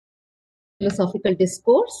philosophical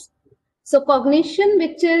discourse. So cognition,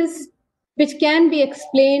 which can be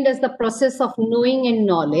explained as the process of knowing and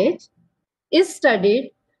knowledge, is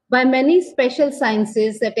studied by many special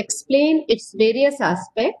sciences that explain its various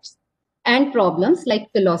aspects and problems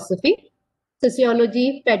like philosophy,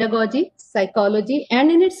 sociology, pedagogy, psychology,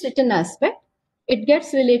 and in its written aspect, it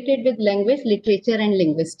gets related with language, literature, and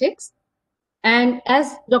linguistics. And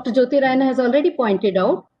as Dr. Jyoti Raina has already pointed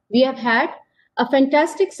out, we have had a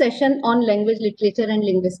fantastic session on language, literature, and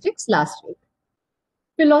linguistics last week.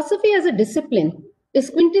 Philosophy as a discipline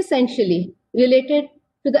is quintessentially related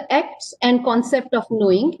to the acts and concept of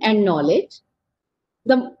knowing and knowledge,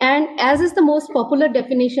 and as is the most popular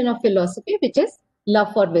definition of philosophy, which is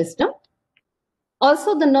love for wisdom.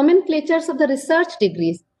 Also, the nomenclatures of the research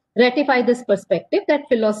degrees ratify this perspective that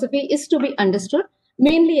philosophy is to be understood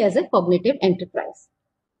mainly as a cognitive enterprise.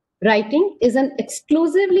 Writing is an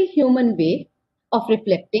exclusively human way of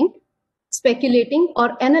reflecting, speculating,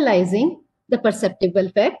 or analyzing the perceptible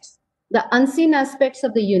facts, the unseen aspects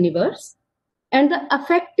of the universe, and the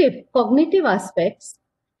affective cognitive aspects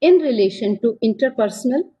in relation to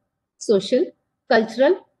interpersonal, social,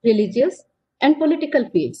 cultural, religious, and political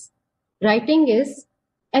fields. Writing is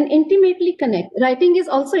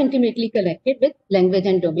also intimately connected with language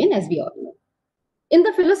and domain, as we all know. In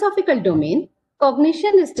the philosophical domain,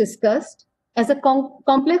 cognition is discussed as a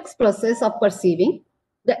complex process of perceiving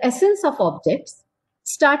the essence of objects,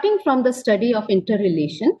 starting from the study of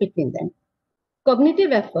interrelation between them.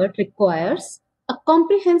 Cognitive effort requires a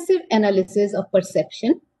comprehensive analysis of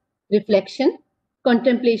perception, reflection,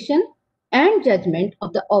 contemplation, and judgment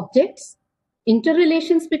of the objects,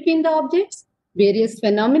 interrelations between the objects, various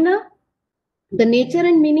phenomena, the nature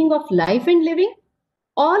and meaning of life and living,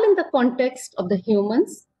 all in the context of the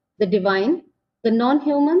humans, the divine, the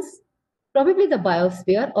non-humans, probably the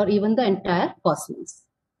biosphere, or even the entire cosmos.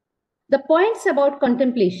 The points about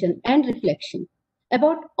contemplation and reflection,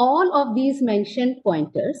 about all of these mentioned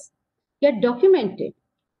pointers, get documented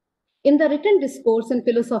in the written discourse and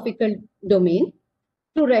philosophical domain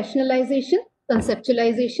through rationalization,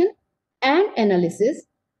 conceptualization, and analysis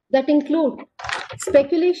that include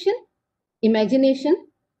speculation, imagination,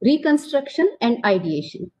 reconstruction, and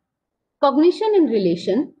ideation. Cognition in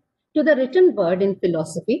relation to the written word in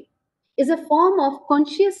philosophy is a form of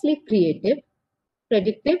consciously creative,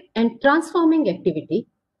 predictive, and transforming activity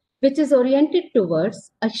which is oriented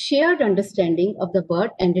towards a shared understanding of the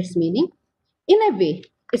word and its meaning. In a way,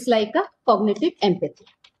 it's like a cognitive empathy.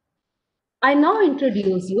 I now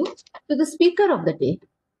introduce you to the speaker of the day,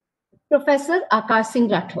 Professor Akash Singh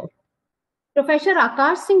Rathore. Professor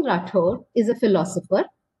Akash Singh Rathore is a philosopher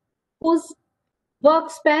whose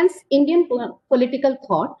work spans Indian political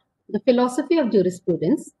thought, the philosophy of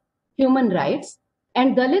jurisprudence, human rights,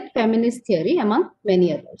 and Dalit feminist theory, among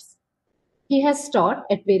many others. He has taught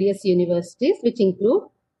at various universities, which include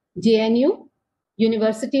JNU,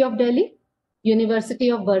 University of Delhi,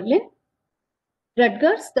 University of Berlin,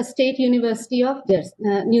 Rutgers, the State University of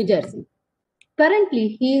New Jersey.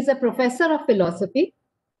 Currently, he is a professor of philosophy,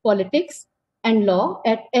 politics, and law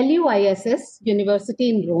at LUISS University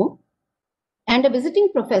in Rome, and a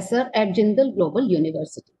visiting professor at Jindal Global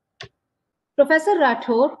University. Professor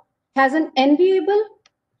Rathore has an enviable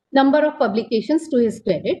number of publications to his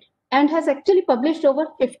credit and has actually published over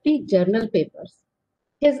 50 journal papers.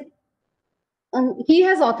 He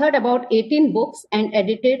has authored about 18 books and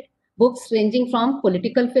edited books ranging from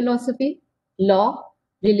political philosophy, law,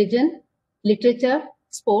 religion, literature,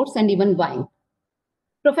 sports, and even wine.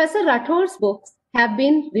 Professor Rathore's books have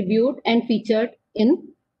been reviewed and featured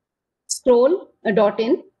in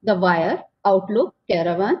Scroll.in, The Wire, Outlook,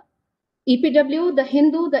 Caravan, EPW, The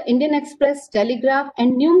Hindu, The Indian Express, Telegraph,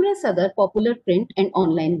 and numerous other popular print and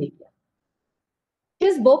online media.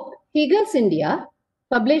 His book, Hegel's India,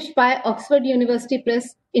 published by Oxford University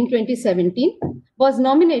Press in 2017, was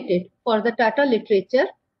nominated for the Tata Literature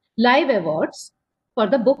Live Awards for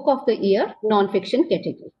the Book of the Year non-fiction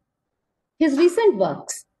category. His recent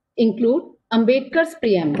works include Ambedkar's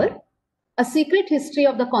Preamble, A Secret History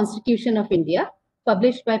of the Constitution of India,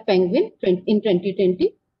 published by Penguin in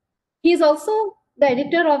 2020. He is also the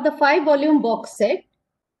editor of the 5-volume book set,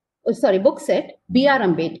 B.R.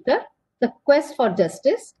 Ambedkar, The Quest for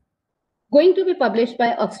Justice, going to be published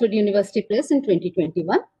by Oxford University Press in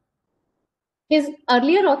 2021. His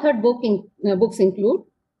earlier authored books include,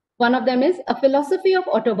 one of them is A Philosophy of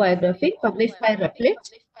Autobiography, published by Routledge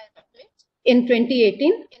in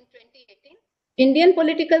 2018, Indian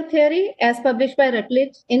Political Theory, as published by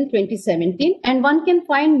Routledge in 2017, and one can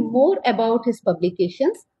find more about his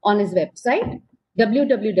publications on his website,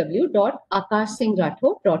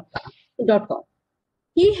 www.akashsinghrathore.com.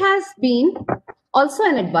 He has been also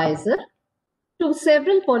an advisor to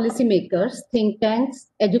several policymakers, think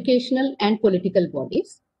tanks, educational and political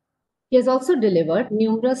bodies. He has also delivered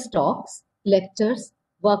numerous talks, lectures,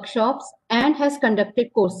 workshops, and has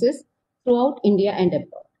conducted courses throughout India and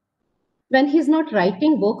abroad. When he is not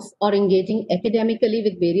writing books or engaging academically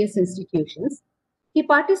with various institutions, he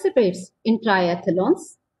participates in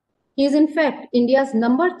triathlons. He is, in fact, India's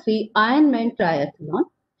 #3 Ironman triathlon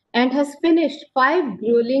and has finished 5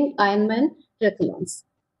 grueling Ironman triathlons.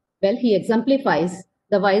 Well, he exemplifies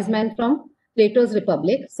the wise man from Plato's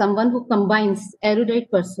Republic, someone who combines erudite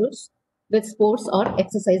pursuits with sports or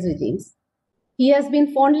exercise regimes. He has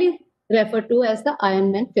been fondly referred to as the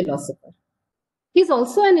Ironman philosopher. He's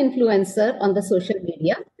also an influencer on the social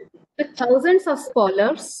media with thousands of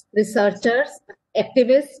scholars, researchers,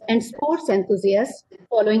 activists, and sports enthusiasts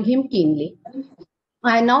following him keenly.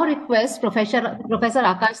 I now request Professor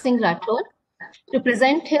Akash Singh Rathod to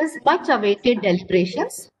present his much awaited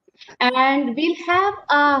deliberations, and we'll have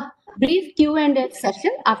a brief Q&A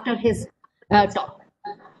session after his talk.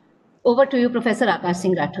 Over to you, Professor Akash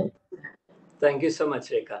Singh Rathod. Thank you so much,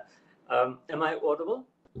 Rekha. Am I audible?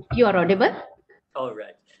 You are audible. All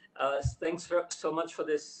right. Thanks so much for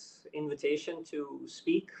this invitation to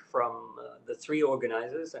speak from the three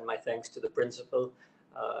organizers, and my thanks to the principal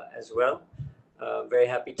as well. Very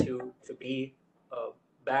happy to be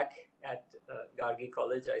back at Gargi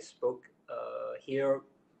College. I spoke here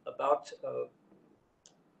about,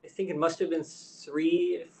 I think it must have been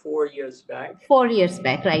 3-4 years back. 4 years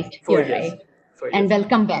back, right? 4 You're years. right. 4 years. And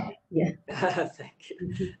welcome back. Yeah. Thank you.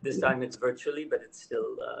 This time it's virtually, but it's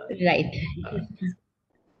still right.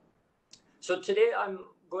 So today I'm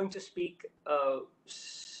going to speak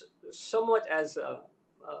somewhat as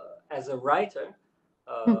a writer,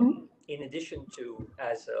 in addition to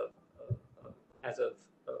as a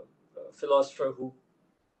philosopher who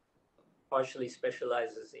partially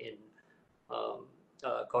specializes in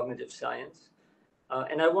cognitive science,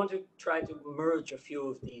 and I want to try to merge a few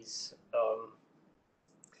of these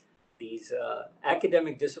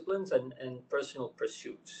academic disciplines and personal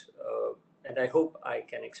pursuits. And I hope I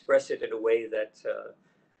can express it in a way that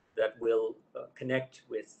will connect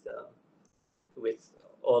with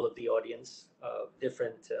all of the audience,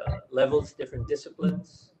 different levels, different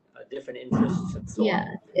disciplines, different interests, and so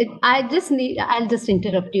on. I'll just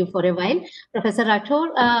interrupt you for a while. Professor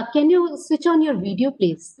Rathod, can you switch on your video,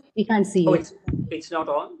 please? We can't see it. It's not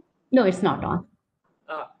on? No, it's not on.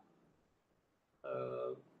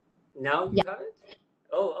 Now you have it?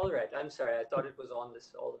 Oh, all right. I'm sorry. I thought it was on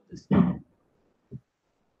all of this.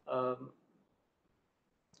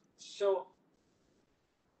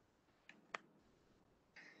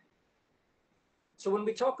 So when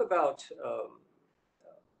we talk about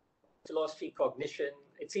philosophy, cognition,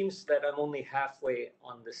 it seems that I'm only halfway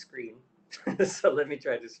on the screen. So let me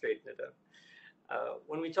try to straighten it up.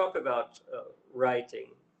 When we talk about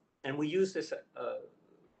writing, and we use this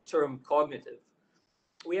term cognitive,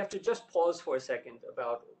 we have to just pause for a second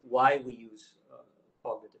about why we use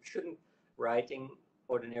cognitive. Shouldn't writing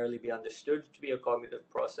ordinarily be understood to be a cognitive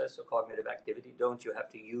process or cognitive activity? Don't you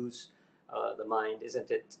have to use the mind?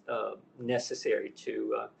 Isn't it necessary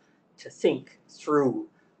to think through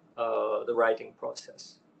the writing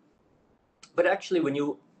process? But actually,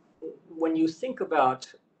 when you think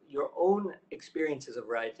about your own experiences of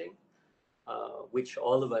writing, which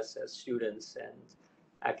all of us as students and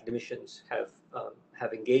academicians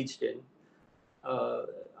have engaged in,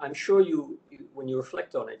 I'm sure when you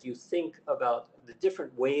reflect on it, you think about the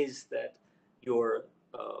different ways that your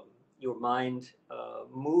mind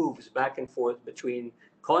moves back and forth between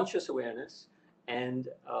conscious awareness and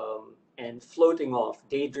floating off,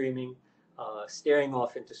 daydreaming, staring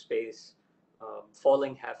off into space,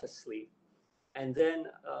 falling half asleep, and then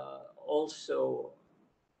also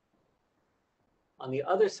on the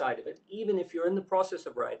other side of it, even if you're in the process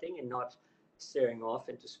of writing and not staring off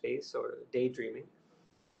into space or daydreaming,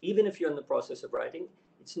 even if you're in the process of writing,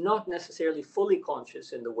 it's not necessarily fully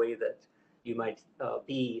conscious in the way that you might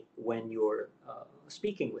be when you're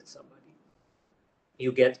speaking with somebody.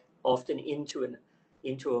 You get often into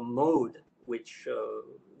a mode which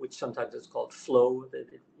sometimes is called flow.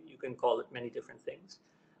 You can call it many different things,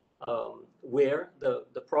 where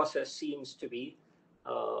the process seems to be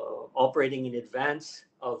operating in advance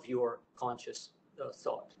of your conscious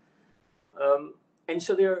thought. And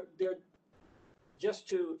so they're just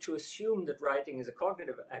to assume that writing is a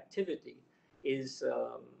cognitive activity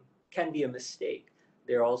can be a mistake.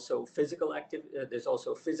 There's also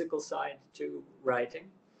a physical side to writing.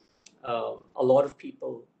 A lot of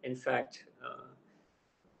people, in fact,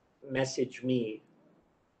 message me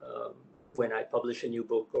when I publish a new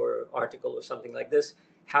book or article or something like this,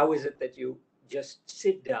 how is it that you just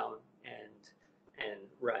sit down and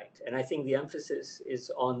write? And I think the emphasis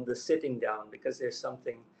is on the sitting down, because there's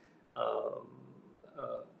something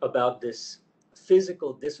about this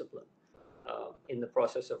physical discipline in the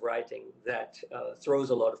process of writing that throws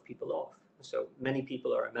a lot of people off. So many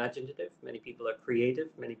people are imaginative, many people are creative,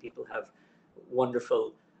 many people have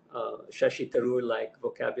wonderful Shashi Tharoor-like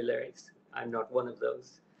vocabularies. I'm not one of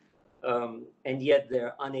those. And yet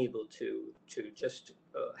they're unable to just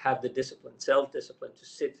have the discipline, self-discipline, to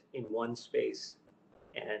sit in one space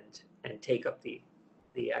and take up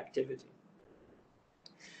the activity.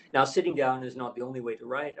 Now, sitting down is not the only way to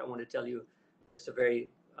write. I want to tell you it's a very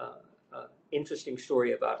interesting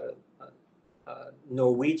story about a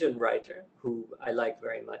Norwegian writer who I like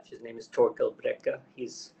very much. His name is Torkel Brekke.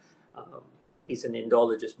 He's an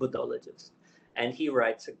Indologist, Buddhologist, and he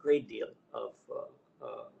writes a great deal of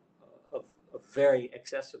very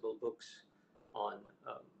accessible books on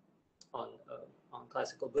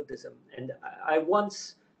classical Buddhism. And I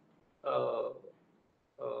once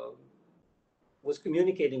was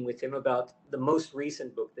communicating with him about the most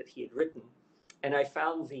recent book that he had written, and I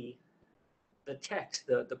found the text,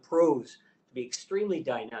 the prose, to be extremely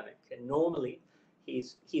dynamic. And normally,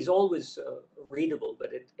 he's always readable,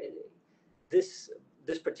 but this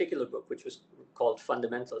particular book, which was called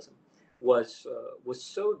Fundamentalism, was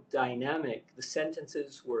so dynamic. The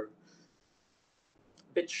sentences were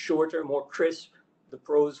a bit shorter, more crisp. The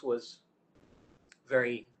prose was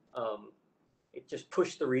very, it just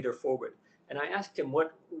pushed the reader forward. And I asked him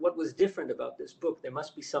what was different about this book. There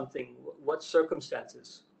must be something, what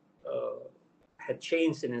circumstances had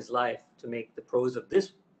changed in his life to make the prose of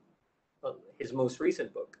this, his most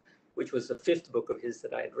recent book, which was the 5th book of his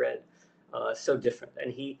that I had read, so different.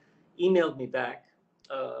 And he emailed me back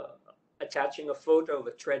attaching a photo of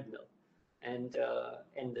a treadmill. And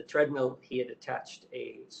the treadmill, he had attached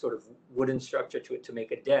a sort of wooden structure to it to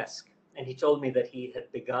make a desk. And he told me that he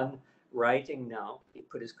had begun writing now. He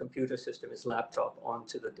put his computer system, his laptop,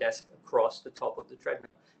 onto the desk across the top of the treadmill.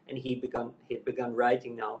 And he had begun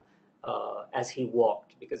writing now as he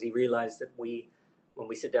walked, because he realized that when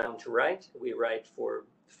we sit down to write, we write for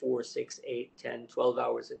 4, 6, 8, 10, 12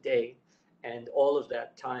 hours a day. And all of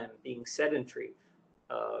that time being sedentary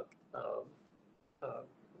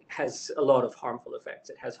has a lot of harmful effects.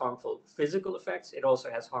 It has harmful physical effects. It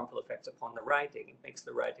also has harmful effects upon the writing. It makes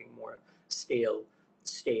the writing more stale,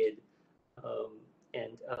 staid,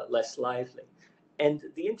 and less lively. And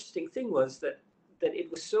the interesting thing was that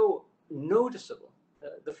it was so noticeable,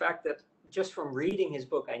 the fact that just from reading his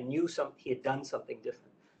book, I knew he had done something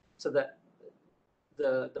different. So that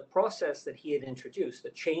the process that he had introduced, the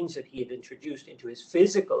change that he had introduced into his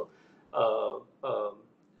physical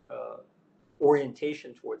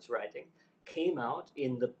orientation towards writing, came out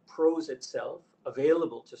in the prose itself,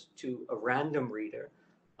 available to a random reader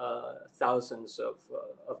thousands of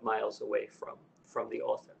miles away from the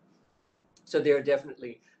author. So there are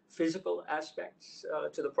definitely physical aspects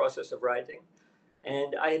to the process of writing.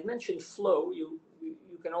 And I had mentioned flow. You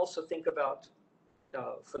can also think about,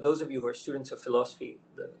 for those of you who are students of philosophy,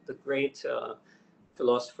 the great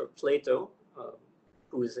philosopher Plato,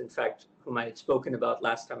 who is in fact whom I had spoken about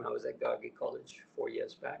last time I was at Gargi College 4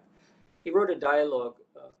 years back. He wrote a dialogue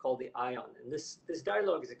called the Ion, and this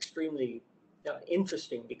dialogue is extremely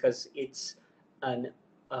interesting because it's a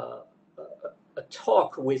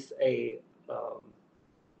talk with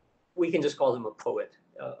we can just call him a poet,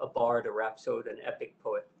 a bard, a rhapsode, an epic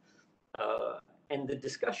poet. And the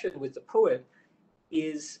discussion with the poet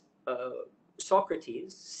is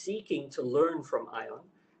Socrates seeking to learn from Ion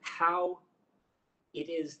how it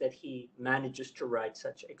is that he manages to write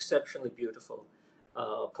such exceptionally beautiful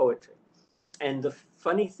poetry. And the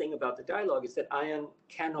funny thing about the dialogue is that Ion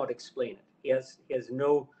cannot explain it. He has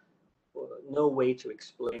no way to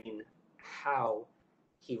explain how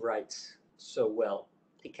he writes so well.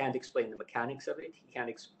 He can't explain the mechanics of it. He can't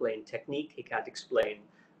explain technique. He can't explain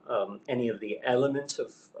any of the elements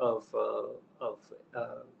of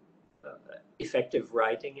effective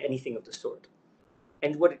writing, anything of the sort.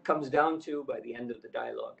 And what it comes down to by the end of the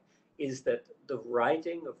dialogue is that the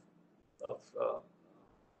writing of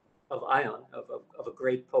Ion, of a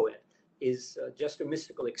great poet, is just a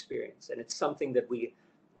mystical experience. And it's something that we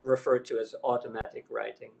refer to as automatic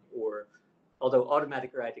writing, or although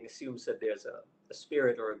automatic writing assumes that there's a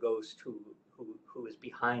spirit or a ghost who is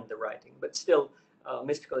behind the writing, but still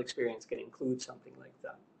mystical experience can include something like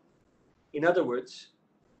that. In other words,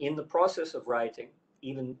 in the process of writing,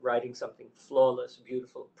 even writing something flawless,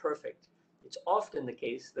 beautiful, perfect, it's often the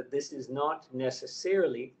case that this is not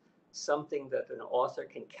necessarily something that an author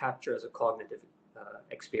can capture as a cognitive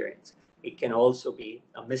experience. It can also be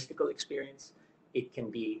a mystical experience. It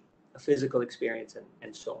can be a physical experience,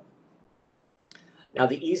 and so on. Now,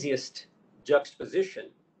 the easiest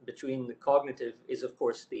juxtaposition between the cognitive is, of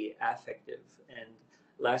course, the affective. And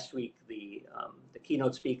last week, the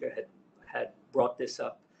keynote speaker had brought this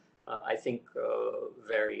up, I think,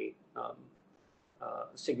 very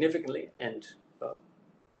significantly, and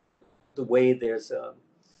the way there's a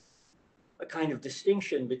kind of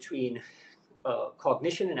distinction between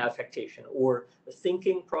cognition and affectation, or the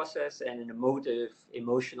thinking process and an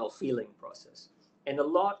emotional feeling process. And a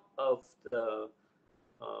lot of the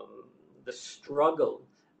struggle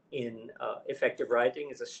in effective writing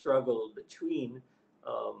is a struggle between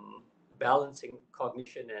balancing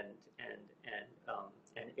cognition and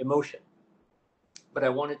emotion. But I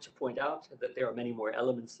wanted to point out that there are many more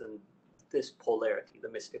elements than this polarity, the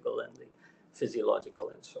mystical and the physiological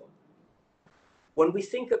and so on. When we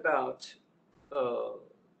think about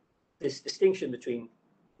this distinction between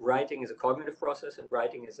writing as a cognitive process and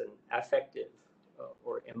writing as an affective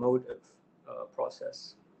or emotive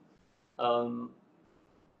process, I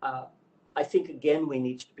think, again, we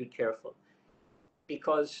need to be careful,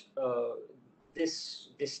 because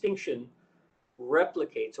this distinction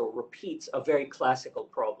replicates or repeats a very classical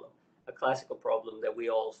problem, that we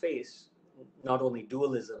all face, not only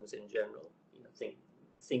dualisms in general,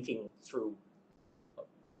 thinking through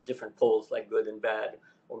different poles like good and bad,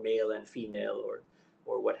 or male and female,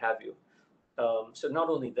 or what have you. So not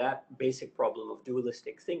only that basic problem of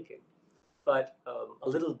dualistic thinking, but a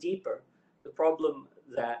little deeper, the problem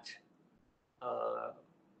that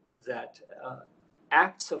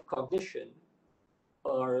acts of cognition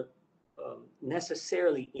are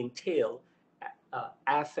necessarily entail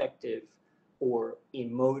affective or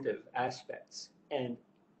emotive aspects, and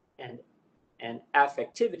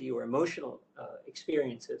affectivity or emotional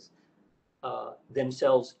experiences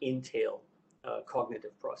themselves entail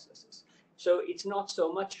cognitive processes. So it's not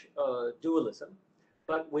so much dualism,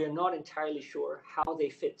 but we're not entirely sure how they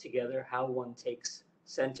fit together, how one takes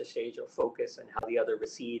center stage or focus, and how the other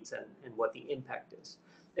recedes, and what the impact is.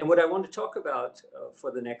 And what I want to talk about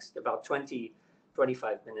for the next about 20,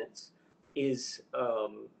 25 minutes is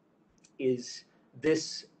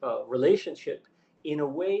this relationship in a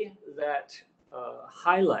way that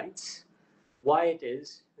highlights why it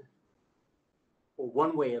is, or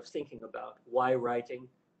one way of thinking about why writing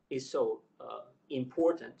is so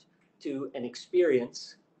important to an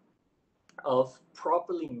experience of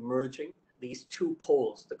properly merging these two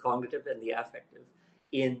poles, the cognitive and the affective,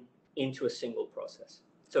 into a single process.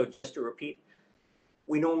 So just to repeat,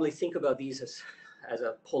 we normally think about these as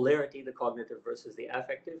a polarity, the cognitive versus the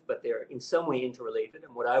affective, but they're in some way interrelated.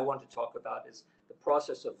 And what I want to talk about is the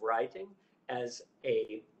process of writing as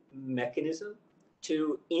a mechanism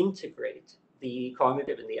to integrate the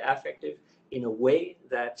cognitive and the affective in a way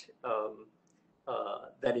that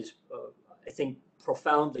that is, I think,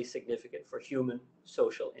 profoundly significant for human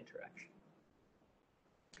social interaction.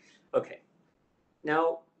 Okay,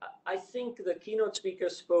 now I think the keynote speaker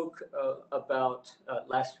spoke about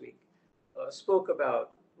last week, spoke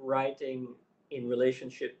about writing in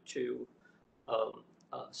relationship to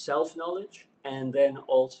self-knowledge, and then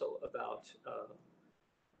also about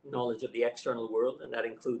knowledge of the external world, and that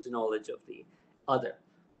includes knowledge of the other.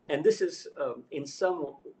 And this is in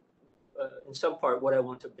some part what I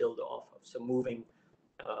want to build off of. So moving,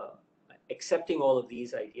 accepting all of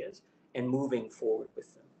these ideas and moving forward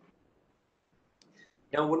with them.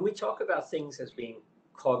 Now, when we talk about things as being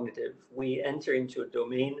cognitive, we enter into a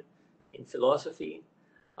domain in philosophy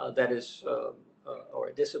that is, or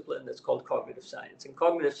a discipline that's called cognitive science. And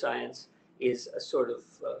cognitive science is a sort of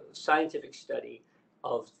scientific study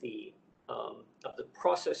of the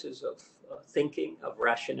processes of thinking, of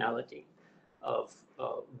rationality, of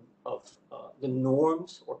the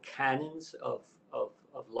norms or canons of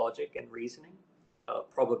logic and reasoning,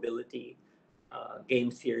 probability,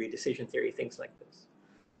 game theory, decision theory, things like this.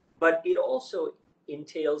 But it also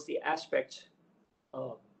entails the aspects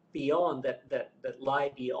beyond that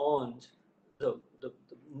lie beyond the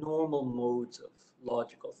normal modes of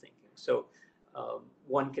logical thinking. So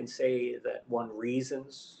one can say that one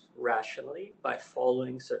reasons rationally by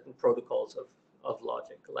following certain protocols of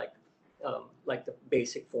logic, like the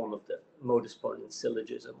basic form of the modus ponens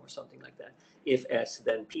syllogism or something like that. If S,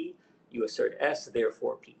 then P, you assert S,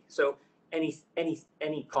 therefore P. So any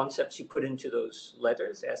concepts you put into those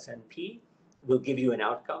letters, S and P, will give you an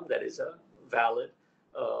outcome that is a valid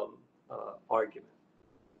argument,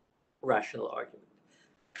 rational argument.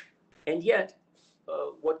 And yet,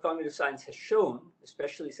 what cognitive science has shown,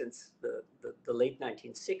 especially since the late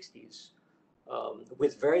 1960s,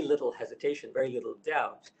 with very little hesitation, very little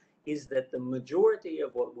doubt, is that the majority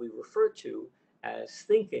of what we refer to as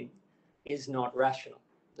thinking is not rational.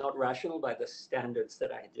 Not rational by the standards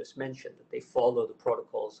that I had just mentioned, that they follow the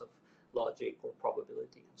protocols of logic or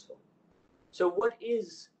probability and so on. So what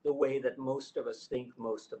is the way that most of us think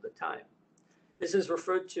most of the time? This is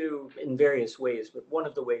referred to in various ways, but one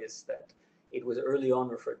of the ways that it was early on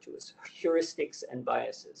referred to as heuristics and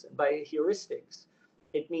biases. And by heuristics,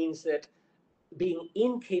 it means that being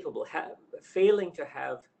incapable, failing to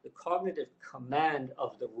have the cognitive command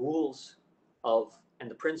of the rules of and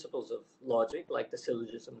the principles of logic, like the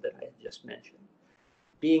syllogism that I had just mentioned,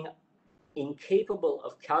 being incapable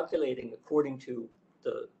of calculating according to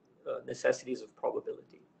the necessities of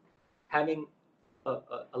probability, having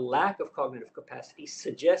a lack of cognitive capacity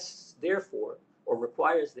suggests, therefore, or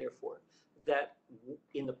requires, therefore, that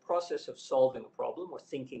in the process of solving a problem or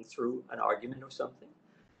thinking through an argument or something,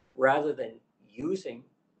 rather than using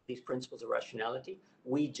these principles of rationality,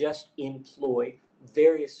 we just employ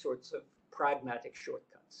various sorts of pragmatic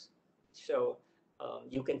shortcuts. So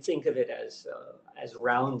you can think of it as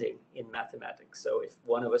rounding in mathematics. So if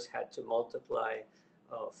one of us had to multiply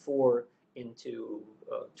 4 into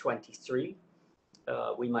 23,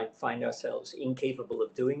 we might find ourselves incapable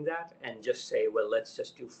of doing that and just say, well, let's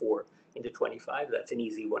just do 4 into 25. That's an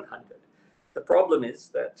easy 100. The problem is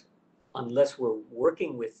that unless we're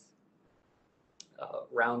working with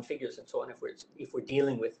round figures and so on, if we're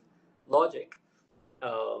dealing with logic,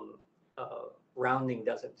 rounding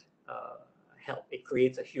doesn't help. It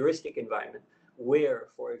creates a heuristic environment where,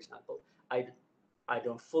 for example, I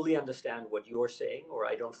don't fully understand what you're saying, or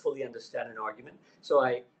I don't fully understand an argument, so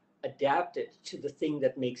I adapt it to the thing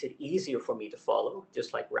that makes it easier for me to follow,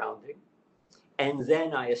 just like rounding, and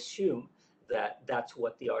then I assume that that's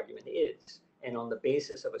what the argument is. And on the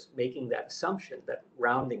basis of us making that assumption, that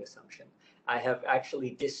rounding assumption, I have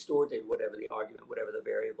actually distorted whatever the argument, whatever the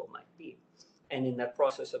variable might be. And in that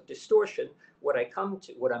process of distortion, what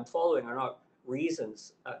I'm following are not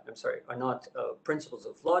reasons, are not principles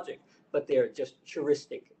of logic, but they're just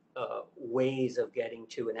heuristic ways of getting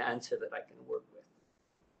to an answer that I can work with.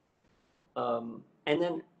 And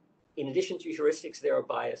then in addition to heuristics, there are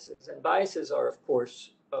biases. And biases are, of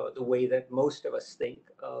course, the way that most of us think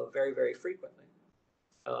very, very frequently.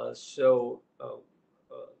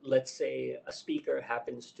 Let's say a speaker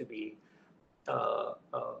happens to be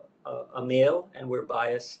a male, and we're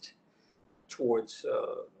biased towards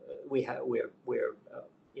we're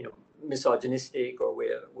misogynistic, or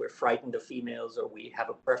we're frightened of females, or we have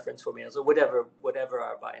a preference for males, or whatever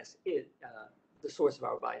our bias is, the source of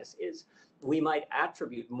our bias is. We might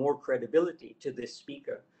attribute more credibility to this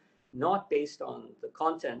speaker, not based on the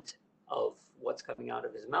content of what's coming out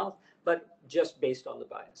of his mouth, but just based on the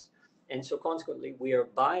bias. And so consequently, we are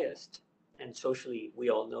biased, and socially we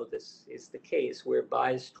all know this is the case. We're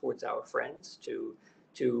biased towards our friends to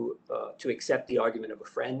accept the argument of a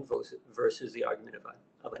friend versus the argument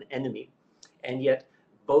of an enemy. And yet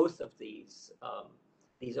both of these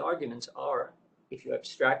arguments are, if you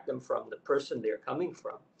abstract them from the person they're coming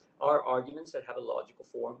from, are arguments that have a logical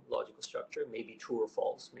form, logical structure, maybe true or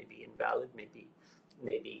false, maybe invalid,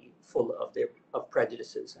 maybe full of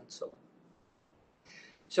prejudices and so on.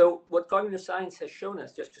 So what cognitive science has shown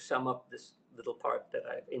us, just to sum up this little part that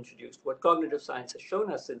I've introduced, what cognitive science has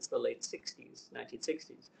shown us since the late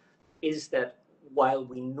 1960s, is that while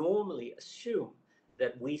we normally assume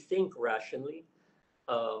that we think rationally,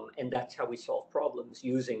 and that's how we solve problems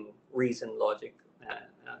using reason, logic,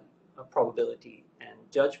 probability, and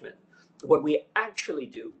judgment, what we actually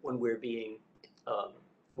do when we're being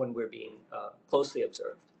closely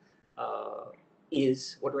observed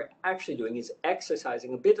is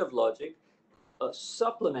exercising a bit of logic,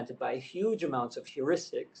 supplemented by huge amounts of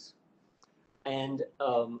heuristics, and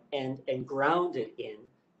grounded in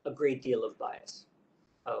a great deal of bias,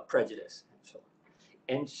 prejudice, and so on.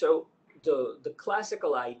 And so the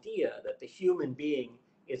classical idea that the human being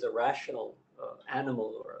is a rational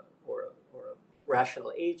animal or a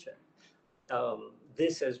rational agent,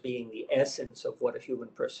 this as being the essence of what a human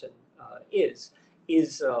person is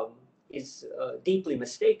deeply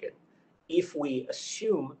mistaken if we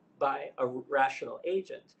assume by a rational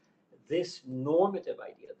agent this normative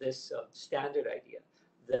idea, this standard idea,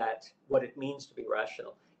 that what it means to be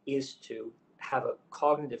rational is to have a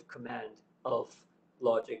cognitive command of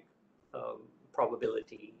logic,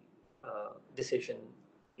 probability, decision,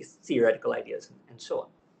 theoretical ideas, and so on.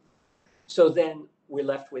 So then we're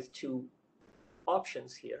left with two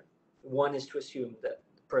options here. One is to assume that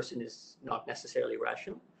the person is not necessarily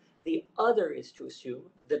rational, The other is to assume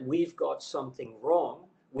that we've got something wrong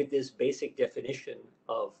with this basic definition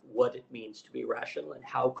of what it means to be rational and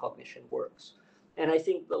how cognition works. And I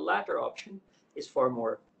think the latter option is far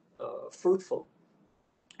more fruitful.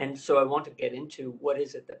 And so I want to get into what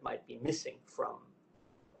is it that might be missing from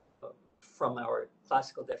our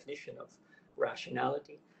classical definition of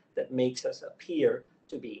rationality that makes us appear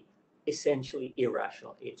to be essentially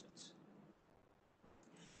irrational agents.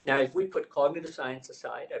 Now, if we put cognitive science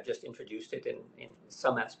aside, I've just introduced it in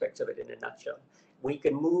some aspects of it in a nutshell, we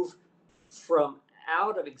can move from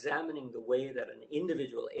out of examining the way that an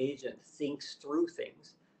individual agent thinks through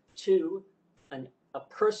things to a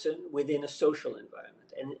person within a social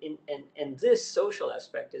environment. And this social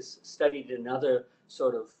aspect is studied in another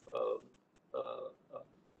sort of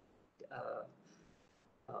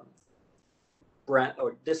brand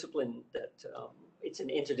or discipline that it's an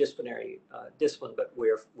interdisciplinary discipline, but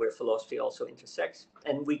where philosophy also intersects,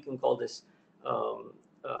 and we can call this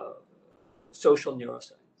social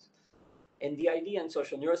neuroscience. And the idea in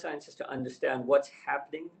social neuroscience is to understand what's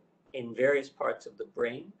happening in various parts of the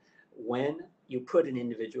brain when you put an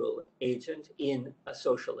individual agent in a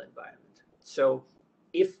social environment. So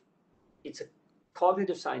if it's a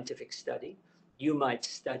cognitive scientific study, you might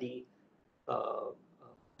study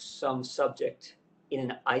some subject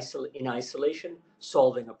in isolation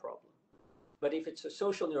solving a problem. But if it's a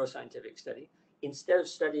social neuroscientific study, instead of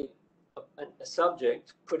studying a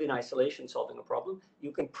subject put in isolation solving a problem,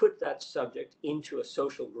 you can put that subject into a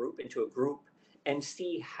social group, into a group, and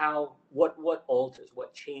see what alters,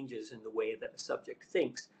 what changes in the way that a subject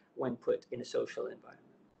thinks when put in a social environment.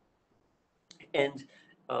 And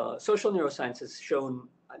social neuroscience has shown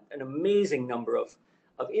an amazing number of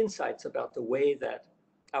insights about the way that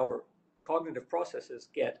our cognitive processes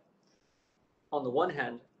get, on the one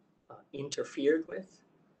hand, interfered with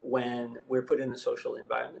when we're put in a social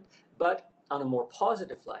environment, but on a more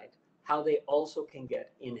positive light, how they also can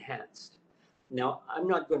get enhanced. Now, I'm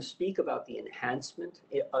not going to speak about the enhancement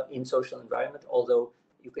in social environment, although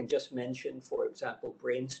you can just mention, for example,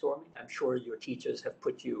 brainstorming. I'm sure your teachers have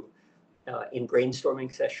put you in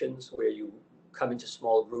brainstorming sessions where you come into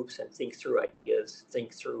small groups and think through ideas,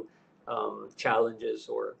 think through challenges,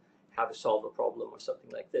 or how to solve a problem or something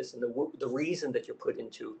like this. And the reason that you're put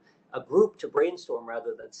into a group to brainstorm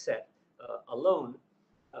rather than set alone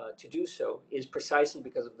to do so is precisely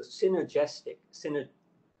because of the synergistic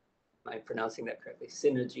am I pronouncing that correctly?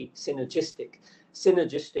 Synergistic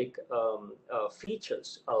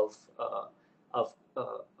features of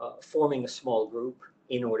forming a small group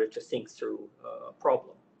in order to think through a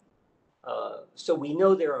problem. So we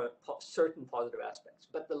know there are certain positive aspects,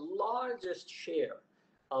 but the largest share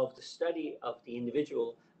of the study of the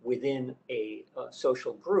individual within a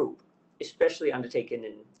social group, especially undertaken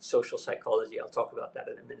in social psychology, I'll talk about that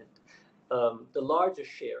in a minute, the largest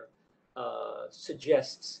share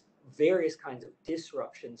suggests various kinds of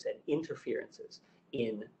disruptions and interferences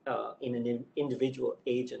in an individual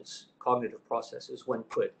agent's cognitive processes when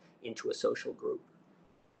put into a social group.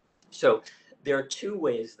 So there are two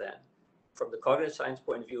ways then, from the cognitive science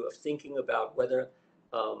point of view, of thinking about whether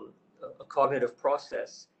a cognitive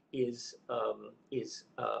process is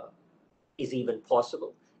even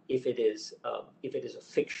possible, if it is a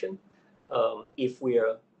fiction, if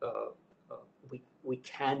we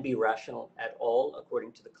can be rational at all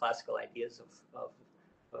according to the classical ideas of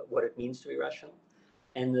what it means to be rational,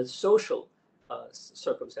 and the social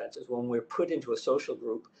circumstances when we're put into a social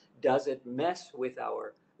group. Does it mess with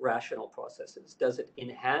our rational processes? Does it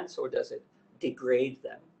enhance or does it degrade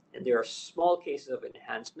them? And there are small cases of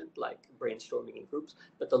enhancement, like brainstorming in groups,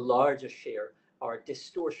 but the largest share are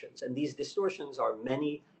distortions. And these distortions are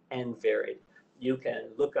many and varied. You can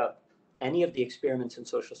look up any of the experiments in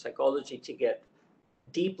social psychology to get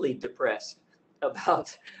deeply depressed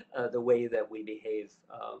about the way that we behave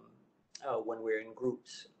when we're in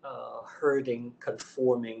groups, herding,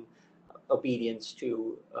 conforming, obedience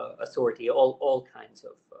to authority, all kinds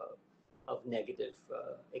of negative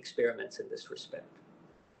experiments in this respect.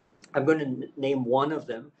 I'm going to name one of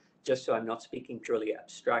them, just so I'm not speaking purely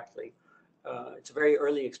abstractly. It's a very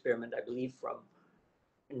early experiment, I believe, from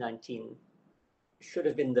should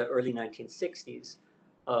have been the early 1960s.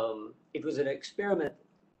 It was an experiment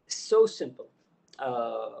so simple.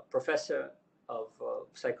 A professor of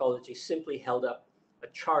psychology simply held up a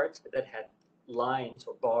chart that had lines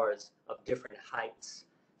or bars of different heights,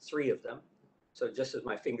 3 of them. So just as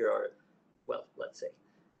my finger are, well, let's say,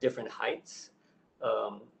 different heights,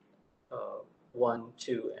 1,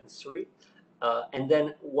 2, and 3. And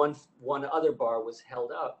then one other bar was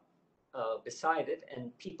held up beside it,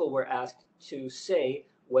 and people were asked to say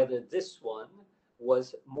whether this one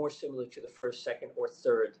was more similar to the first, second, or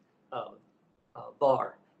third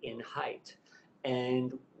bar in height.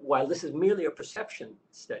 And while this is merely a perception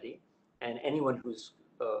study, and anyone who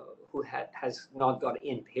has not got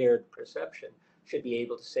impaired perception should be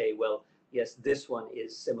able to say, well, yes, this one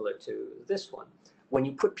is similar to this one. When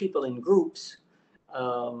you put people in groups,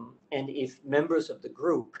 and if members of the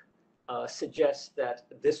group suggest that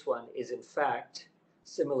this one is in fact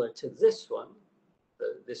similar to this one,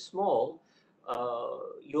 this small,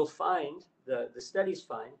 you'll find, the studies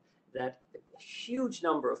find, that a huge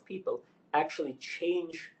number of people actually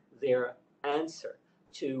change their answer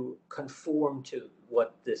to conform to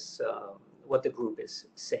what what the group is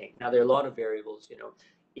saying. Now, there are a lot of variables.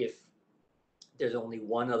 If there's only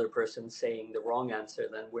one other person saying the wrong answer,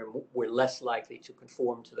 then we're less likely to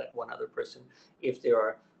conform to that one other person. If there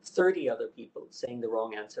are 30 other people saying the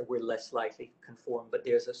wrong answer, we're less likely to conform. But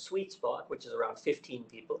there's a sweet spot, which is around 15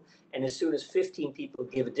 people. And as soon as 15 people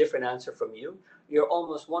give a different answer from you, you're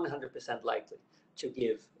almost 100% likely to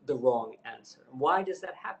give the wrong answer. And why does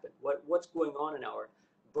that happen? What's going on in our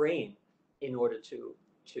brain in order to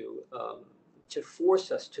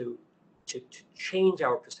force us to change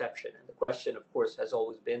our perception? And the question, of course, has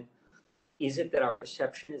always been, is it that our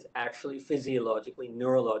perception is actually physiologically,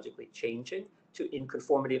 neurologically changing in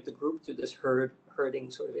conformity of the group through this herding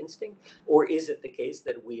sort of instinct? Or is it the case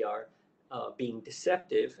that we are being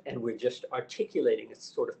deceptive and we're just articulating a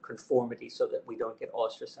sort of conformity so that we don't get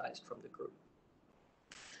ostracized from the group?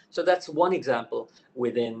 So that's one example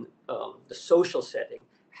within the social setting,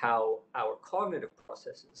 how our cognitive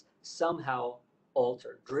processes somehow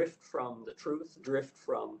alter, drift from the truth, drift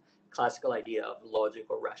from classical idea of logic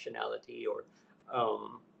or rationality or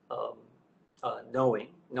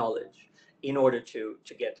knowledge, in order to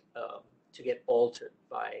get altered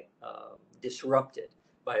by disrupted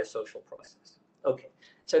by a social process. Okay,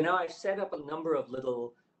 so now I've set up a number of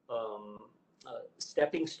little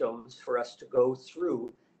stepping stones for us to go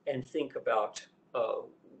through and think about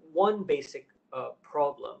one basic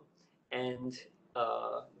problem. And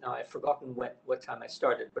now I've forgotten what time I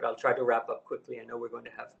started, but I'll try to wrap up quickly. I know we're going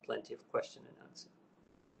to have plenty of question and answer.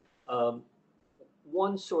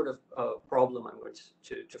 One sort of problem I'm going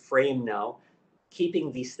to frame now,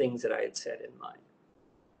 keeping these things that I had said in mind.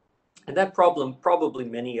 And that problem, probably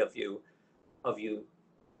many of you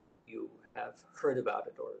have heard about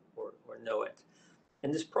it or know it.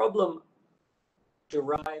 And this problem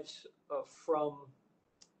derives from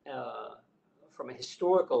a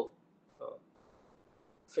historical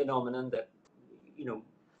phenomenon that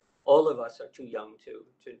all of us are too young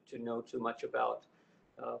to know too much about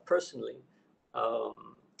personally.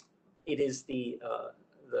 It is the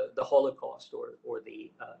Holocaust or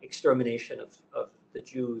the extermination of the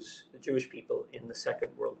Jewish people in the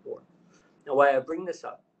Second World War. Now, why I bring this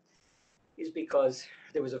up is because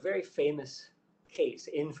there was a very famous case,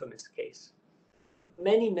 infamous case.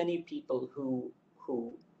 Many people who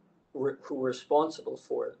were responsible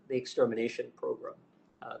for the extermination program,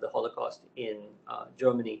 the Holocaust in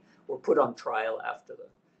Germany, were put on trial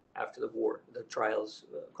after the war. The trials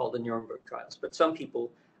called the Nuremberg trials. But some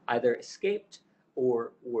people either escaped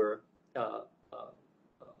or were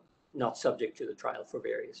not subject to the trial for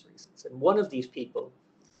various reasons. And one of these people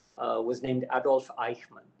was named Adolf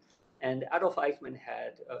Eichmann. And Adolf Eichmann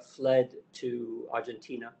had fled to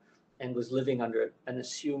Argentina and was living under an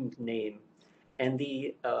assumed name. And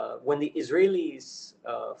when the Israelis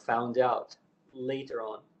found out later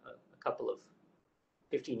on, a couple of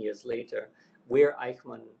 15 years later, where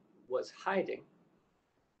Eichmann was hiding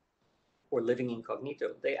or living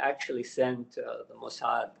incognito, they actually sent the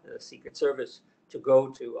Mossad, the Secret Service, to go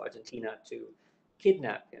to Argentina to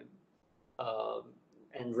kidnap him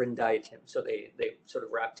and indict him. So they sort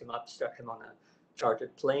of wrapped him up, stuck him on a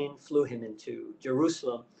chartered plane, flew him into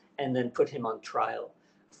Jerusalem, and then put him on trial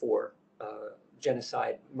for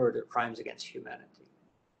genocide, murder, crimes against humanity.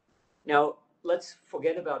 Now, let's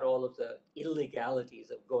forget about all of the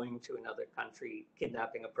illegalities of going to another country,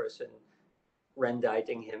 kidnapping a person,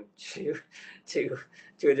 renditing him to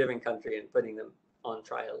a different country and putting them on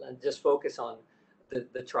trial, and just focus on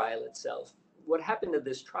the trial itself. What happened at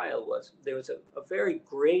this trial was there was a very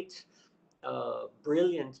great,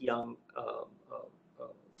 brilliant young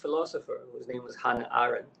philosopher whose name was Hannah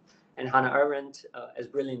Arendt. And Hannah Arendt, as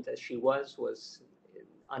brilliant as she was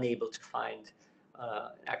unable to find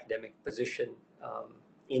an academic position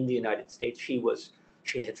in the United States. She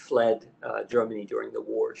had fled Germany during the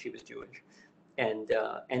war. She was Jewish, and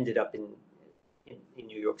ended up in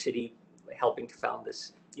New York City, helping to found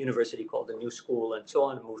this university called the New School and so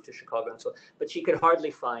on, and moved to Chicago and so on. But she could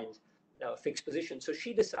hardly find a fixed position. So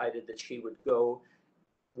she decided that she would go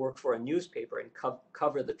work for a newspaper and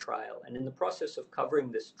cover the trial. And in the process of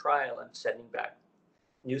covering this trial and sending back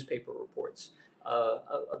newspaper reports,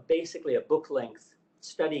 basically a book-length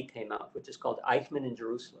study came out, which is called Eichmann in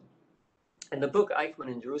Jerusalem. And the book Eichmann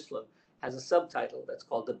in Jerusalem has a subtitle that's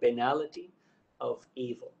called The Banality of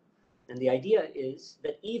Evil. And the idea is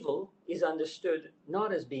that evil is understood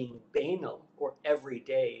not as being banal or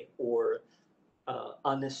everyday or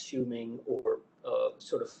unassuming or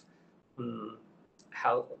sort of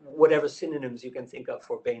whatever synonyms you can think of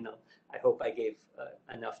for banal. I hope I gave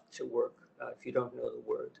enough to work if you don't know the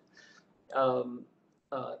word.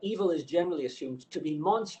 Evil is generally assumed to be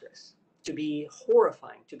monstrous, to be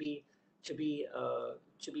horrifying, to be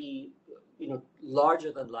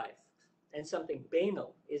larger than life. And something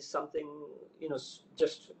banal is something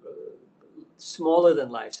just smaller than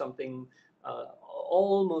life, something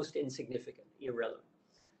almost insignificant, irrelevant.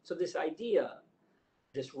 So this idea,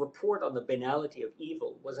 this report on the banality of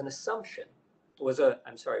evil was an assumption, was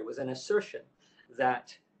an assertion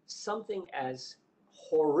that something as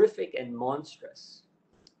horrific and monstrous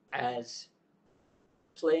as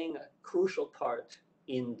playing a crucial part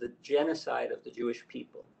in the genocide of the Jewish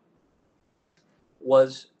people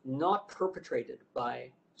was not perpetrated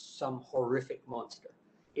by some horrific monster.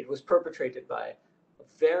 It was perpetrated by a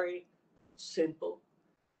very simple,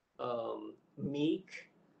 meek,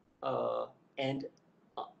 and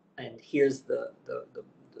here's the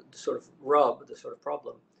sort of rub, the sort of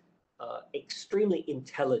problem, extremely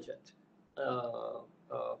intelligent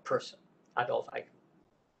person, Adolf Eichmann.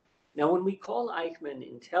 Now, when we call Eichmann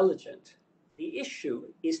intelligent, the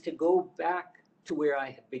issue is to go back to where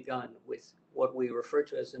I had begun with what we refer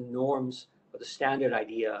to as the norms or the standard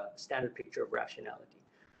idea, standard picture of rationality,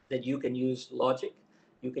 that you can use logic,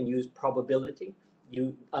 you can use probability,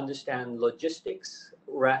 you understand logistics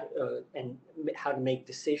and how to make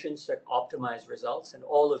decisions that optimize results, and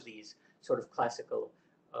all of these sort of classical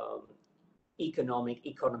economic,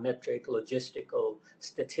 econometric, logistical,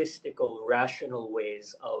 statistical, rational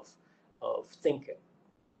ways of thinking,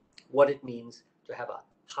 what it means to have a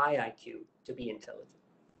high IQ, to be intelligent.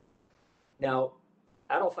 Now,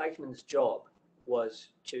 Adolf Eichmann's job was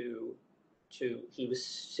he was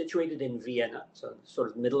situated in Vienna, so sort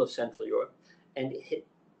of middle of Central Europe, and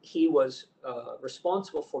he was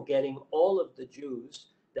responsible for getting all of the Jews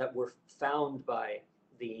that were found by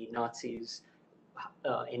the Nazis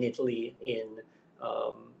in Italy, in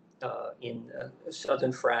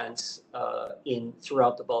southern France,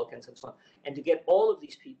 throughout the Balkans and so on, and to get all of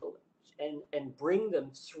these people and bring them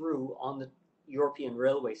through on the European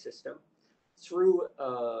railway system, through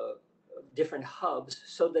different hubs,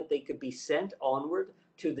 so that they could be sent onward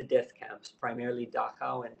to the death camps, primarily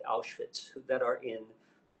Dachau and Auschwitz, that are in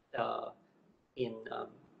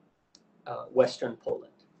Western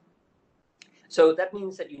Poland. So that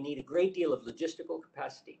means that you need a great deal of logistical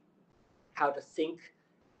capacity, how to think,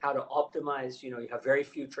 how to optimize. You have very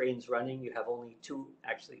few trains running. You have only two,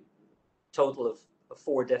 actually, total of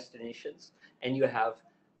 4 destinations, and you have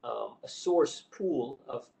a source pool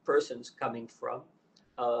of persons coming from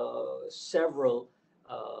several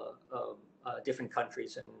different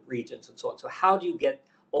countries and regions and so on. So how do you get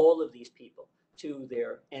all of these people to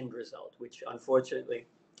their end result, which unfortunately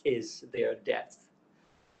is their death?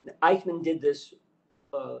 Eichmann did this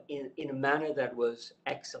in a manner that was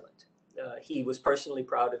excellent. He was personally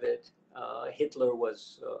proud of it. Hitler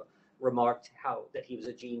was remarked that he was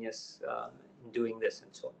a genius in doing this and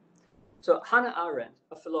so on. So Hannah Arendt,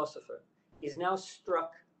 a philosopher, is now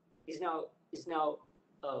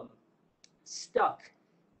stuck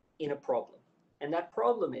in a problem. And that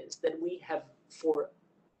problem is that we have, for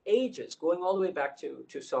ages, going all the way back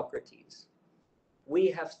to Socrates, we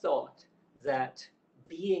have thought that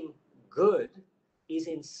being good is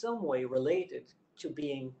in some way related to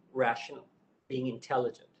being rational, being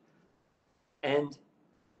intelligent. And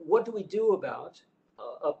what do we do about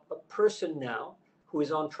a person now who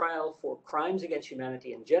is on trial for crimes against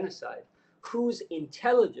humanity and genocide, whose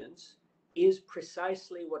intelligence is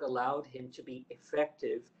precisely what allowed him to be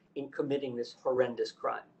effective in committing this horrendous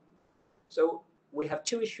crime? So we have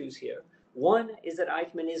 2 issues here. One is that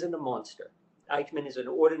Eichmann isn't a monster. Eichmann is an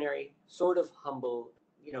ordinary, sort of humble,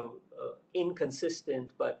 inconsistent,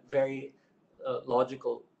 but very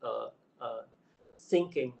logical,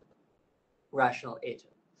 thinking, rational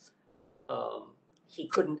agent. He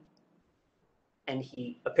couldn't, and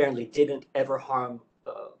he apparently didn't ever harm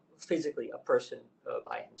physically a person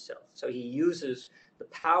by himself. So he uses the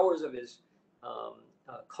powers of his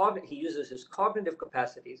he uses his cognitive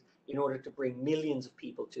capacities in order to bring millions of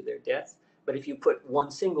people to their death. But if you put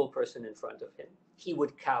one single person in front of him, he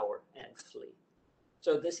would cower and flee.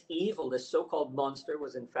 So this evil, this so-called monster,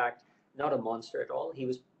 was in fact not a monster at all. He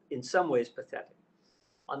was in some ways pathetic.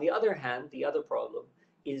 On the other hand, the other problem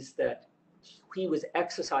is that he was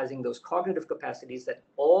exercising those cognitive capacities that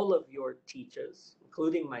all of your teachers,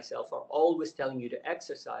 including myself, are always telling you to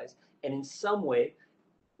exercise, and in some way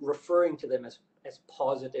referring to them as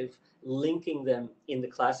positive, linking them in the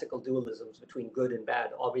classical dualisms between good and bad.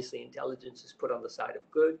 Obviously, intelligence is put on the side of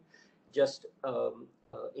good, just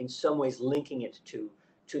in some ways linking it to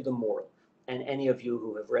the moral. And any of you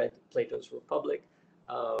who have read Plato's Republic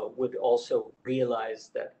would also realize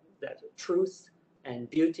that truth and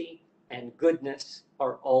beauty and goodness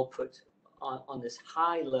are all put on this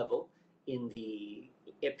high level in the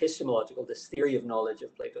epistemological, this theory of knowledge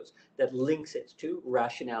of Plato's, that links it to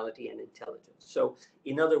rationality and intelligence. So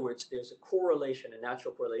in other words, there's a correlation, a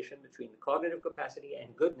natural correlation between the cognitive capacity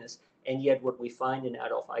and goodness, and yet what we find in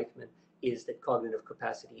Adolf Eichmann is that cognitive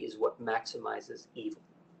capacity is what maximizes evil.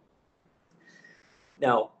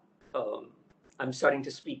 Now, I'm starting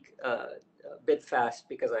to speak a bit fast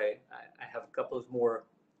because I have a couple of more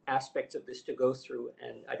aspects of this to go through,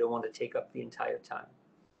 and I don't want to take up the entire time.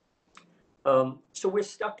 So we're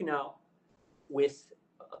stuck now with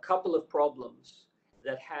a couple of problems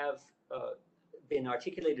that have been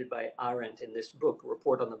articulated by Arendt in this book,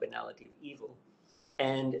 Report on the Banality of Evil,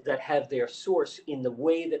 and that have their source in the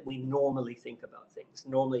way that we normally think about things,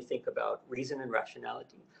 normally think about reason and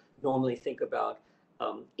rationality, normally think about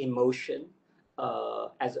emotion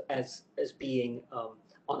as being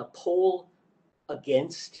on a pole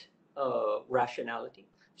against rationality.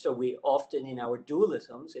 So we often, in our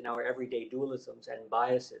dualisms, in our everyday dualisms and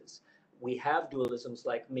biases, we have dualisms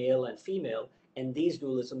like male and female, and these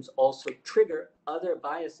dualisms also trigger other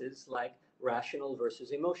biases like rational versus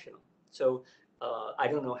emotional. So I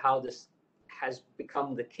don't know how this has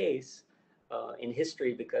become the case in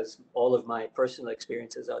history, because all of my personal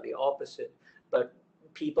experiences are the opposite, but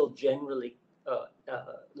people generally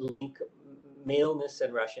link maleness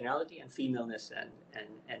and rationality and femaleness and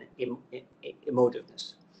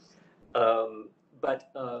emotiveness.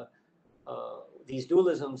 But these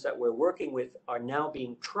dualisms that we're working with are now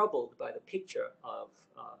being troubled by the picture of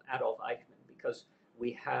Adolf Eichmann, because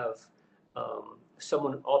we have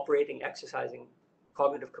someone operating, exercising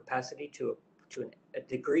cognitive capacity to a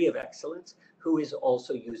degree of excellence, who is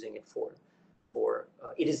also using it for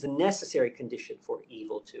it is the necessary condition for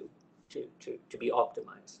evil to be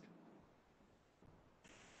optimized.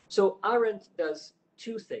 So Arendt does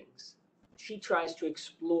two things. She tries to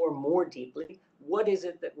explore more deeply what is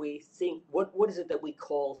it that we think, what is it that we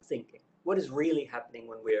call thinking? What is really happening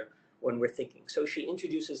when we're thinking? So she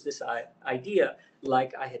introduces this idea,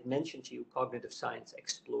 like I had mentioned to you, cognitive science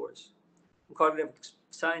explores. Cognitive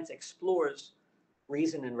science explores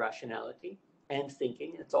reason and rationality and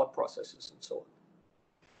thinking and thought processes and so on.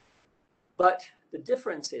 But the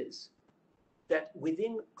difference is that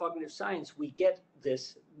within cognitive science, we get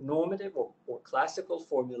this normative or classical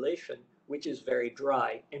formulation, which is very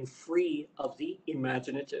dry and free of the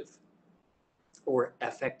imaginative or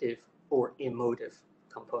affective or emotive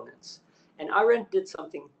components. And Arendt did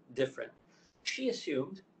something different. She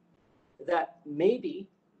assumed that maybe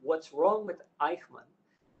what's wrong with Eichmann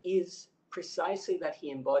is precisely that he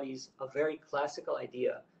embodies a very classical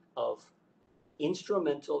idea of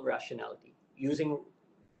instrumental rationality,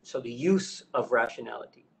 the use of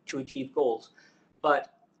rationality to achieve goals.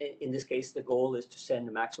 But in this case, the goal is to send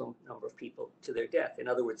the maximum number of people to their death. In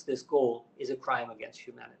other words, this goal is a crime against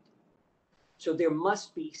humanity. So there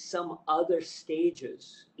must be some other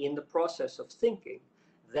stages in the process of thinking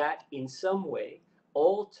that in some way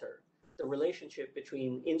alter the relationship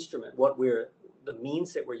between instrument, the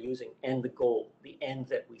means that we're using, and the goal, the end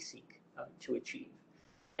that we seek to achieve.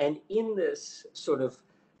 And in this sort of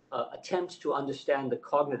attempt to understand the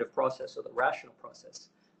cognitive process or the rational process,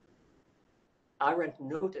 Arendt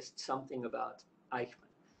noticed something about Eichmann.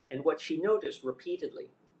 And what she noticed repeatedly,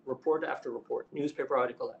 report after report, newspaper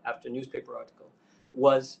article after newspaper article,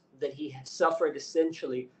 was that he had suffered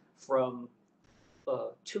essentially from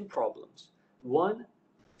two problems. One,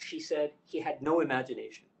 she said he had no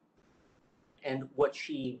imagination. And what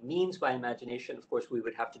she means by imagination, of course, we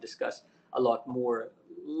would have to discuss a lot more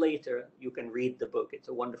later. You can read the book. It's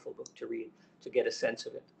a wonderful book to read to get a sense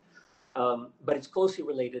of it. But it's closely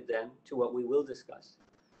related then to what we will discuss.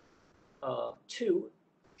 Two,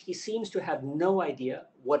 he seems to have no idea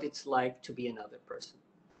what it's like to be another person.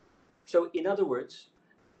 So in other words,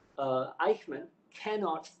 Eichmann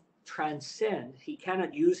cannot transcend, he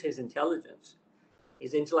cannot use his intelligence,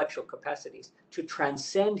 his intellectual capacities to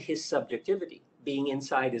transcend his subjectivity, being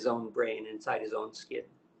inside his own brain, inside his own skin,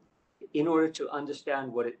 in order to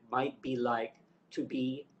understand what it might be like to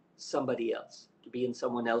be somebody else, to be in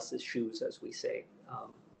someone else's shoes, as we say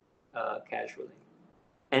casually.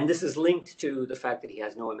 And this is linked to the fact that he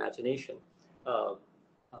has no imagination.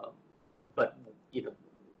 But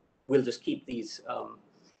we'll just keep these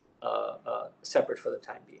separate for the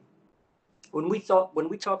time being. When we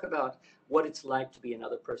talk about what it's like to be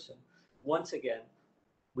another person, once again,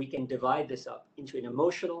 we can divide this up into an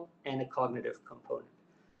emotional and a cognitive component.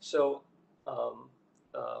 So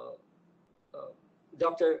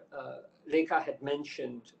Dr. Rekha had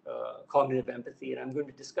mentioned cognitive empathy, and I'm going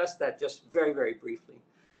to discuss that just very, very briefly.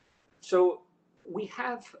 So we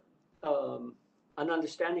have an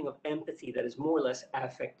understanding of empathy that is more or less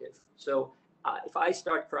affective. So if I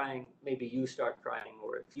start crying, maybe you start crying,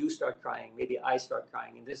 or if you start crying, maybe I start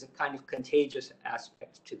crying. And there's a kind of contagious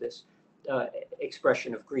aspect to this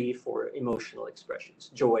expression of grief or emotional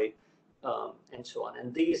expressions, joy, and so on.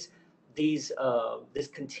 And this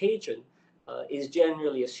contagion is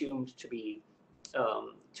generally assumed to be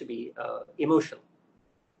emotional,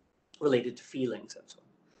 related to feelings and so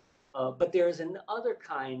on. But there is another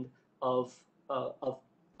kind of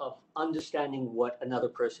understanding what another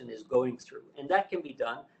person is going through, and that can be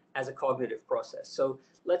done as a cognitive process. So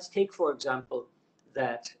let's take, for example,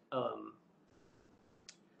 that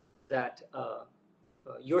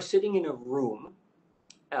you're sitting in a room,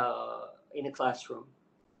 in a classroom.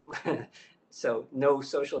 So no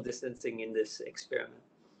social distancing in this experiment.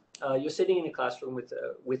 You're sitting in a classroom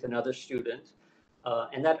with another student,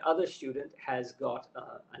 and that other student has got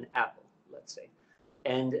an apple, let's say,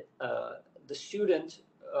 and the student.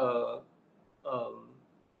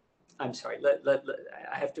 I'm sorry.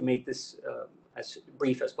 I have to make this as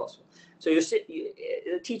brief as possible. So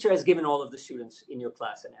the teacher has given all of the students in your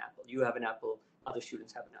class an apple. You have an apple. Other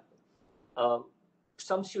students have an apple.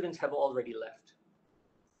 Some students have already left.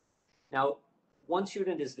 Now, one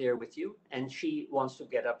student is there with you, and she wants to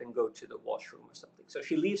get up and go to the washroom or something. So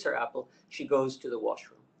she leaves her apple. She goes to the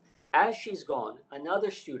washroom. As she's gone,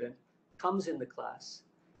 another student comes in the class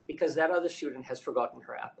because that other student has forgotten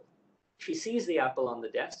her apple. She sees the apple on the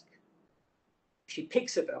desk. She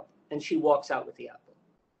picks it up, and she walks out with the apple.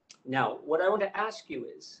 Now, what I want to ask you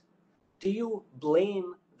is, do you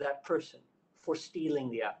blame that person for stealing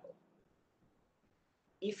the apple?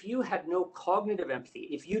 If you had no cognitive empathy,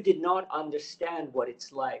 if you did not understand what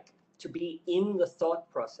it's like to be in the thought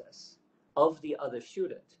process of the other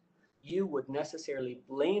student, you would necessarily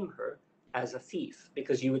blame her as a thief,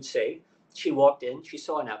 because you would say, she walked in, she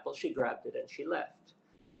saw an apple, she grabbed it, and she left.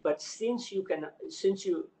 But since you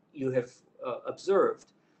have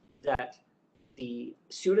observed that the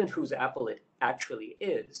student whose apple it actually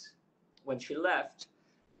is, when she left,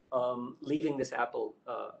 leaving this apple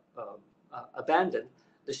abandoned,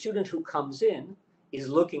 the student who comes in is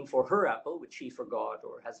looking for her apple, which she forgot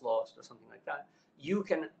or has lost or something like that. You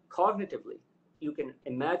can cognitively, you can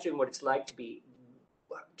imagine what it's like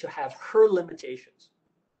to have her limitations,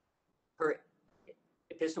 her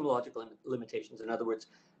epistemological limitations. In other words,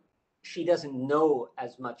 she doesn't know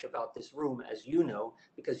as much about this room as you know,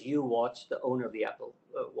 because you watched the owner of the apple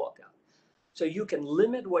walk out. So you can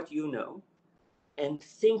limit what you know and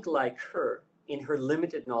think like her in her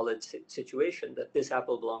limited knowledge situation, that this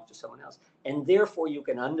apple belongs to someone else. And therefore you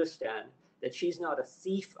can understand that she's not a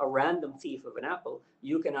thief, a random thief of an apple.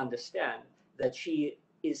 You can understand that she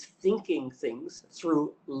is thinking things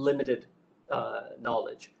through limited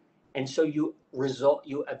knowledge. And so you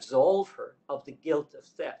absolve her of the guilt of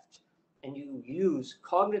theft, and you use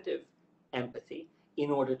cognitive empathy in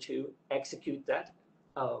order to execute that.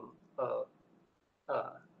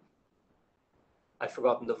 I've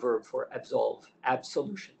forgotten the verb for absolve,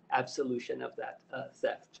 absolution of that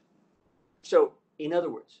theft. So, in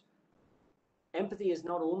other words, empathy is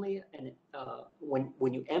not only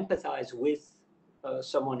when you empathize with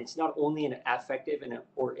someone, it's not only an affective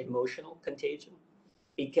or emotional contagion.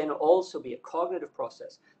 It can also be a cognitive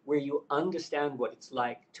process where you understand what it's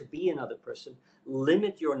like to be another person,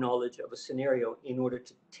 limit your knowledge of a scenario in order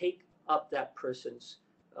to take up that person's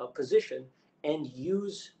position, and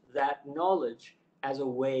use that knowledge as a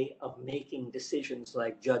way of making decisions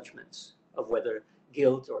like judgments of whether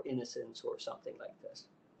guilt or innocence or something like this.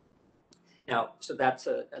 Now, so that's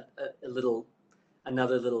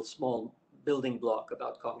another little small building block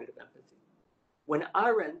about cognitive empathy. When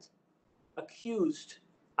Arendt accused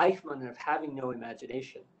Eichmann of having no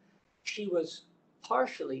imagination, she was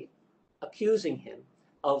partially accusing him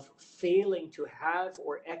of failing to have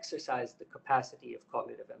or exercise the capacity of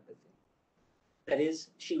cognitive empathy. That is,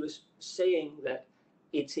 she was saying that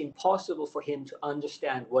it's impossible for him to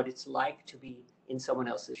understand what it's like to be in someone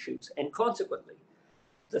else's shoes. And consequently,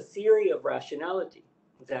 the theory of rationality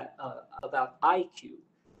that about IQ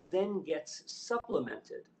then gets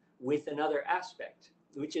supplemented with another aspect,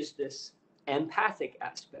 which is this empathic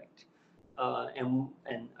aspect, and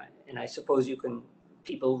I suppose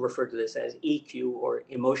people refer to this as EQ or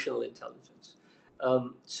emotional intelligence,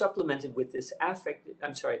 supplemented with this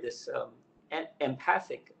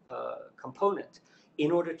empathic component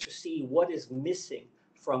in order to see what is missing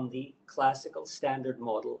from the classical standard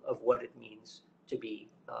model of what it means to be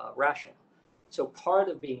rational. So part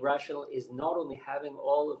of being rational is not only having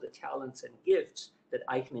all of the talents and gifts that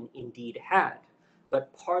Eichmann indeed had,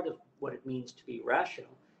 but part of what it means to be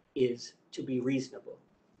rational is to be reasonable.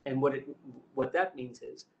 And what that means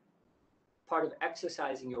is part of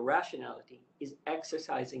exercising your rationality is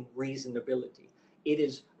exercising reasonability. It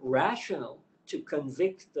is rational to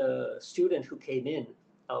convict the student who came in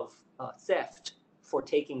of theft for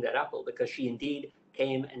taking that apple because she indeed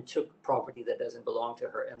came and took property that doesn't belong to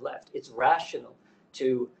her and left. It's rational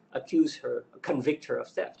to convict her of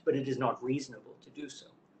theft, but it is not reasonable to do so.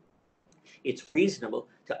 It's reasonable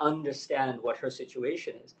to understand what her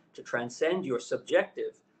situation is, to transcend your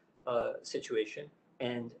subjective situation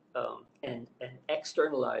and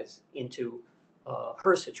externalize into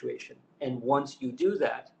her situation. And once you do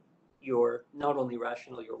that, you're not only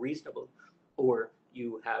rational, you're reasonable, or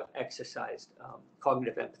you have exercised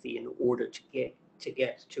cognitive empathy in order to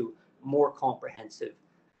get to more comprehensive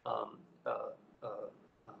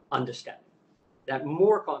understanding. That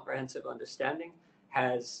more comprehensive understanding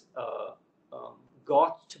has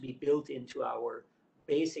got to be built into our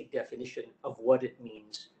basic definition of what it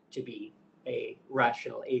means to be a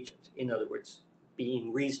rational agent. In other words,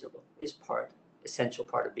 being reasonable is essential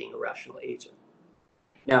part of being a rational agent.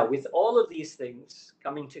 Now, with all of these things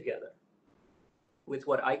coming together, with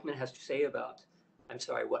what Eichmann has to say about,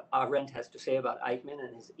 what Arendt has to say about Eichmann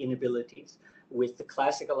and his inabilities, with the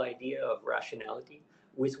classical idea of rationality,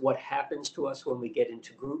 with what happens to us when we get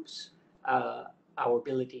into groups, our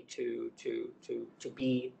ability to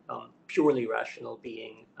be purely rational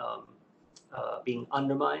being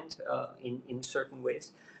undermined in certain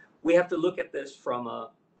ways, we have to look at this from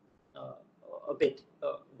a bit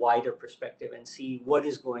wider perspective and see what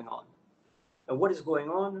is going on. And what is going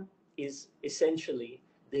on is essentially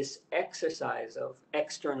this exercise of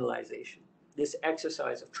externalization, this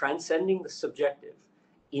exercise of transcending the subjective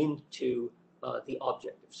into the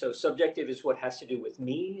objective. So subjective is what has to do with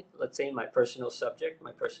me, let's say my personal subject,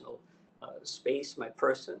 my personal space, my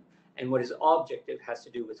person, and what is objective has to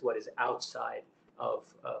do with what is outside of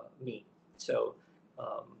me. So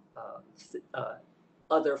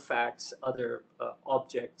other facts, other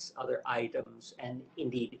objects, other items, and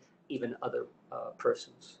indeed even other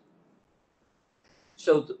persons.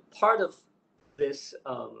 So part of this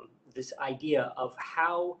this idea of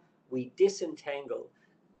how we disentangle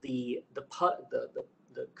the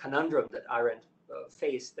conundrum that Arendt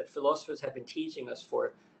faced, that philosophers have been teaching us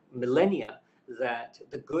for millennia, that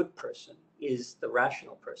the good person is the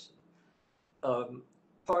rational person.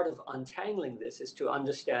 Part of untangling this is to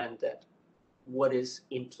understand that what is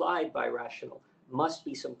implied by rational must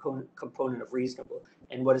be some component of reasonable,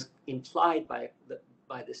 and what is implied by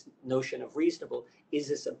this notion of reasonable is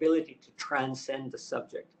this ability to transcend the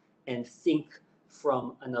subject and think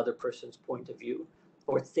from another person's point of view,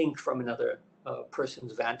 or think from another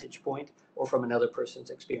person's vantage point, or from another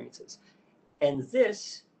person's experiences. And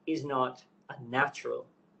this is not a natural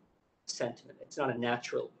sentiment. It's not a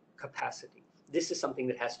natural capacity. This is something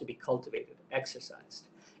that has to be cultivated, exercised.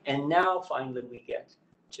 And now finally we get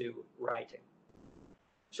to writing.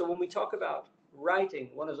 So when we talk about writing,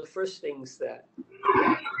 one of the first things that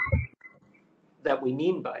we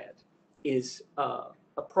mean by it is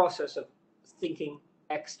a process of thinking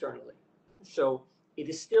externally. So it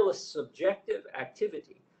is still a subjective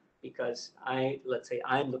activity because let's say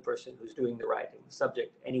I'm the person who's doing the writing, the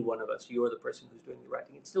subject, any one of us, you're the person who's doing the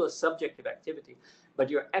writing. It's still a subjective activity, but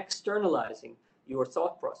you're externalizing your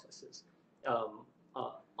thought processes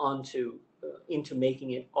into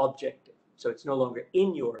making it objective. So it's no longer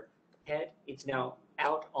in your head, it's now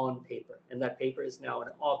out on paper, and that paper is now an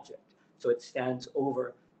object. So it stands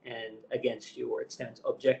over and against you, or it stands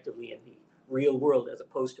objectively in the real world as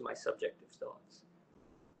opposed to my subjective thoughts.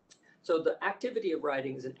 So the activity of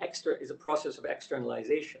writing is a process of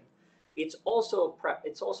externalization. It's also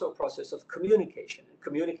a process of communication. And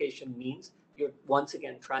communication means you're once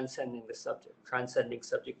again transcending the subject, transcending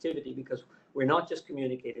subjectivity, because we're not just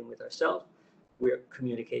communicating with ourselves, we're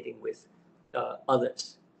communicating with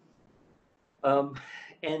others. And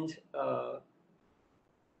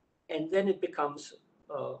then it becomes,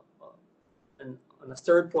 on a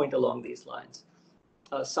third point along these lines,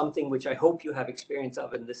 something which I hope you have experience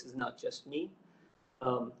of, and this is not just me,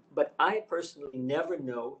 But I personally never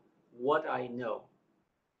know what I know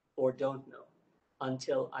or don't know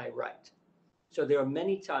until I write. So there are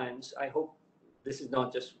many times, I hope this is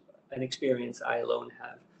not just an experience I alone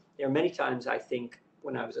have. There are many times I think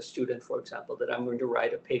when I was a student, for example, that I'm going to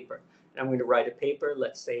write a paper. And I'm going to write a paper,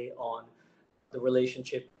 let's say, on the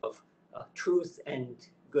relationship of truth and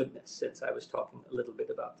goodness, since I was talking a little bit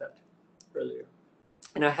about that earlier.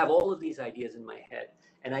 And I have all of these ideas in my head,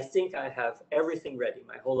 and I think I have everything ready.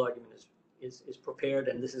 My whole argument is prepared,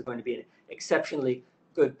 and this is going to be an exceptionally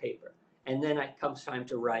good paper. And then it comes time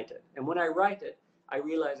to write it. And when I write it, I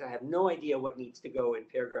realize I have no idea what needs to go in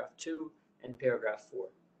paragraph 2 and paragraph 4.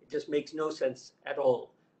 It just makes no sense at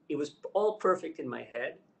all. It was all perfect in my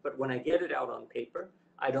head, but when I get it out on paper,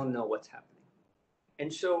 I don't know what's happening.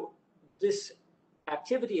 And so this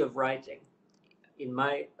activity of writing, in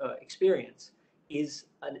my experience, is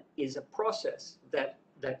a process that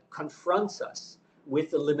confronts us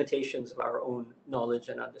with the limitations of our own knowledge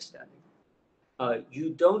and understanding. You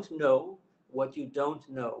don't know what you don't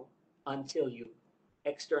know until you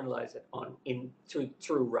externalize it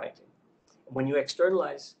through writing. When you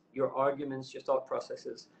externalize your arguments, your thought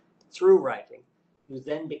processes through writing, you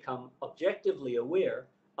then become objectively aware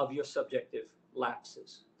of your subjective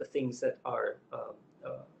lapses, the things that are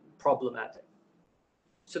problematic.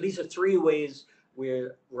 So these are 3 ways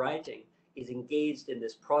where writing is engaged in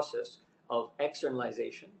this process of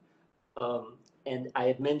externalization. And I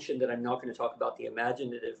had mentioned that I'm not going to talk about the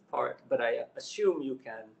imaginative part, but I assume you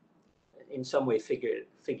can in some way figure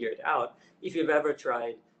it out. If you've ever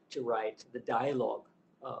tried to write the dialogue,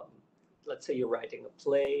 let's say you're writing a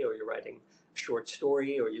play, or you're writing a short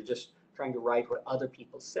story, or you're just trying to write what other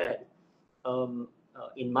people said.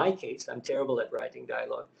 In my case, I'm terrible at writing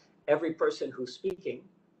dialogue. Every person who's speaking,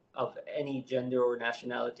 of any gender or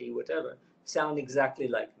nationality, whatever, sound exactly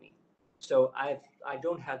like me. So I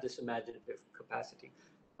don't have this imaginative capacity,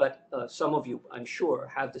 but some of you, I'm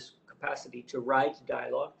sure, have this capacity to write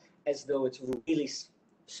dialogue as though it's really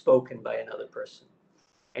spoken by another person.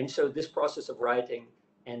 And so this process of writing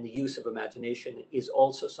and the use of imagination is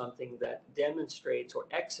also something that demonstrates or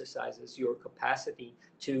exercises your capacity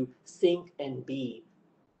to think and be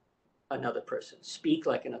another person, speak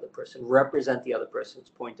like another person, represent the other person's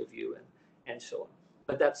point of view, and so on.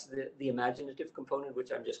 But that's the imaginative component,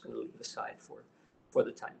 which I'm just going to leave aside for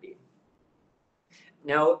the time being.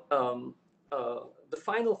 Now, the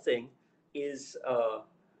final thing is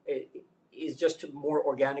just to more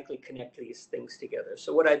organically connect these things together.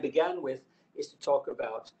 So what I began with is to talk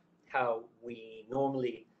about how we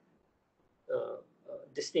normally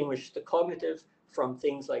distinguish the cognitive from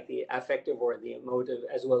things like the affective or the emotive,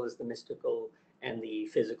 as well as the mystical and the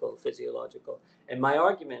physical, physiological. And my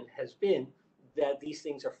argument has been that these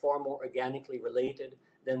things are far more organically related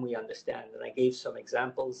than we understand. And I gave some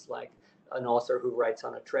examples, like an author who writes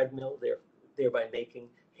on a treadmill, thereby making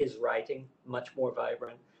his writing much more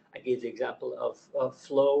vibrant. I gave the example of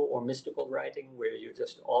flow or mystical writing, where you're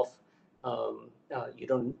just off.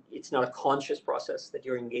 It's not a conscious process that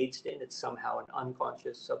you're engaged in. It's somehow an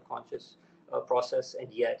unconscious, subconscious process,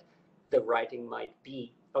 and yet the writing might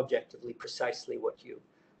be objectively precisely what you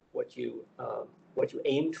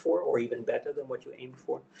aimed for, or even better than what you aimed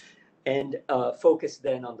for. And focus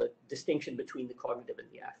then on the distinction between the cognitive and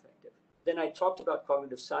the affective. Then I talked about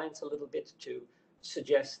cognitive science a little bit to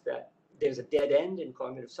suggest that there's a dead end in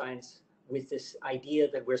cognitive science with this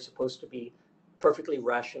idea that we're supposed to be perfectly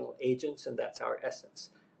rational agents, and that's our essence.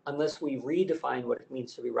 Unless we redefine what it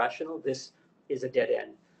means to be rational, this is a dead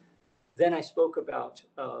end. Then I spoke about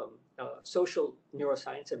social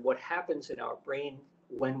neuroscience and what happens in our brain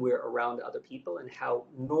when we're around other people, and how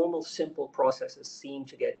normal, simple processes seem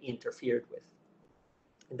to get interfered with.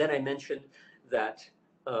 And then I mentioned that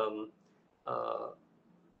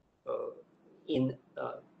in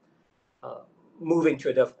moving to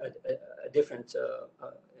a different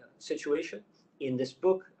situation, in this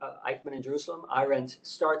book, Eichmann in Jerusalem, Arendt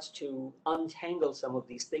starts to untangle some of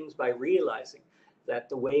these things by realizing that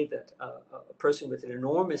the way that a person with an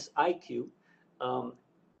enormous IQ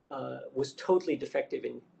was totally defective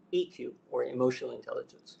in EQ, or emotional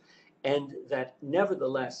intelligence, and that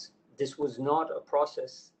nevertheless, this was not a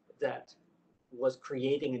process that was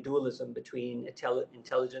creating a dualism between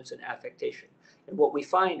intelligence and affectation. And what we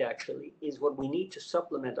find actually is what we need to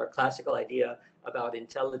supplement our classical idea about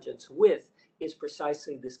intelligence with is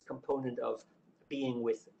precisely this component of being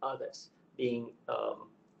with others, being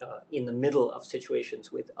in the middle of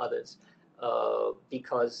situations with others,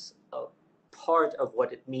 because part of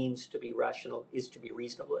what it means to be rational is to be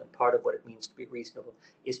reasonable, and part of what it means to be reasonable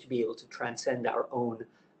is to be able to transcend our own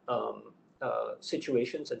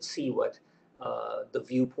situations and see what the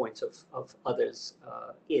viewpoints of others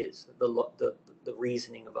is, the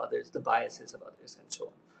reasoning of others, the biases of others, and so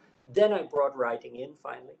on. Then I brought writing in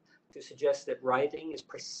finally to suggest that writing is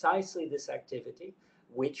precisely this activity,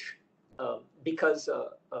 which, because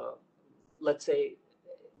let's say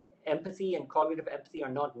empathy and cognitive empathy are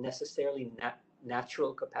not necessarily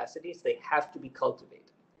natural capacities, they have to be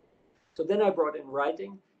cultivated. So then I brought in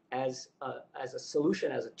writing as a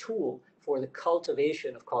solution, as a tool for the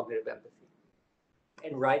cultivation of cognitive empathy.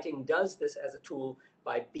 And writing does this as a tool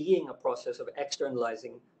by being a process of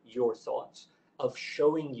externalizing your thoughts, of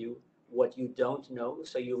showing you what you don't know,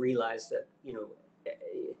 so you realize that, you know,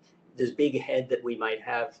 this big head that we might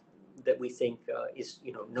have, that we think is,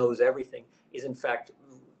 you know, knows everything, is in fact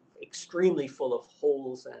extremely full of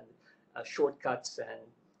holes and shortcuts and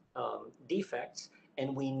defects.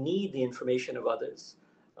 And we need the information of others.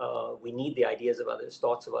 We need the ideas of others,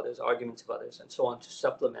 thoughts of others, arguments of others, and so on to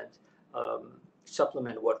supplement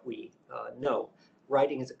what we know.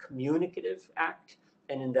 Writing is a communicative act,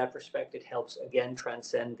 and in that respect, it helps again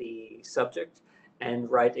transcend the subject. And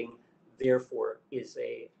writing, therefore, is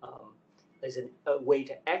a way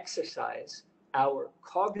to exercise our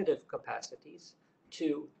cognitive capacities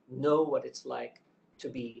to know what it's like to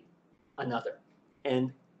be another.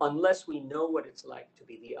 And unless we know what it's like to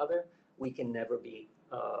be the other, we can never be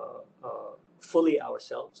fully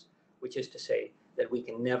ourselves, which is to say that we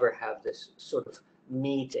can never have this sort of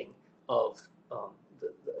meeting of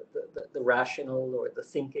the rational or the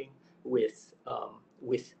thinking with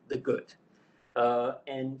the good.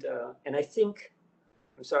 And I think,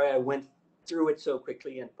 I'm sorry I went through it so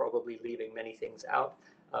quickly and probably leaving many things out.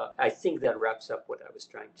 I think that wraps up what I was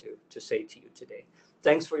trying to say to you today.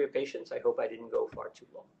 Thanks for your patience. I hope I didn't go far too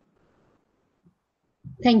long.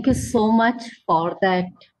 Thank you so much for that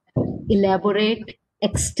elaborate,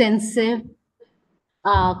 extensive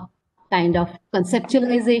kind of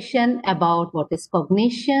conceptualization about what is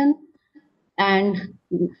cognition, and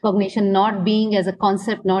cognition not being as a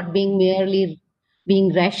concept, not being merely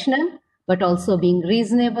being rational, but also being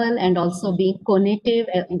reasonable, and also being cognitive,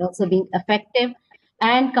 and also being affective,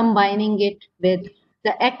 and combining it with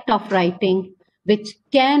the act of writing, which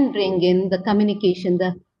can bring in the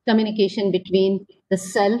communication between the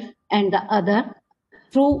self and the other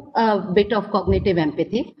through a bit of cognitive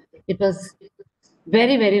empathy. It was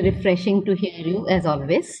very, very refreshing to hear you, as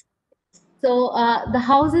always. So the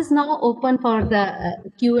house is now open for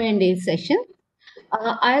the Q&A session.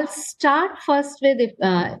 I'll start first with, if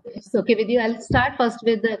it's okay with you, I'll start first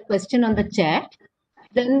with the question on the chat.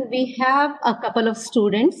 Then we have a couple of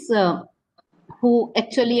students who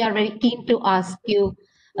actually are very keen to ask you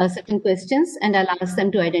certain questions, and I'll ask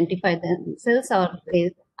them to identify themselves, or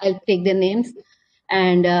I'll take their names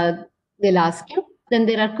and they'll ask you. Then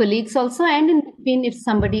there are colleagues also, and in between, if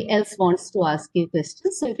somebody else wants to ask you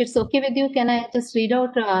questions. So if it's okay with you, can I just read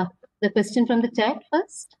out the question from the chat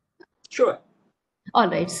first? Sure. All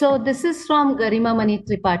right. So this is from Garima Mani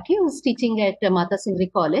Tripathi, who's teaching at Mata Sundari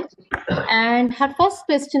College. And her first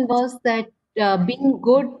question was that being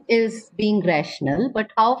good is being rational, but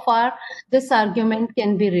how far this argument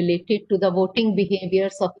can be related to the voting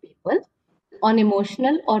behaviors of people on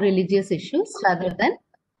emotional or religious issues rather than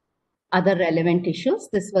other relevant issues.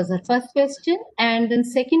 This was her first question. And then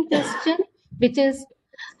second question, which is,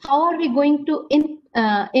 how are we going to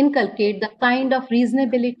inculcate the kind of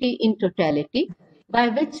reasonability in totality by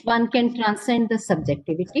which one can transcend the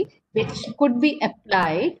subjectivity, which could be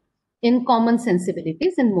applied in common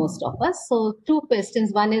sensibilities in most of us? So two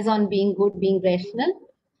questions. One is on being good, being rational,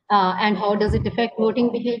 and how does it affect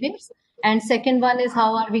voting behaviors? And second one is,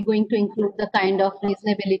 how are we going to include the kind of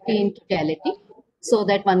reasonability in totality so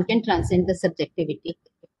that one can transcend the subjectivity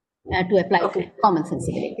to apply to common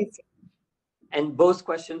sensibilities? And both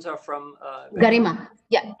questions are from Garima.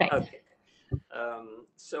 Yeah, right. Okay.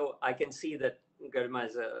 So I can see that Garima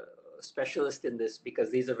is a specialist in this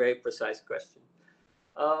because these are very precise questions.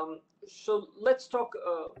 So let's talk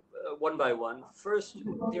one by one. First,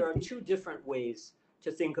 there are two different ways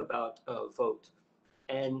to think about vote.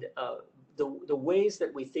 And the ways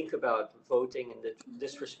that we think about voting in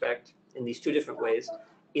this respect, in these two different ways,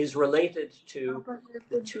 is related to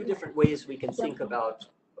the two different ways we can think about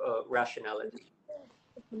rationality.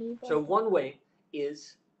 So one way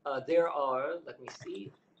is there are, let me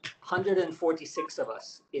see, 146 of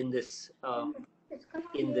us in this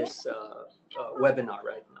webinar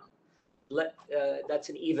right now. That's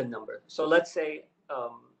an even number. So let's say,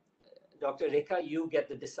 Dr. Rekha, you get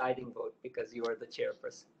the deciding vote because you are the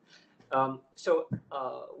chairperson. So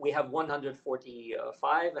we have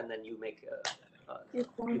 145, and then you make a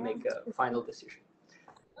final decision.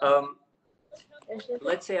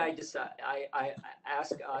 let's say I decide, I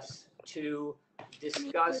ask us to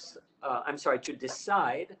discuss, to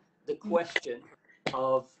decide the question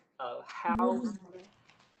of how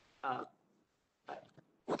uh,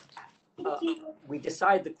 we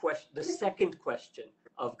decide the second question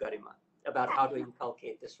of Garima about how to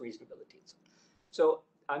inculcate this reasonability. So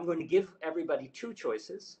I'm going to give everybody two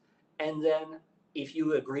choices, and then if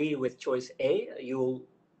you agree with choice A, you'll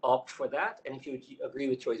opt for that, and if you agree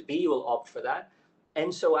with choice B, you will opt for that.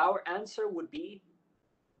 And so our answer would be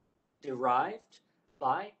derived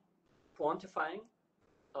by quantifying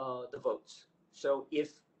the votes. So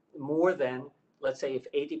if more than, let's say if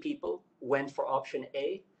 80 people went for option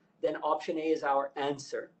A, then option A is our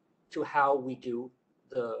answer to how we do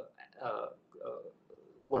the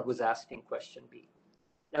what was asked in question B.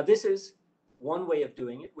 Now this is one way of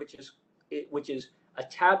doing it, which is a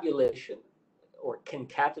tabulation or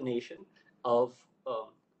concatenation of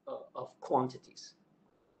quantities.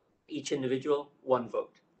 Each individual, one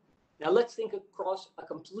vote. Now let's think across a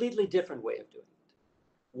completely different way of doing it.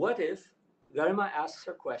 What if Garima asks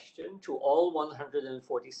her question to all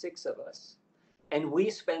 146 of us, and we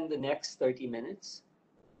spend the next 30 minutes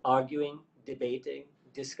arguing, debating,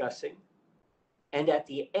 discussing, and at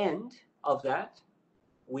the end of that,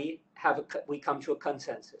 we come to a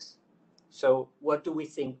consensus. So what do we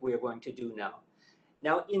think we're going to do now?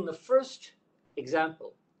 Now, in the first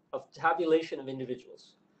example of tabulation of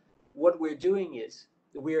individuals, what we're doing is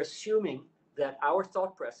we're assuming that our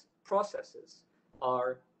thought processes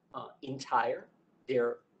are entire,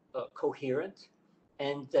 they're coherent,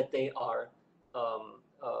 and that they are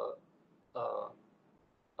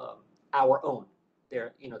our own.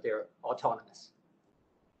 They're autonomous.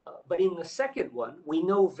 But in the second one, we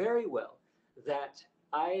know very well that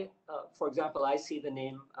for example, I see the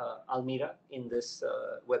name Almira in this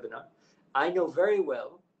webinar. I know very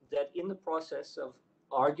well that in the process of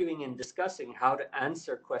arguing and discussing how to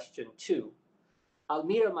answer question 2,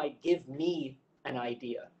 Almira might give me an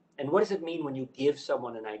idea. And what does it mean when you give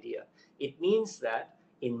someone an idea? It means that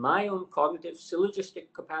in my own cognitive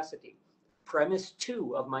syllogistic capacity, premise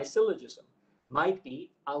 2 of my syllogism might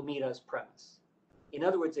be Almira's premise. In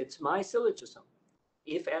other words, it's my syllogism.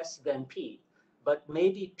 If S, then P. But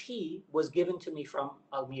maybe P was given to me from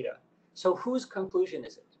Almira. So whose conclusion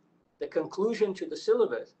is it? The conclusion to the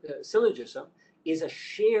syllogism is a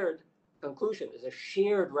shared conclusion, is a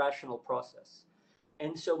shared rational process.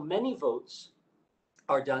 And so many votes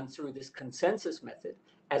are done through this consensus method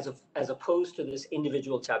as opposed to this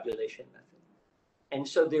individual tabulation method. And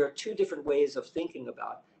so there are two different ways of thinking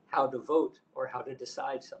about how to vote or how to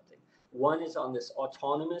decide something. One is on this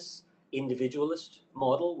autonomous individualist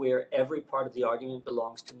model where every part of the argument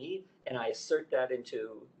belongs to me and I assert that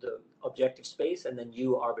into the objective space and then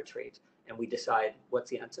you arbitrate and we decide what's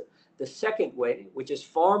the answer. The second way, which is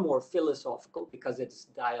far more philosophical because it's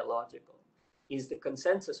dialogical, is the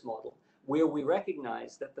consensus model where we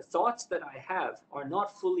recognize that the thoughts that I have are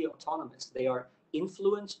not fully autonomous. They are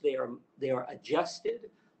influenced, they are adjusted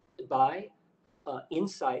by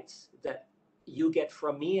insights that you get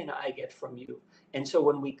from me and I get from you. And so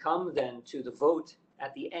when we come then to the vote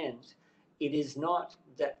at the end, it is not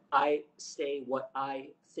that I say what I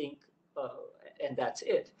think and that's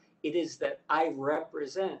it. It is that I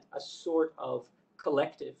represent a sort of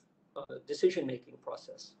collective decision-making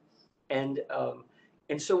process. And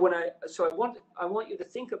so I want you to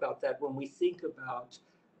think about that when we think about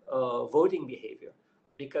voting behavior,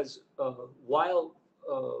 because while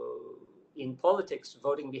in politics,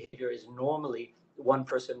 voting behavior is normally one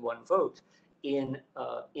person, one vote. In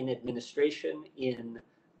administration, in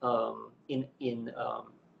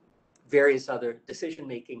various other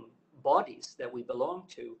decision-making bodies that we belong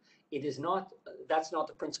to, it is not. That's not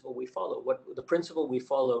the principle we follow. What the principle we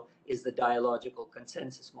follow is the dialogical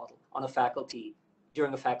consensus model on a faculty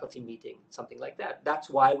during a faculty meeting, something like that. That's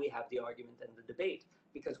why we have the argument and the debate,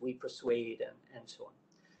 because we persuade and so on.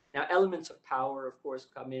 Now, elements of power, of course,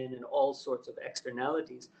 come in all sorts of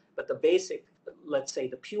externalities, but the basic, let's say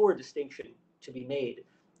the pure distinction to be made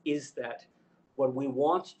is that what we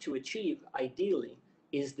want to achieve, ideally,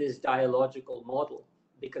 is this dialogical model,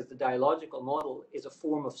 because the dialogical model is a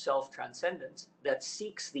form of self-transcendence that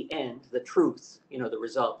seeks the end, the truth, the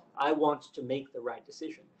result. I want to make the right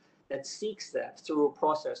decision. That seeks that through a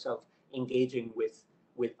process of engaging with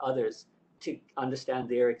others to understand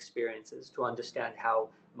their experiences, to understand how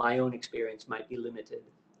my own experience might be limited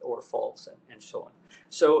or false and so on.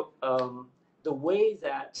 So the way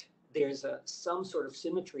that there's some sort of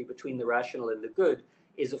symmetry between the rational and the good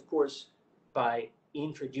is, of course, by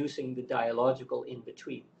introducing the dialogical in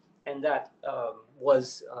between. And that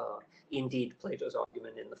was indeed Plato's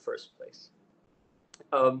argument in the first place.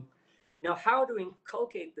 Now, how to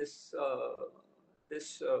inculcate this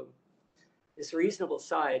this reasonable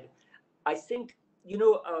side? I think, you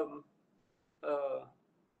know,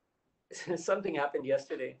 something happened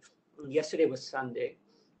yesterday. Yesterday was Sunday.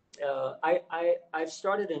 I've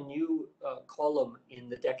started a new column in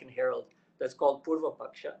the Deccan Herald that's called Purva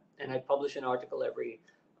Paksha, and I publish an article every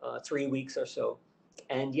 3 weeks or so.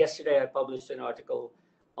 And yesterday I published an article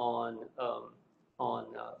on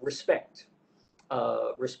respect,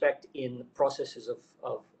 respect in processes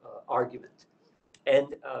of argument.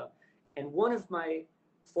 And one of my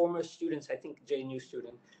former students, I think JNU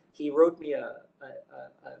student, he wrote me a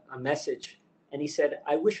message, and he said,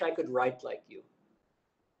 "I wish I could write like you."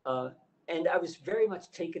 And I was very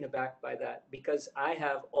much taken aback by that, because I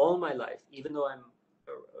have all my life, even though I'm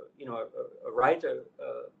a writer,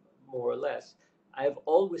 more or less, I've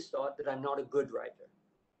always thought that I'm not a good writer.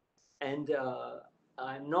 And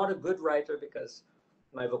I'm not a good writer because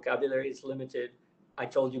my vocabulary is limited. I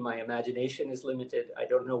told you my imagination is limited. I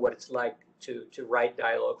don't know what it's like to write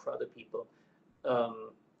dialogue for other people.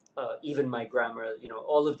 Even my grammar,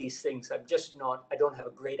 all of these things, I don't have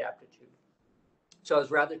a great aptitude. So I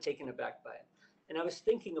was rather taken aback by it. And I was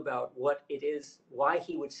thinking about what it is, why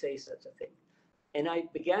he would say such a thing. And I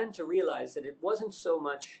began to realize that it wasn't so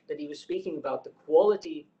much that he was speaking about the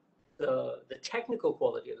quality, the technical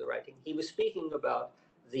quality of the writing. He was speaking about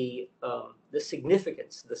the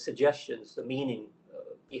significance, the suggestions, the meaning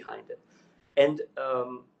behind it. And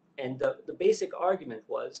the basic argument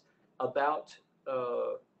was about,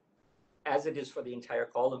 as it is for the entire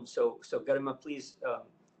column. So Garima, please.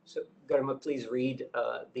 Please read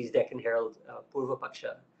these Deccan Herald Purva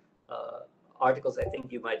Paksha articles. I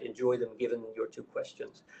think you might enjoy them, given your two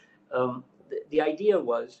questions. The idea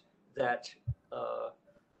was that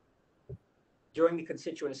during the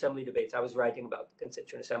Constituent Assembly debates, I was writing about the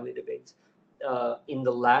Constituent Assembly debates. In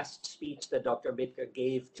the last speech that Dr. Ambedkar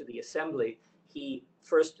gave to the Assembly, he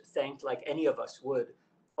first thanked, like any of us would,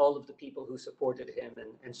 all of the people who supported him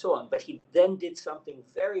and so on. But he then did something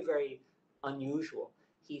very, very unusual.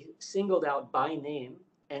 He singled out by name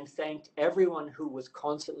and thanked everyone who was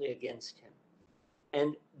constantly against him.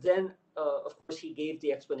 And then, of course, he gave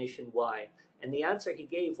the explanation why. And the answer he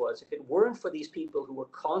gave was, if it weren't for these people who were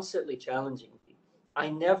constantly challenging me, I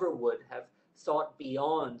never would have thought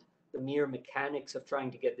beyond the mere mechanics of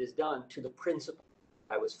trying to get this done to the principle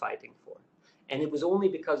I was fighting for. And it was only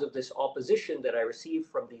because of this opposition that I received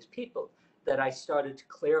from these people that I started to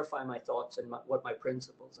clarify my thoughts and what my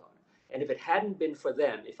principles are. And if it hadn't been for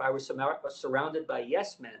them, if I were surrounded by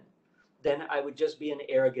yes men, then I would just be an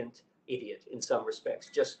arrogant idiot in some respects,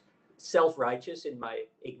 just self-righteous in my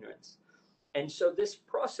ignorance. And so this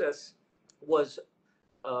process was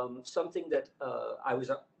something that I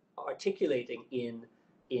was articulating in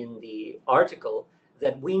the article,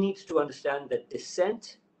 that we need to understand that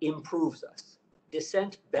dissent improves us,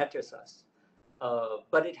 dissent betters us,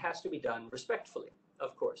 but it has to be done respectfully,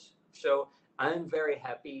 of course. So I'm very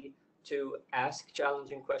happy to ask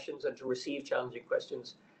challenging questions and to receive challenging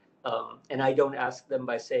questions. And I don't ask them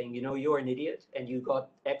by saying, you're an idiot and you got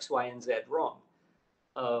X, Y, and Z wrong.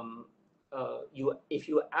 If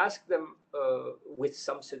you ask them with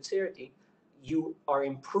some sincerity, you are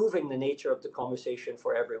improving the nature of the conversation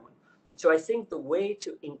for everyone. So I think the way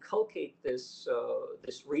to inculcate this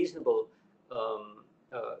reasonability,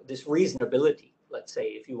 let's say,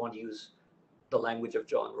 if you want to use the language of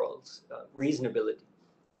John Rawls, reasonability,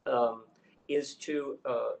 is to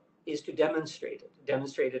demonstrate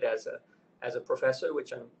it as a professor,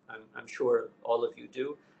 which I'm sure all of you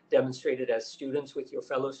do. Demonstrate it as students with your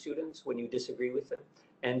fellow students when you disagree with them,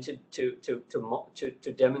 and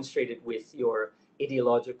to demonstrate it with your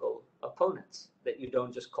ideological opponents, that you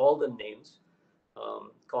don't just call them names,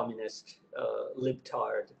 communist,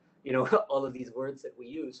 libtard, all of these words that we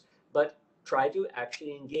use, but try to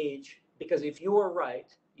actually engage, because if you are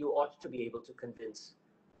right, you ought to be able to convince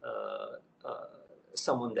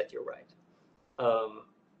someone that you're right.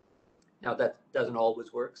 Now that doesn't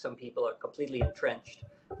always work. Some people are completely entrenched,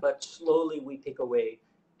 but slowly we pick away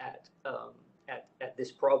at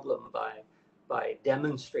this problem by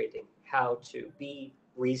demonstrating how to be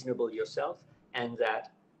reasonable yourself, and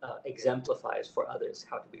that exemplifies for others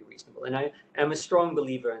how to be reasonable. And I am a strong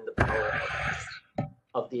believer in the power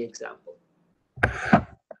of the example.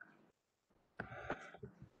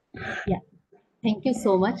 Yeah, thank you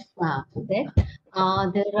so much for that.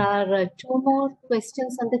 There are two more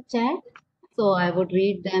questions on the chat, so I would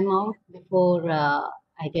read them out before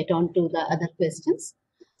I get on to the other questions.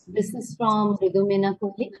 This is from Ridumena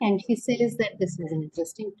Kulik, and she says that this was an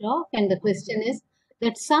interesting talk, and the question is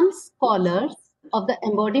that some scholars of the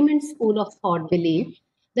embodiment school of thought believe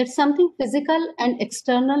that something physical and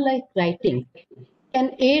external like writing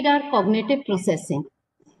can aid our cognitive processing.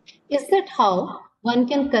 Is that how one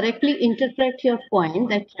can correctly interpret your point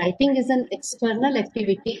that writing is an external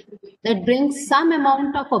activity that brings some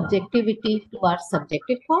amount of objectivity to our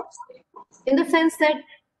subjective thoughts? In the sense that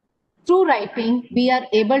through writing, we are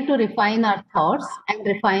able to refine our thoughts and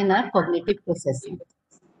refine our cognitive processing.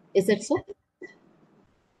 Is it so?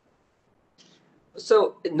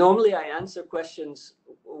 So normally I answer questions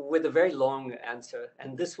with a very long answer,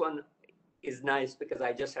 and this one is nice because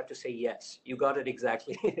I just have to say yes. You got it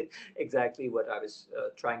exactly, exactly what I was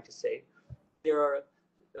trying to say. There are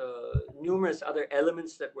numerous other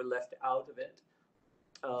elements that were left out of it.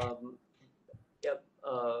 Yep,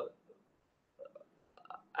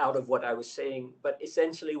 out of what I was saying, but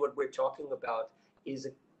essentially what we're talking about is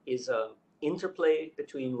a interplay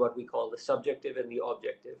between what we call the subjective and the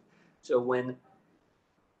objective. So when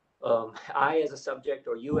I as a subject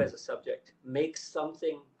or you as a subject makes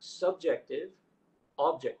something subjective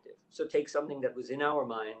objective, so take something that was in our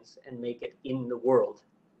minds and make it in the world,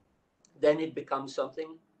 then it becomes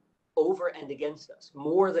something over and against us,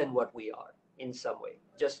 more than what we are in some way.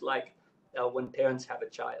 Just like when parents have a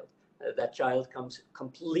child, that child comes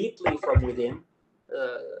completely from within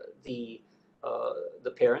the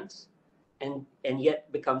parents, and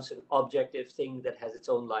yet becomes an objective thing that has its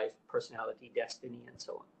own life, personality, destiny, and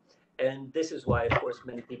so on. And this is why, of course,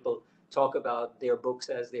 many people talk about their books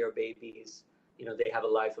as their babies. You know, they have a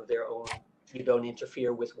life of their own. You don't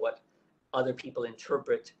interfere with what other people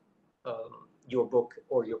interpret your book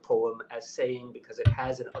or your poem as saying, because it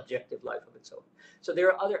has an objective life of its own. So there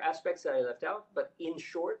are other aspects that I left out, but in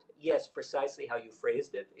short, yes, precisely how you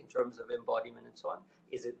phrased it in terms of embodiment and so on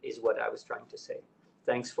is what I was trying to say.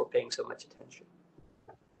 Thanks for paying so much attention.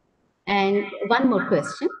 And one more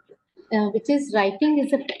question, which is writing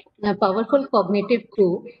is a powerful cognitive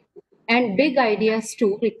tool, and big ideas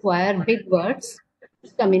too require big words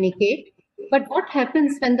to communicate. But what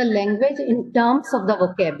happens when the language, in terms of the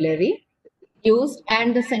vocabulary used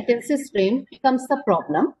and the sentences framed, becomes the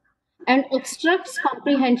problem and obstructs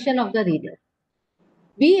comprehension of the reader?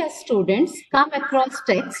 We as students come across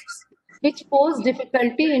texts which pose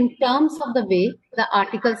difficulty in terms of the way the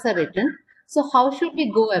articles are written. So how should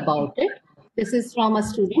we go about it? This is from a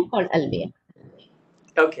student called Alvia.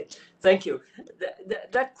 Okay, thank you.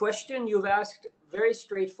 That question you've asked, very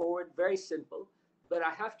straightforward, very simple, but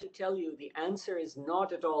I have to tell you the answer is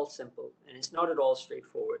not at all simple, and it's not at all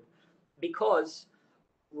straightforward, because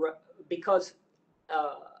because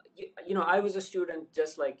you know, I was a student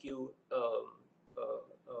just like you.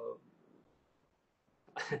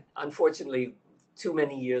 Unfortunately, too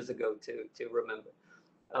many years ago to remember.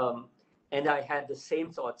 Um, and I had the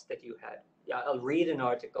same thoughts that you had. Yeah, I'll read an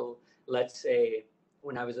article. Let's say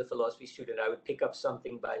when I was a philosophy student, I would pick up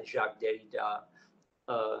something by Jacques Derrida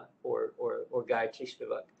or Gargi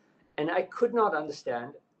College, and I could not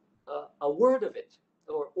understand a word of it.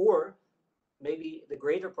 Or maybe the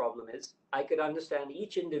greater problem is I could understand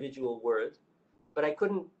each individual word, but I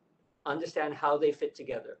couldn't understand how they fit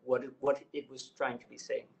together, what it was trying to be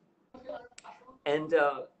saying. And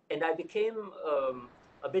I became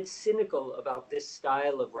a bit cynical about this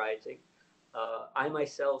style of writing. I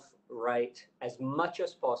myself write as much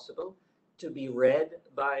as possible to be read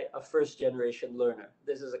by a first generation learner.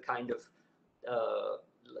 This is a kind of,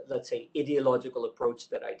 let's say, ideological approach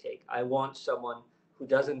that I take. I want someone who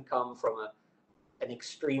doesn't come from an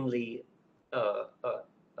extremely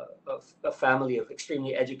a family of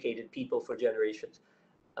extremely educated people for generations.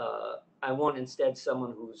 I want instead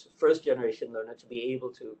someone who's first generation learner to be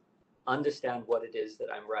able to understand what it is that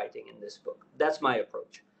I'm writing in this book. That's my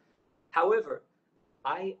approach. However,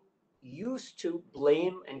 I used to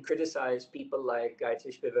blame and criticize people like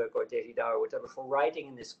Gargi College or Derrida or whatever for writing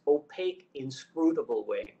in this opaque, inscrutable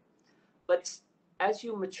way. But as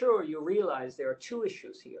you mature, you realize there are two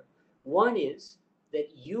issues here. One is that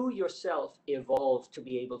you yourself evolve to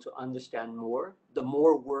be able to understand more, the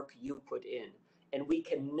more work you put in. And we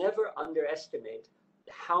can never underestimate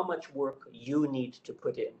how much work you need to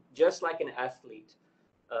put in. Just like an athlete,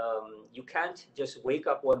 you can't just wake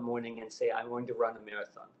up one morning and say, I'm going to run a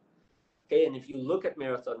marathon. Okay, and if you look at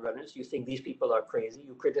marathon runners, you think these people are crazy.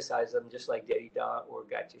 You criticize them just like Derrida or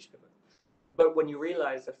Gargi College. But when you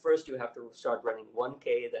realize that first you have to start running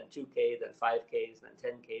 1K, then 2K, then 5Ks, then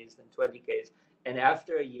 10Ks, then 20Ks, and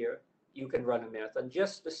after a year, you can run a marathon.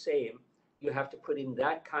 Just the same, you have to put in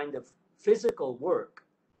that kind of physical work,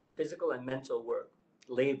 physical and mental work,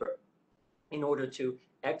 labor, in order to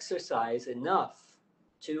exercise enough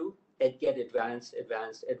to get advanced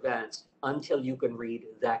until you can read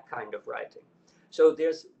that kind of writing. So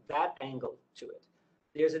there's that angle to it.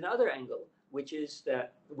 There's another angle, which is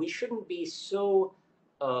that we shouldn't be so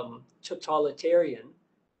totalitarian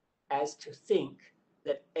as to think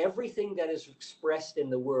that everything that is expressed in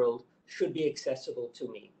the world should be accessible to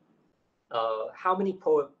me. How many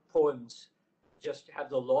poems just have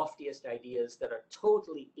the loftiest ideas that are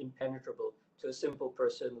totally impenetrable to a simple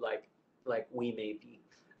person like we may be?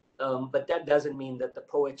 But that doesn't mean that the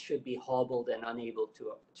poet should be hobbled and unable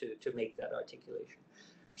to make that articulation.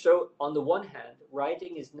 So on the one hand,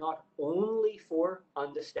 writing is not only for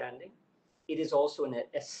understanding, it is also an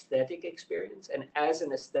aesthetic experience. And as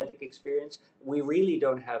an aesthetic experience, we really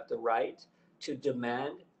don't have the right to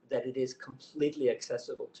demand that it is completely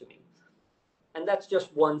accessible to me. And that's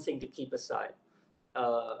just one thing to keep aside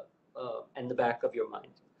in the back of your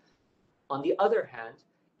mind. On the other hand,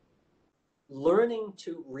 learning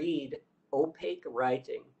to read opaque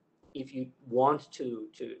writing, if you want to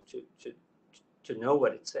know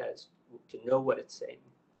what it says, to know what it's saying,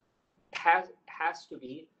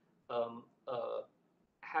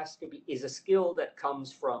 is a skill that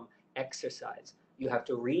comes from exercise. You have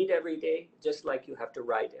to read every day, just like you have to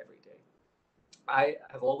write every day. I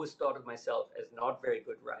have always thought of myself as not a very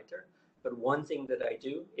good writer, but one thing that I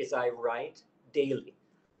do is I write daily.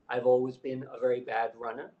 I've always been a very bad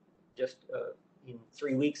runner. Just in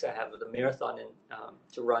 3 weeks, I have the marathon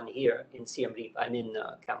to run here in Siem Reap. I'm in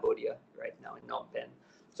Cambodia right now, in Phnom Penh.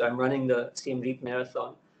 So I'm running the Siem Reap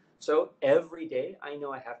marathon. So every day, I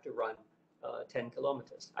know I have to run 10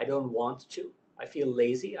 kilometers. I don't want to. I feel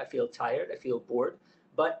lazy. I feel tired. I feel bored.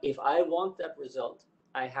 But if I want that result,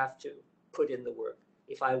 I have to put in the work.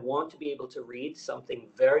 If I want to be able to read something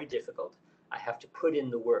very difficult, I have to put in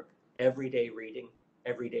the work. Everyday reading,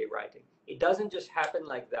 everyday writing. It doesn't just happen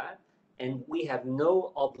like that. And we have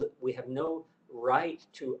no right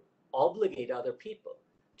to obligate other people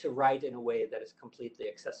to write in a way that is completely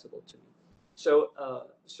accessible to me. So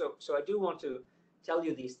I do want to tell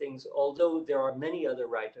you these things, although there are many other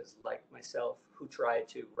writers like myself who try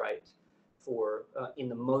to write for in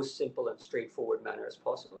the most simple and straightforward manner as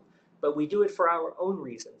possible. But we do it for our own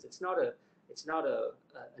reasons. It's not a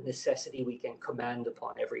necessity we can command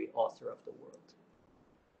upon every author of the world.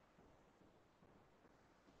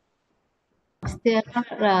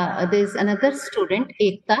 There's another student,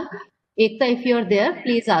 Ekta. Ekta, if you're there,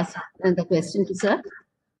 please ask the question to sir.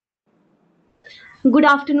 Good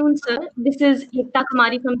afternoon, sir. This is Ekta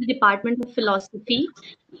Kumari from the Department of Philosophy.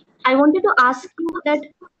 I wanted to ask you that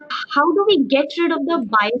how do we get rid of the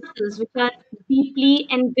biases which are deeply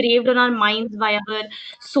engraved on our minds via our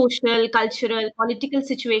social, cultural, political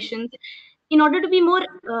situations in order to be more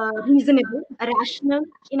reasonable, rational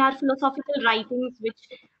in our philosophical writings, which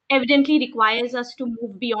evidently requires us to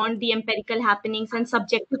move beyond the empirical happenings and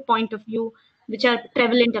subjective point of view which are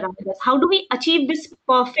prevalent around us? How do we achieve this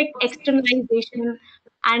perfect externalization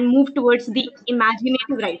and move towards the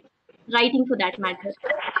imaginative writing for that matter?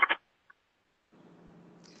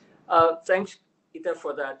 Thanks, Ita,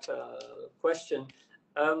 for that question.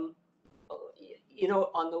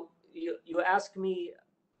 You ask me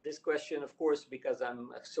this question, of course, because I'm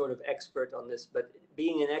a sort of expert on this, but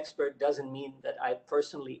being an expert doesn't mean that I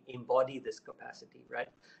personally embody this capacity, right?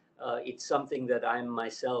 It's something that I'm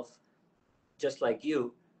myself, just like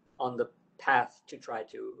you, on the path to try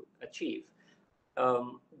to achieve.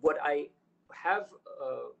 What I have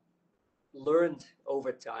learned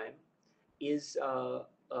over time is a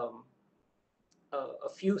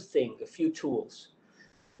few things, a few tools.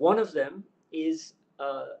 One of them is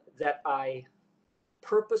that I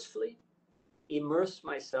purposefully immerse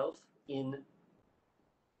myself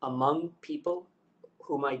among people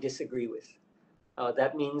whom I disagree with.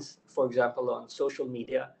 That means, for example, on social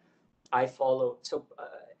media, I follow. So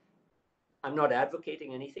I'm not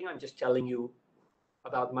advocating anything. I'm just telling you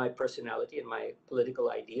about my personality and my political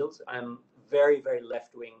ideals. I'm very, very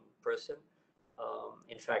left-wing person.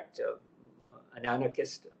 In fact, an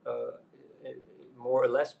anarchist, more or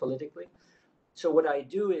less politically. So what I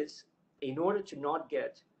do is, in order to not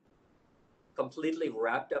get completely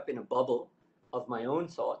wrapped up in a bubble of my own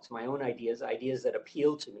thoughts, my own ideas that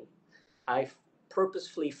appeal to me, I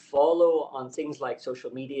purposefully follow on things like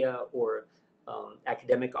social media or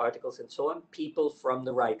academic articles and so on, people from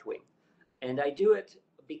the right wing. And I do it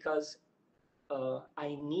because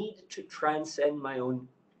I need to transcend my own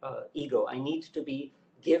ego. I need to be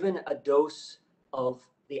given a dose of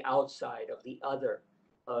the outside, of the other,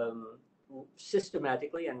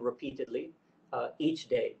 systematically and repeatedly each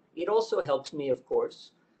day. It also helps me, of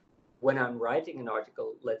course, when I'm writing an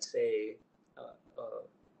article, let's say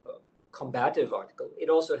a combative article, it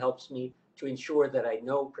also helps me to ensure that I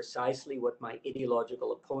know precisely what my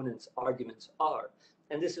ideological opponent's arguments are.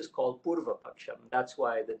 And this is called Purva Paksha. That's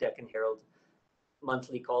why the Deccan Herald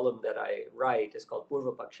monthly column that I write is called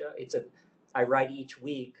Purva Paksha. I write each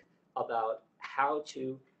week about how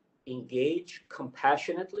to engage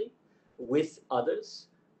compassionately with others.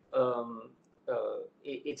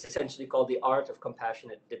 It's essentially called the art of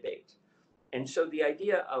compassionate debate. And so the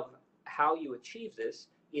idea of how you achieve this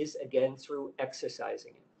is, again, through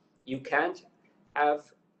exercising it. You can't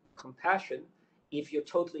have compassion if you're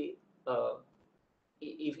totally,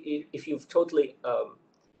 if you've totally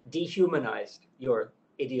dehumanized your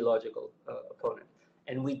ideological opponent.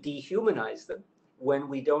 And we dehumanize them when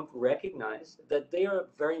we don't recognize that they are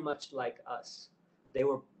very much like us. They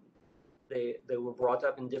were brought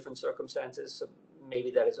up in different circumstances. So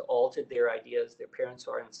maybe that has altered their ideas. Their parents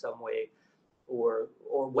are in some way, or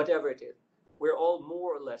whatever it is. We're all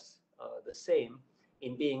more or less the same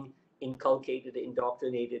in being inculcated,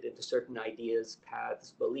 indoctrinated into certain ideas,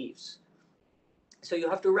 paths, beliefs. So you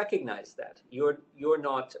have to recognize that you're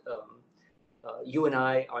not. You and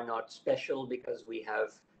I are not special because we have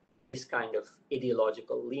this kind of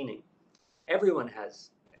ideological leaning. Everyone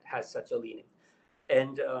has such a leaning,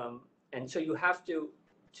 and so you have to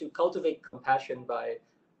cultivate compassion by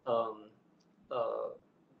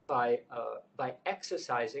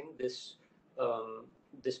exercising this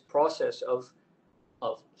this process of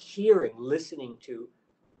hearing, listening to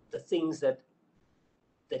the things that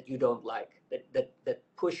you don't like, that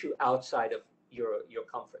push you outside of your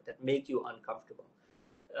comfort, that make you uncomfortable.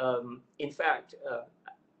 In fact,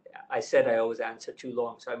 I said I always answer too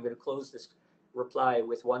long, so I'm going to close this reply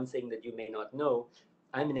with one thing that you may not know.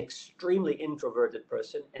 I'm an extremely introverted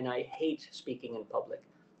person, and I hate speaking in public.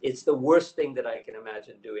 It's the worst thing that I can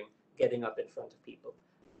imagine doing, getting up in front of people.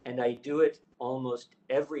 And I do it almost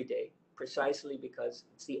every day, precisely because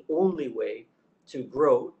it's the only way to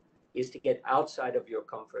grow is to get outside of your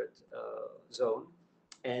comfort zone.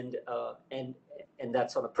 And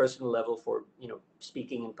that's on a personal level for,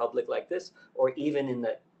 speaking in public like this, or even in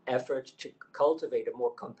the effort to cultivate a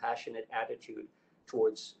more compassionate attitude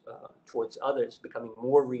towards others, becoming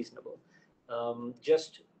more reasonable.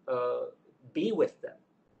 Just be with them,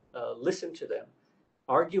 listen to them,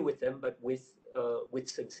 argue with them, but with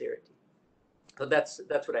sincerity. So that's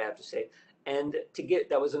what I have to say. And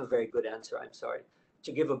that wasn't a very good answer. I'm sorry.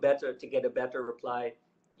 To get a better reply,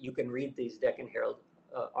 you can read these Deccan Herald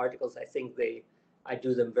articles. I think I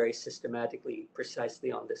do them very systematically,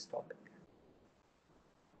 precisely on this topic.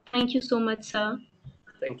 Thank you so much, sir.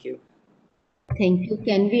 Thank you. Thank you.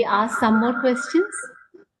 Can we ask some more questions?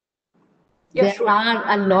 Yeah, There sure. are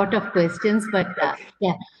a lot of questions, but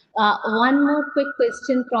yeah. One more quick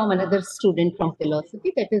question from another student from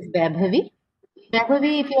philosophy, that is Vaibhavi.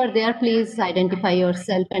 Vaibhavi, if you are there, please identify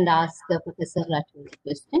yourself and ask Professor Rathore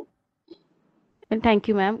question. And thank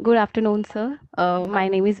you, ma'am. Good afternoon, sir. My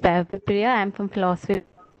name is Priya. I'm from philosophy.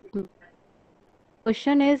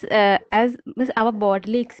 Question is, as our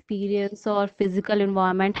bodily experience or physical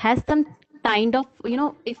environment has some kind of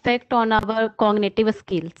effect on our cognitive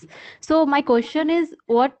skills. So my question is,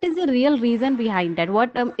 what is the real reason behind that?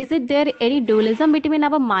 What is it? There any dualism between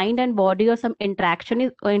our mind and body, or some interaction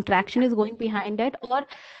is going behind that, or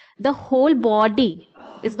the whole body?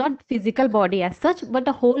 It's not physical body as such, but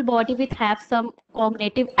the whole body with have some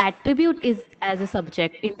cognitive attribute is as a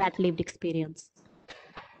subject in that lived experience.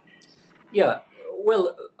 Yeah,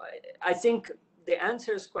 well, I think the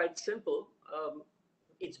answer is quite simple.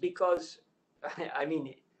 It's because, I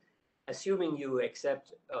mean, assuming you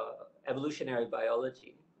accept evolutionary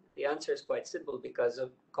biology, the answer is quite simple, because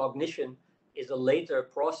of cognition is a later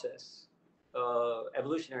process,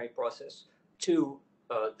 evolutionary process, to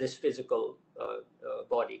this physical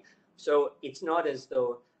body. So it's not as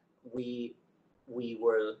though we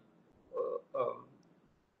were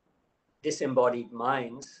disembodied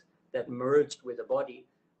minds that merged with the body.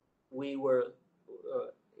 We were,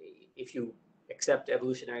 if you accept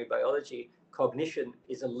evolutionary biology, cognition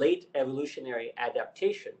is a late evolutionary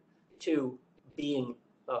adaptation to being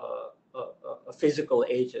a physical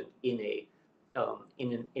agent in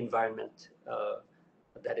an environment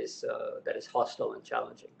that is hostile and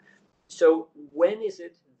challenging. So when is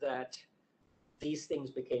it that these things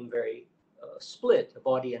became very split,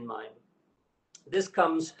 body and mind? This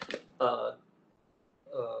comes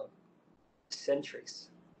centuries,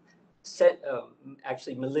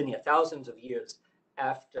 actually millennia, thousands of years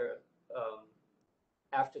after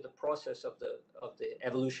the process of the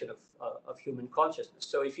evolution of human consciousness.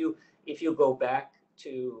 So if you go back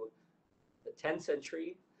to the 10th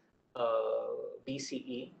century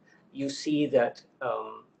BCE, you see that,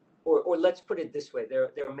 or let's put it this way: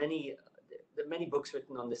 there are many there are many books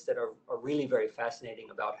written on this that are really very fascinating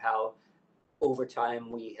about how over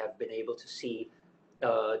time we have been able to see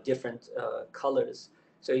different colors.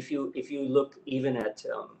 So if you look even at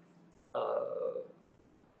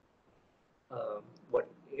what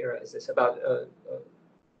era is this? About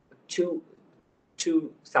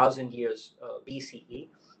 2,000 years BCE,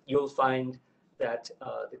 you'll find that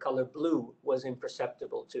the color blue was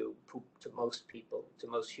imperceptible to most people, to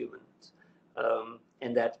most humans,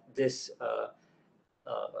 and that this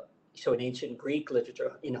so in ancient Greek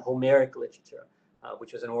literature, in Homeric literature,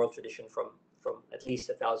 which was an oral tradition from at least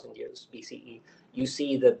 1,000 years BCE, you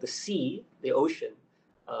see that the sea, the ocean,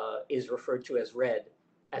 is referred to as red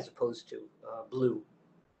as opposed to blue.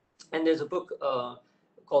 And there's a book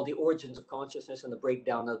called The Origins of Consciousness and the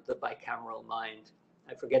Breakdown of the Bicameral Mind.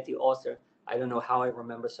 I forget the author. I don't know how I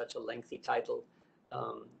remember such a lengthy title.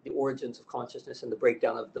 The Origins of Consciousness and the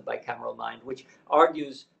Breakdown of the Bicameral Mind, which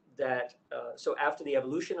argues that so after the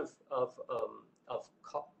evolution of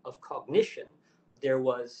cognition, there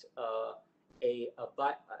was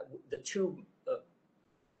the two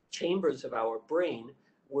chambers of our brain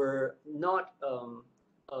were not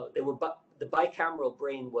the bicameral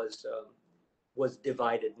brain was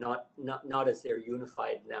divided, not as they're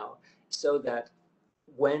unified now, so that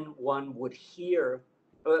when one would hear,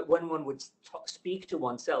 when one would speak to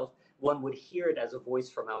oneself, one would hear it as a voice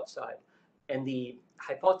from outside. And the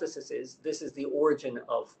hypothesis is this is the origin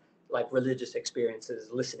of like religious experiences,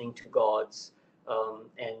 listening to gods,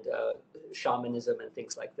 and shamanism and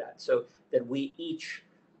things like that. So that we each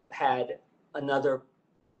had another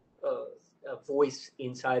a voice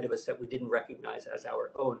inside of us that we didn't recognize as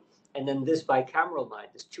our own. And then this bicameral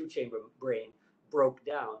mind, this two-chamber brain, broke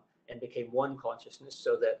down and became one consciousness,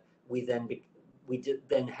 so that we then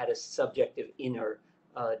had a subjective inner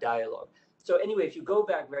dialogue. So anyway, if you go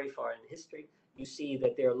back very far in history, you see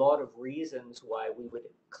that there are a lot of reasons why we would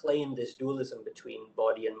claim this dualism between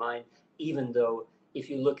body and mind, even though if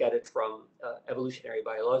you look at it from evolutionary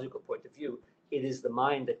biological point of view, it is the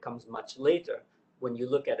mind that comes much later. When you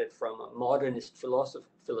look at it from a modernist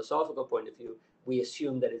philosophical point of view, we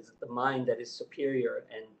assume that it's the mind that is superior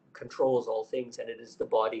and controls all things, and it is the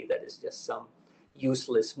body that is just some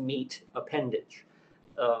useless meat appendage.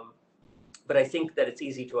 But I think that it's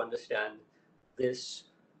easy to understand this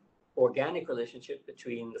organic relationship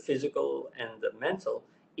between the physical and the mental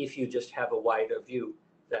if you just have a wider view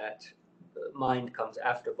that mind comes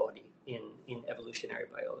after body in evolutionary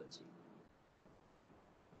biology.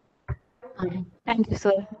 Thank you,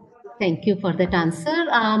 sir. Thank you for that answer.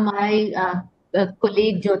 My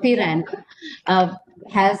colleague Jyoti Rana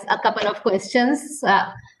has a couple of questions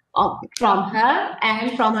from her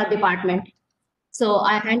and from her department. So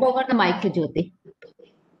I hand over the mic to Jyoti.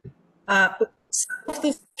 Some of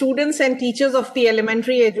the students and teachers of the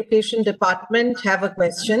elementary education department have a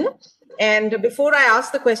question. And before I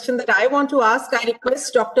ask the question that I want to ask, I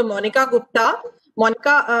request Dr. Monica Gupta.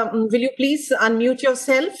 Monica, will you please unmute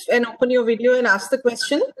yourself and open your video and ask the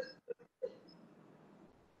question?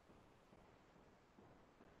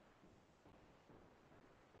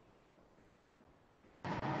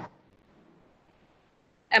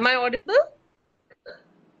 Am I audible?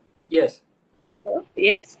 Yes.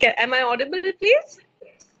 Yes. Am I audible, please?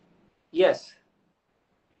 Yes.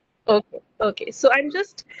 Okay. So I'm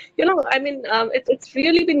just, it's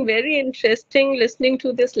really been very interesting listening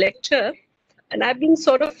to this lecture, and I've been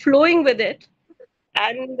sort of flowing with it.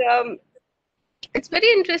 And it's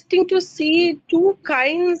very interesting to see two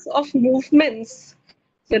kinds of movements,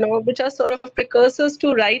 which are sort of precursors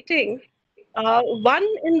to writing. One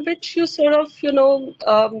in which you sort of,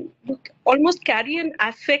 almost carry an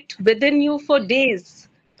affect within you for days.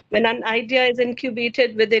 When an idea is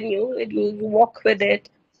incubated within you, you walk with it,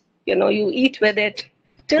 you eat with it,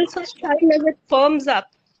 till such time as it firms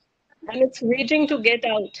up and it's raging to get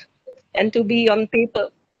out and to be on paper.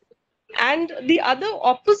 And the other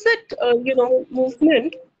opposite,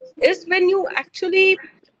 movement is when you actually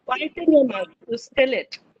quieten your mind, you still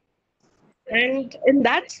it. And in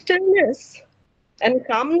that stillness and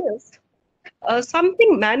calmness,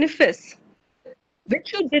 something manifests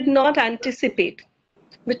which you did not anticipate,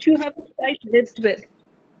 which you haven't quite lived with,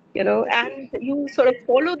 and you sort of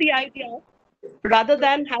follow the idea rather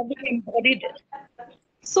than having embodied it.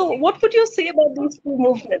 So what would you say about these two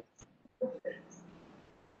movements?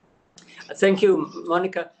 Thank you,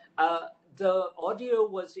 Monica. The audio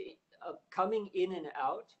was coming in and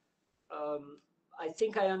out. I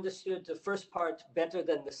think I understood the first part better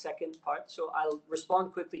than the second part, so I'll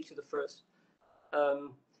respond quickly to the first.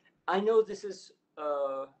 I know this is,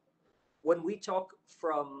 when we talk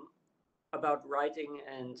about writing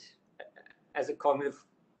and as a cognitive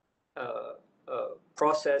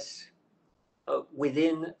process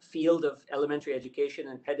within field of elementary education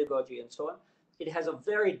and pedagogy and so on, it has a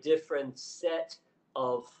very different set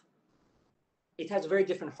of, it has a very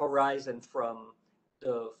different horizon from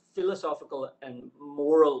the philosophical and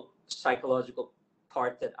moral psychological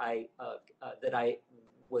part that I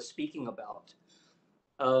was speaking about.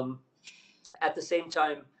 At the same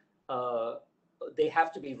time, they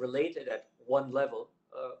have to be related at one level,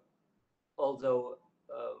 although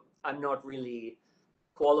I'm not really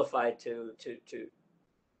qualified to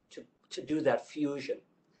do that fusion.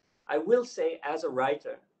 I will say, as a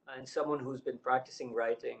writer and someone who's been practicing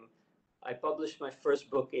writing, I published my first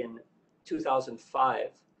book in 2005,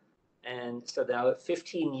 and so now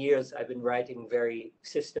 15 years I've been writing very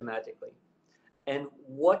systematically. And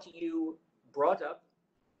what you brought up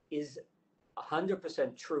is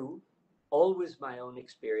 100% true, always my own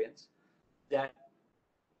experience, that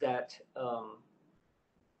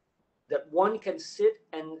one can sit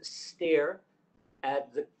and stare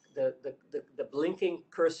at the blinking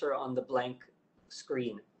cursor on the blank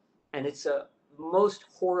screen, and it's a most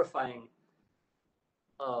horrifying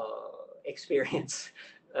experience.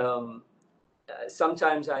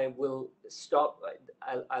 Sometimes I will stop.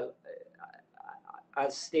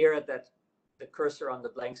 I'll stare at the cursor on the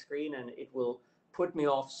blank screen, and it will put me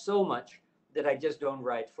off so much that I just don't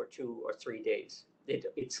write for 2 or 3 days.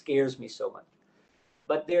 It scares me so much.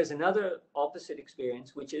 But there's another opposite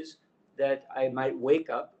experience, which is that I might wake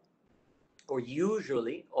up, or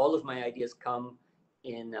usually all of my ideas come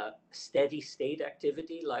in a steady state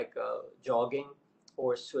activity like jogging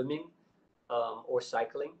or swimming or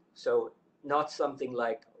cycling. So not something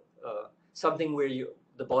like something where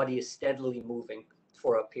the body is steadily moving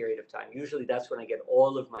for a period of time. Usually that's when I get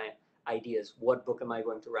all of my ideas. What book am I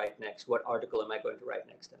going to write next? What article am I going to write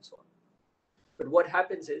next? And so on. But what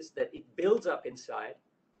happens is that it builds up inside,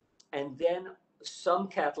 and then some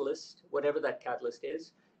catalyst, whatever that catalyst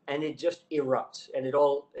is, and it just erupts, and it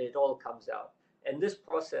all comes out. And this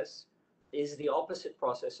process is the opposite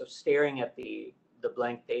process of staring at the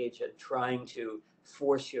blank page and trying to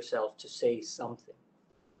force yourself to say something.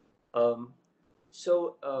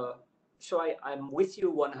 So I'm with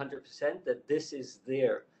you 100% that this is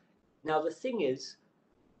there. Now the thing is,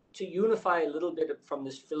 to unify a little bit from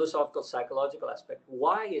this philosophical, psychological aspect,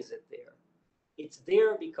 why is it there? It's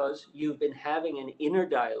there because you've been having an inner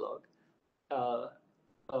dialogue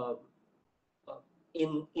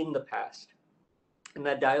in the past. And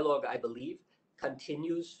that dialogue, I believe,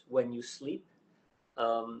 continues when you sleep,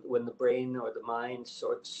 when the brain or the mind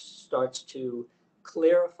starts to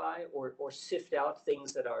clarify or sift out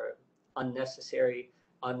things that are unnecessary,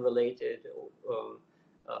 unrelated,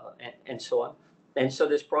 and so on. And so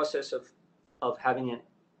this process of having an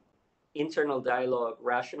internal dialogue,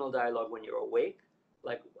 rational dialogue when you're awake,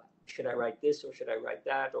 like, should I write this or should I write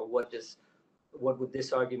that? Or what would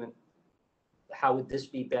this argument, how would this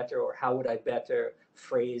be better? Or how would I better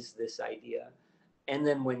phrase this idea? And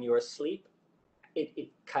then when you're asleep, it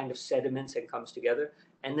kind of sediments and comes together.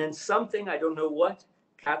 And then something, I don't know what,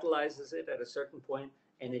 catalyzes it at a certain point,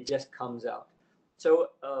 and it just comes out. So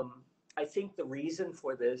I think the reason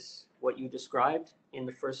for this, what you described in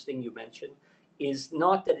the first thing you mentioned, is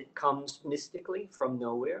not that it comes mystically from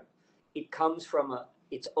nowhere. It comes from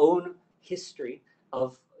its own history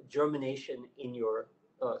of germination in your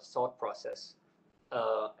thought process,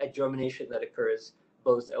 a germination that occurs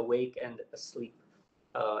both awake and asleep.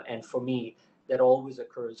 And for me, that always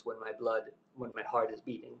occurs when my heart is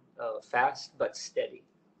beating fast but steady.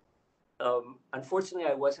 Unfortunately,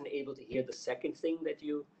 I wasn't able to hear the second thing that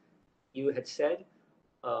you had said.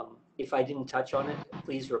 If I didn't touch on it,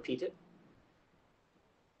 please repeat it.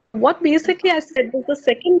 What basically I said was the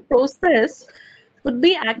second process would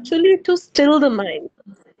be actually to still the mind,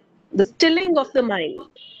 the stilling of the mind.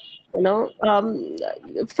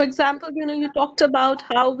 For example, you talked about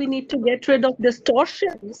how we need to get rid of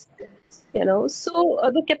distortions. So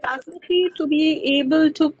the capacity to be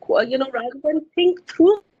able to, rather than think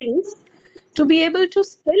through things, to be able to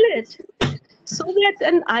still it, so that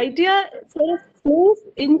an idea sort of flows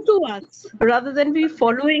into us rather than we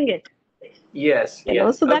following it. Yes.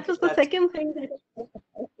 So that was the second thing.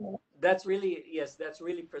 That's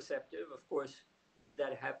really perceptive. Of course,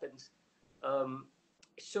 that happens.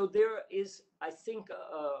 So there is, I think,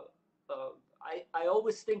 I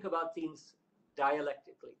always think about things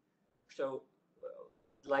dialectically. So,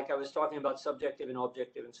 like I was talking about subjective and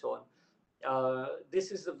objective and so on.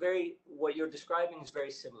 This is what you're describing is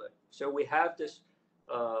very similar. So we have this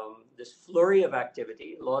flurry of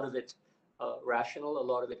activity, a lot of it rational, a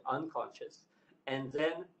lot of it unconscious, and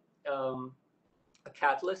then a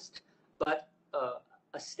catalyst, but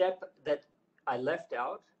a step that I left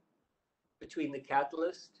out between the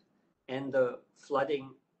catalyst and the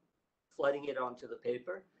flooding it onto the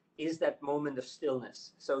paper is that moment of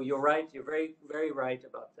stillness. So you're right, you're very, very right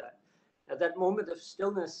about that. Now, that moment of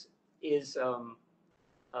stillness is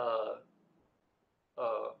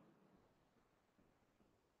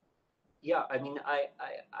yeah, I mean,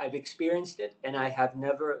 I've experienced it, and I've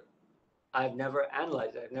never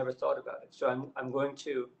analyzed it. I've never thought about it. So I'm going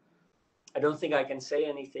to, I don't think I can say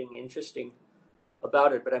anything interesting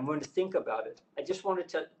about it, but I'm going to think about it. I just want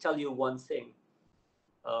to tell you one thing.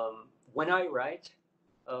 When I write,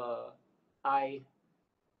 I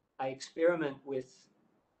experiment with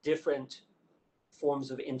different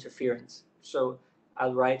forms of interference. So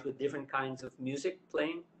I'll write with different kinds of music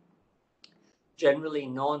playing, generally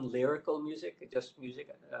non-lyrical music, just music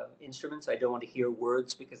instruments. I don't want to hear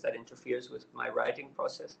words because that interferes with my writing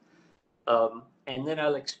process. And then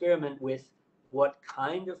I'll experiment with what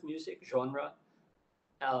kind of music genre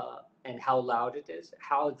and how loud it is,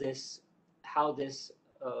 how this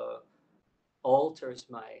alters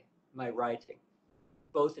my writing,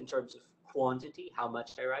 both in terms of quantity, how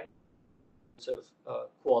much I write, in terms of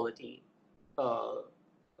quality,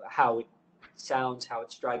 how it sounds, how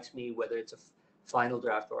it strikes me, whether it's a final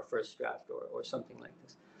draft or a first draft or something like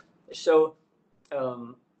this. So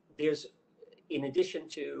there's, in addition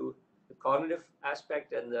to the cognitive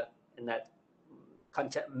aspect and that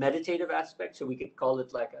meditative aspect, so we could call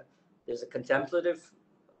it like there's a contemplative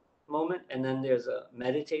moment and then there's a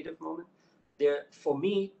meditative moment. There, for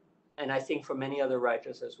me, and I think for many other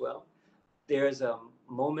writers as well, there's a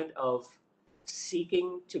moment of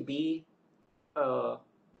seeking to be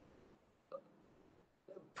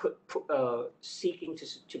seeking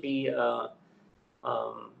to be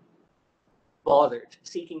bothered,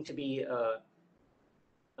 seeking to be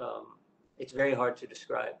it's very hard to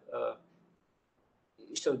describe.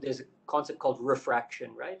 So there's a concept called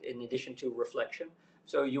refraction, right? In addition to reflection.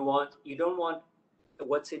 So you don't want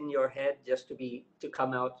what's in your head just to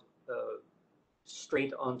come out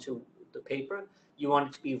straight onto the paper. You want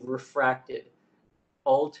it to be refracted,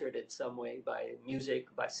 altered in some way by music,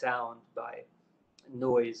 by sound, by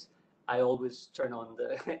noise. I always turn on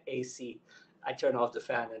the AC. I turn off the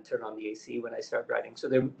fan and turn on the AC when I start writing. So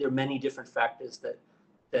there are many different factors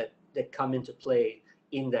that come into play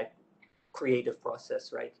in that creative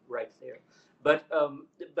process right there. But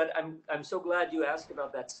I'm so glad you asked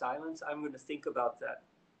about that silence. I'm going to think about that.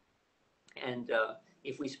 And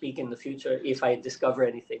if we speak in the future, if I discover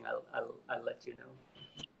anything, I'll let you know.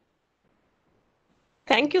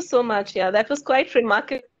 Thank you so much. Yeah, that was quite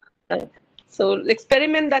remarkable. So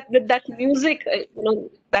experiment with that music,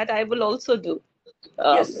 that I will also do.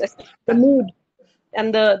 Yes. The mood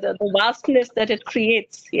and the vastness that it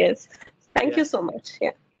creates. Yes. Thank you so much.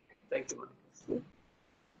 Yeah. Thank you, Monica.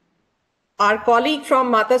 Our colleague from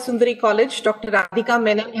Mata Sundari College, Dr. Radhika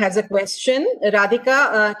Menon, has a question.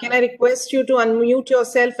 Radhika, can I request you to unmute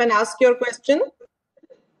yourself and ask your question?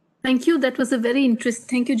 Thank you. That was a very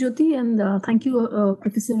interesting. Thank you, Jyoti, and thank you,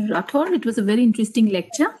 Professor Rathore. It was a very interesting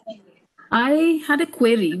lecture. I had a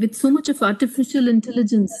query with so much of artificial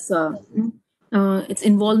intelligence, its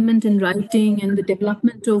involvement in writing and the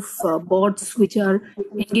development of bots which are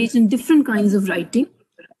engaged in different kinds of writing.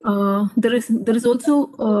 There is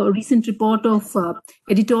also a recent report of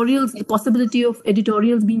editorials, the possibility of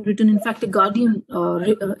editorials being written. In fact, a Guardian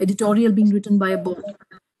editorial being written by a bot.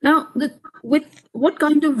 Now, with what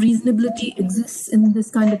kind of reasonability exists in this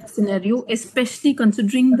kind of scenario, especially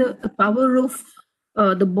considering the power of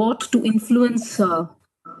the bot to influence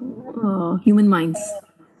human minds?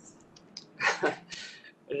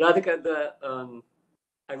 Radhika,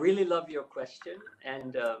 I really love your question,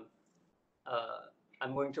 and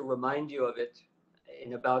I'm going to remind you of it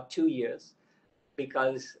in about 2 years,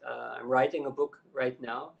 because I'm writing a book right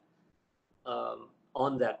now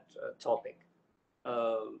on that topic,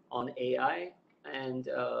 on AI and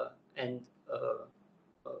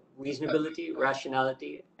reasonability,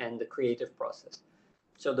 rationality, and the creative process.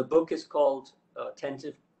 So the book is called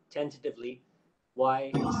tentatively,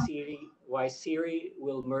 Why Siri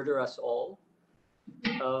Will Murder Us All.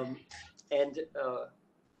 And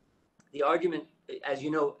the argument, as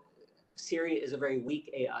you know, Siri is a very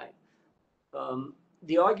weak AI.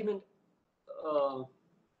 The argument,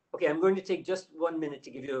 okay, I'm going to take just 1 minute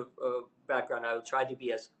to give you a background. I will try to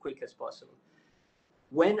be as quick as possible.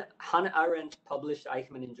 When Hannah Arendt published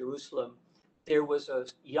Eichmann in Jerusalem, there was a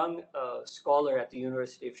young scholar at the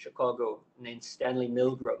University of Chicago named Stanley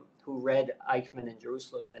Milgram who read Eichmann in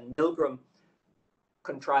Jerusalem. And Milgram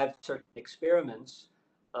contrived certain experiments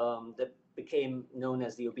that became known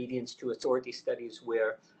as the obedience to authority studies,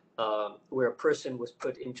 where where a person was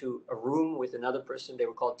put into a room with another person. They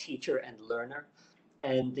were called teacher and learner.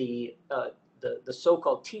 And the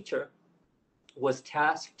so-called teacher was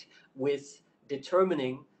tasked with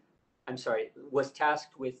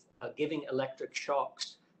giving electric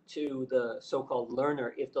shocks to the so-called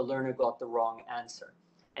learner if the learner got the wrong answer.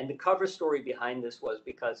 And the cover story behind this was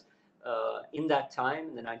because in that time,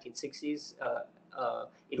 in the 1960s,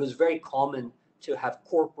 it was very common to have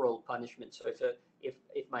corporal punishment. So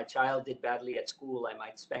if my child did badly at school, I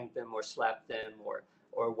might spank them or slap them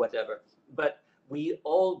or whatever. But we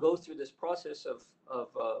all go through this process of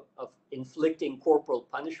inflicting corporal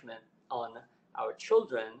punishment on our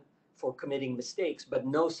children for committing mistakes, but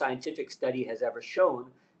no scientific study has ever shown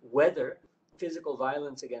whether physical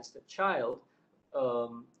violence against a child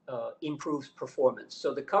improves performance.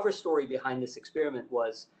 So the cover story behind this experiment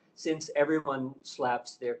was, since everyone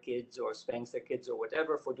slaps their kids or spanks their kids or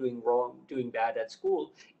whatever for doing bad at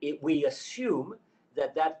school, we assume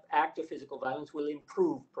that act of physical violence will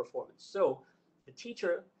improve performance. So the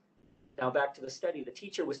teacher, now back to the study, the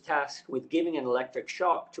teacher was tasked with giving an electric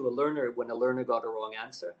shock to a learner when a learner got a wrong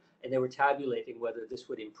answer, and they were tabulating whether this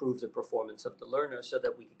would improve the performance of the learner so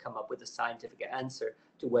that we could come up with a scientific answer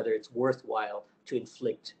to whether it's worthwhile to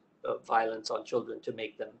inflict violence on children to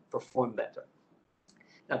make them perform better.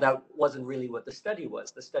 Now, that wasn't really what the study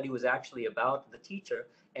was. The study was actually about the teacher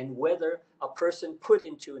and whether a person put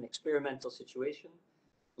into an experimental situation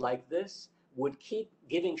like this would keep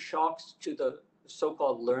giving shocks to the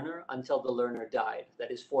so-called learner until the learner died.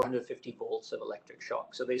 That is 450 volts of electric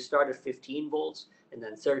shock. So they start at 15 volts and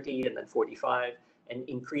then 30 and then 45 and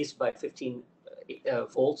increase by 15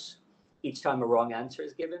 volts each time a wrong answer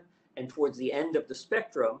is given. And towards the end of the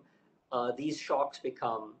spectrum, these shocks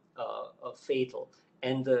become fatal.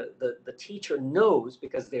 And the teacher knows,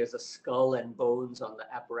 because there's a skull and bones on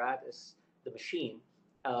the apparatus, the machine,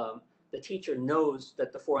 the teacher knows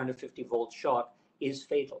that the 450 volt shock is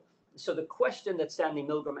fatal. So the question that Stanley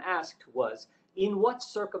Milgram asked was, in what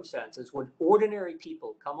circumstances would ordinary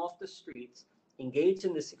people come off the streets, engage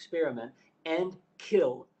in this experiment, and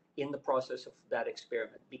kill in the process of that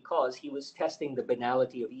experiment? Because he was testing the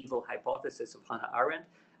banality of evil hypothesis of Hannah Arendt.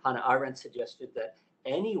 Hannah Arendt suggested that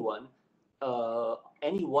any one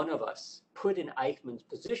of us put in Eichmann's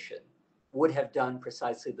position would have done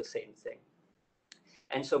precisely the same thing.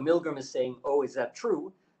 And so Milgram is saying, oh, is that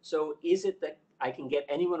true? So is it that I can get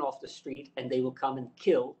anyone off the street and they will come and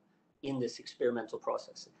kill in this experimental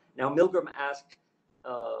process? Now, Milgram asked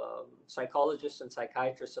psychologists and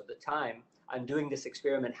psychiatrists of the time, I'm doing this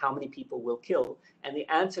experiment, how many people will kill? And the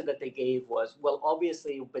answer that they gave was, well,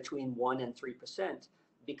 obviously between 1% and 3%,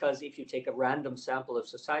 because if you take a random sample of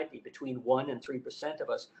society, between 1% and 3% of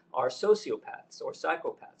us are sociopaths or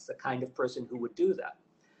psychopaths, the kind of person who would do that.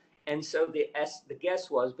 And so the guess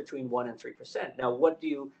was between 1% and 3%. Now,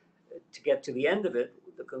 to get to the end of it,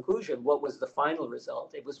 the conclusion, what was the final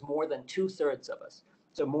result? It was more than 2/3 of us.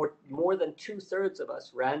 So more than 2/3 of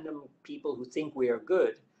us, random people who think we are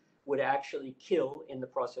good, would actually kill in the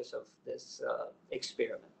process of this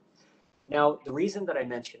experiment. Now, the reason that I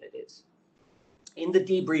mention it is, in the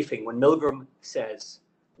debriefing, when Milgram says,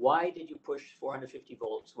 why did you push 450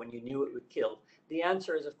 volts when you knew it would kill? The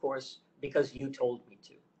answer is, of course, because you told me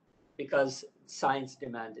to, because science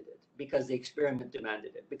demanded it, because the experiment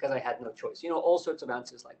demanded it, because I had no choice. All sorts of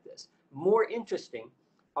answers like this. More interesting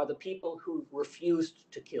are the people who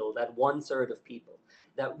refused to kill, that 1/3 of people.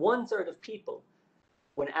 That 1/3 of people,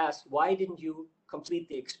 when asked, why didn't you complete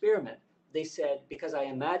the experiment? They said, because I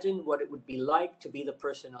imagined what it would be like to be the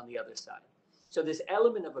person on the other side. So this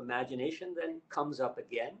element of imagination then comes up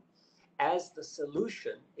again as the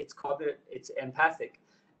solution. It's empathic,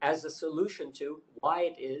 as a solution to why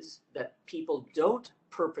it is that people don't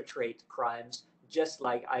perpetrate crimes just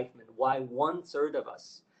like Eichmann, why 1/3 of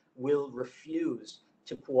us will refuse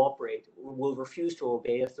to cooperate, will refuse to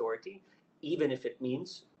obey authority, even if it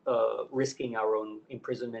means risking our own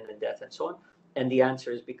imprisonment and death and so on. And the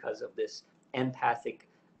answer is because of this empathic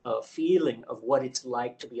feeling of what it's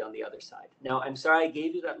like to be on the other side. Now, I'm sorry I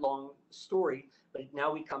gave you that long story, but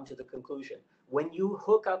now we come to the conclusion. When you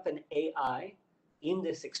hook up an AI in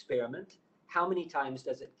this experiment, how many times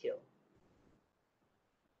does it kill?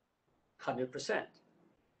 100%.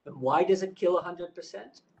 And why does it kill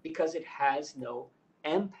 100%? Because it has no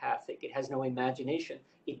empathic, it has no imagination.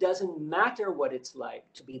 It doesn't matter what it's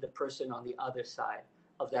like to be the person on the other side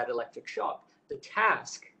of that electric shock. The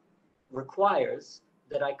task requires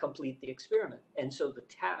that I complete the experiment. And so the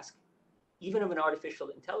task, even of an artificial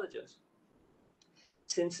intelligence,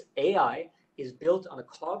 since AI is built on a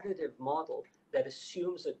cognitive model that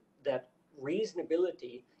assumes that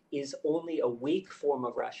reasonability is only a weak form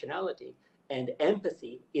of rationality, and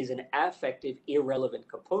empathy is an affective, irrelevant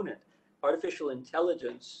component. Artificial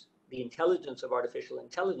intelligence, the intelligence of artificial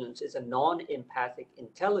intelligence, is a non-empathic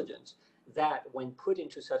intelligence that, when put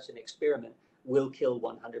into such an experiment, will kill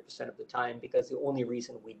 100% of the time, because the only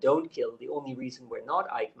reason we don't kill, the only reason we're not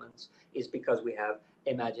Eichmanns, is because we have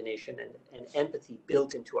imagination and empathy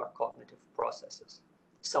built into our cognitive processes.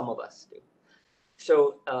 Some of us do.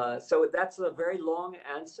 So that's a very long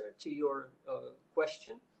answer to your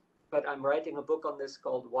question, but I'm writing a book on this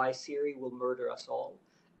called Why Siri Will Murder Us All,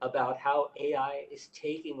 about how AI is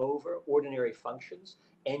taking over ordinary functions,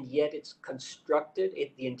 and yet it's constructed,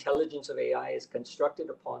 the intelligence of AI is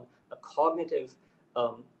constructed upon a cognitive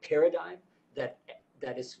paradigm that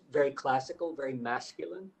is very classical, very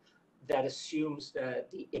masculine, that assumes that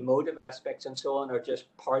the emotive aspects and so on are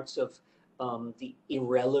just parts of the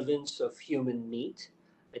irrelevance of human meat.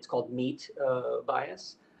 It's called meat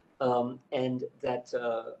bias, and that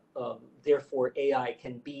therefore AI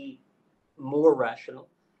can be more rational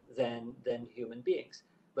than human beings.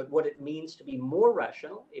 But what it means to be more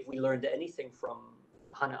rational, if we learned anything from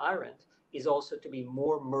Hannah Arendt, is also to be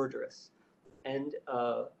more murderous. And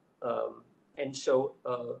so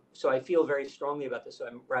I feel very strongly about this. So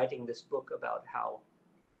I'm writing this book about how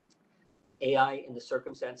AI, in the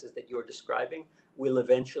circumstances that you're describing, will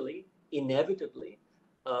eventually, inevitably,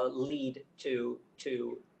 lead to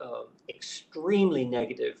extremely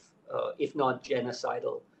negative, if not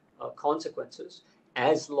genocidal, consequences,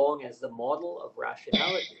 as long as the model of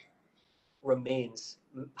rationality remains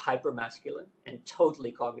hypermasculine and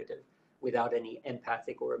totally cognitive, without any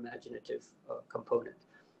empathic or imaginative component.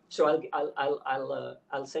 So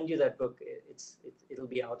I'll send you that book. It'll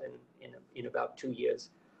be out in about 2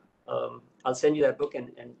 years. I'll send you that book,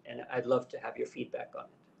 and I'd love to have your feedback on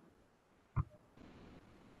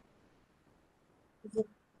it.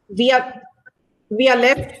 We are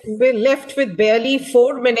left with barely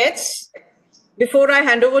 4 minutes. Before I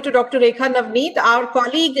hand over to Dr. Rekha Navneet, our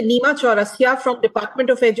colleague Nima Chaurasia from Department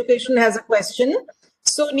of Education has a question.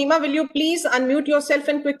 So Nima, will you please unmute yourself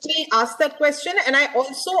and quickly ask that question? And I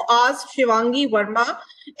also asked Shivangi Verma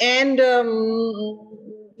and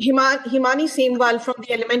Himani Semwal from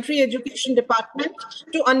the Elementary Education Department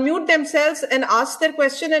to unmute themselves and ask their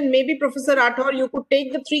question. And maybe Professor Rathore, you could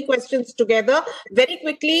take the 3 questions together very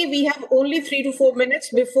quickly. We have only 3 to 4 minutes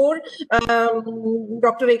before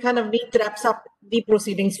Dr. Rekha Navneet wraps up the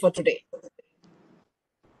proceedings for today.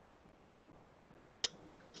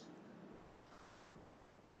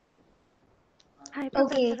 Hi,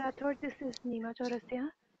 Professor Rathore. This is Nima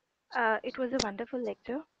Chaurasia. It was a wonderful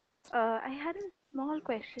lecture. I had a small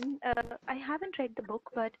question. I haven't read the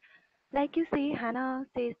book, but like you say, Hannah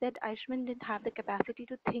says that Eichmann didn't have the capacity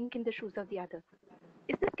to think in the shoes of the other.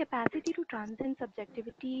 Is this capacity to transcend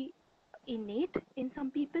subjectivity innate in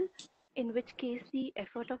some people, in which case the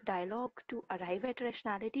effort of dialogue to arrive at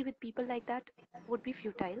rationality with people like that would be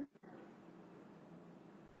futile?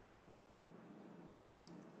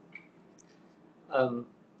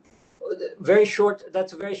 Very short.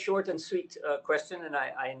 That's a very short and sweet question, and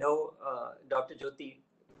I know Dr. Jyoti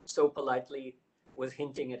so politely was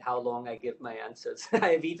hinting at how long I give my answers. I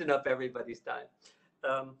have eaten up everybody's time,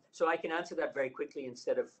 so I can answer that very quickly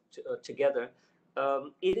instead of together.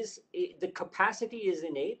 The capacity is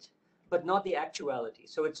innate, but not the actuality.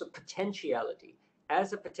 So it's a potentiality.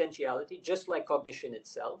 As a potentiality, just like cognition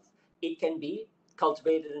itself, it can be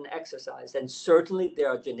cultivated and exercised. And certainly there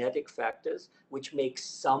are genetic factors which make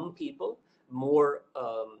some people more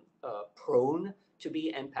prone to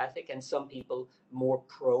be empathic and some people more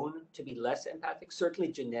prone to be less empathic.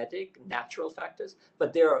 Certainly genetic, natural factors,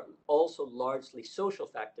 but there are also largely social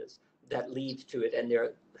factors that lead to it. And there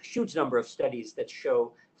are a huge number of studies that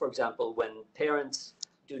show, for example, when parents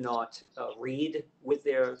do not read with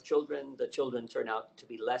their children, the children turn out to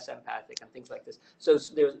be less empathic and things like this. So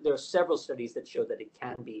there are several studies that show that it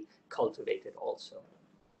can be cultivated also.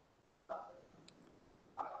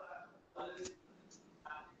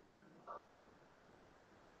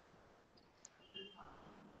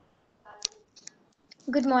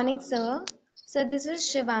 Good morning, sir. So this is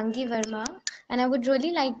Shivangi Verma, and I would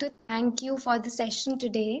really like to thank you for the session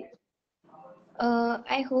today.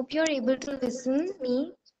 I hope you're able to listen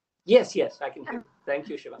me. Yes, I can hear. Thank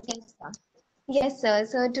you, Shivangi. Yes, sir. Yes, sir.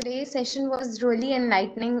 So today's session was really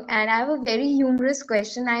enlightening, and I have a very humorous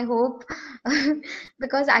question, I hope,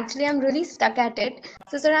 because actually I'm really stuck at it.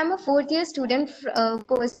 So, sir, I'm a 4th year student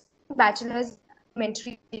pursuing bachelor's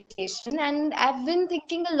elementary education, and I've been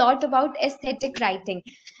thinking a lot about aesthetic writing.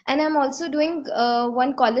 And I'm also doing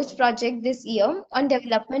one college project this year on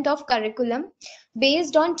development of curriculum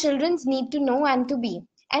based on children's need to know and to be,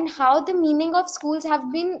 and how the meaning of schools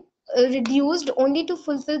have been reduced only to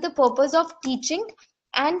fulfill the purpose of teaching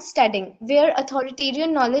and studying, where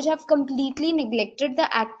authoritarian knowledge have completely neglected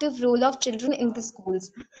the active role of children in the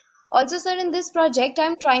schools. Also, sir, in this project,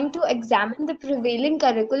 I'm trying to examine the prevailing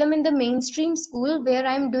curriculum in the mainstream school where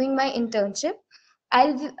I'm doing my internship.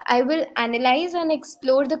 I will analyze and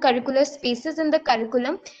explore the curricular spaces in the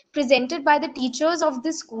curriculum presented by the teachers of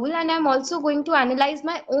the school, and I'm also going to analyze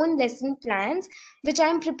my own lesson plans, which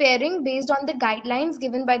I'm preparing based on the guidelines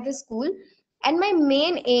given by the school. And my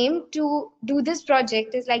main aim to do this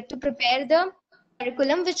project is like to prepare the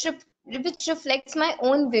curriculum which reflects my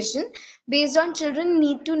own vision based on children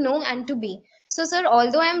need to know and to be. So, sir,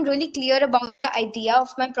 although I'm really clear about the idea of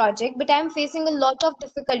my project, but I'm facing a lot of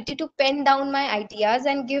difficulty to pen down my ideas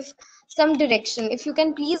and give some direction. If you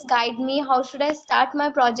can please guide me, how should I start my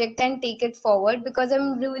project and take it forward? Because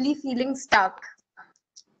I'm really feeling stuck.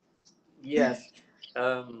 Yes.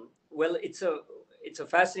 Well, it's a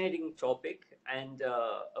fascinating topic, and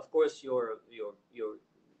of course, your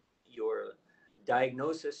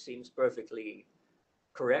diagnosis seems perfectly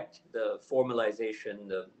correct. The formalization,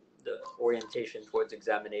 the orientation towards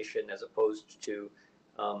examination, as opposed to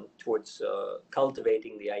towards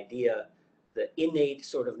cultivating the idea, the innate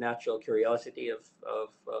sort of natural curiosity of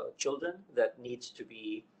children that needs to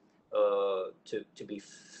be to be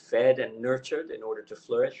fed and nurtured in order to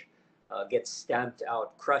flourish, gets stamped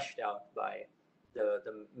out, crushed out by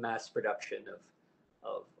the mass production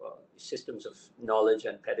of systems of knowledge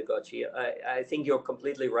and pedagogy. I think you're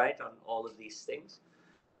completely right on all of these things.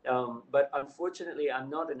 But unfortunately, I'm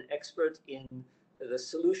not an expert in the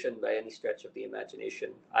solution by any stretch of the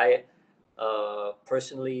imagination. I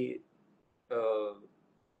personally, uh,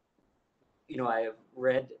 I have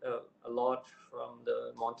read a lot from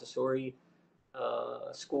the Montessori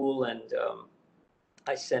school, and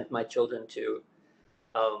I sent my children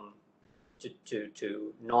um,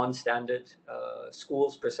 to non-standard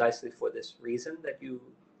schools precisely for this reason that you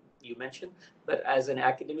mentioned. But as an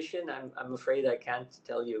academician, I'm afraid I can't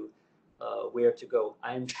tell you where to go.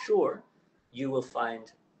 I'm sure you will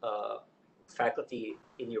find faculty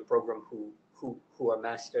in your program who are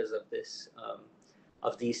masters of this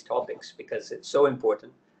of these topics, because it's so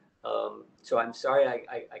important. So I'm sorry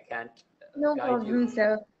I can't No guide problem, you,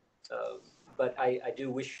 sir. but I do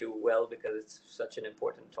wish you well because it's such an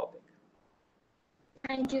important topic.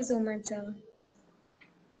 Thank you so much, sir.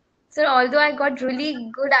 Sir, although I got really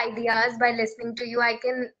good ideas by listening to you, I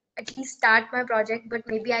can at least start my project, but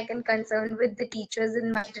maybe I can concern with the teachers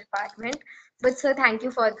in my department. But sir, thank you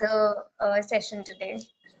for the session today.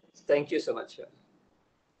 Thank you so much.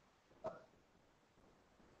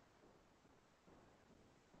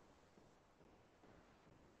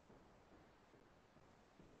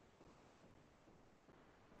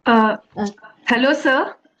 Hello,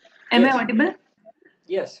 sir. Am Yes. I audible?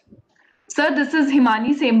 Yes. Sir, this is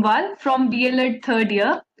Himani Semwal from BLEd third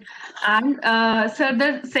year. And sir,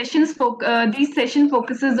 these session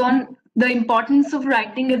focuses on the importance of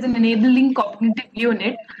writing as an enabling cognitive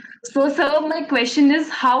unit. So, sir, my question is,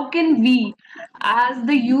 how can we, as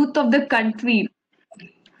the youth of the country,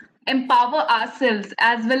 empower ourselves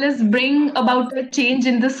as well as bring about a change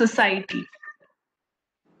in the society?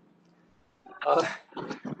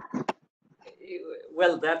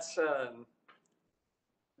 Well, that's a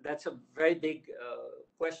very big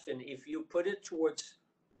question. If you put it towards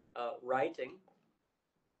writing,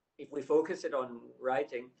 if we focus it on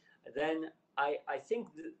writing, then I think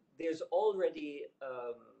there's already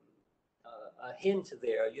a hint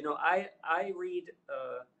there. I read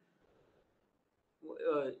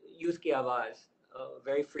Youth Ki Awaaz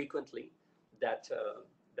very frequently, that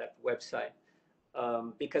website,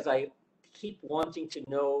 because I keep wanting to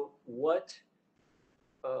know what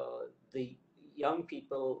the young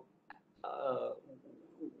people,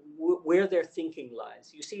 where their thinking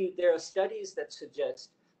lies. You see, there are studies that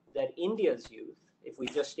suggest that India's youth, if we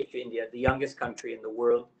just stick to India, the youngest country in the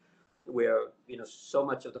world, where so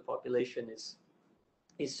much of the population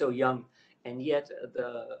is so young, and yet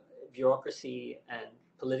the bureaucracy and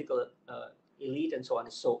political elite and so on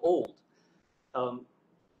is so old. Um,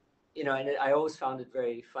 and I always found it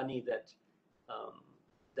very funny that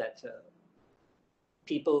that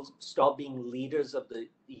people stop being leaders of the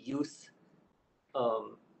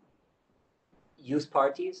um, youth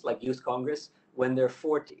parties like Youth Congress when they're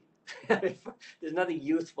 40. There's nothing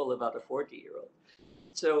youthful about a 40-year-old.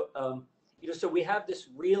 So so we have this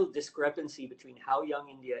real discrepancy between how young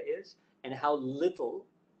India is and how little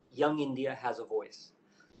young India has a voice.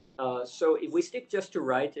 So if we stick just to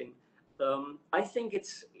writing, I think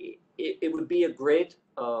it would be a great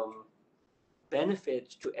benefit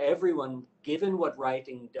to everyone, given what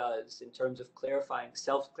writing does in terms of clarifying,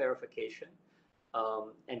 self-clarification,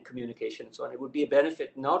 and communication and so on. It would be a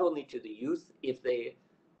benefit not only to the youth if they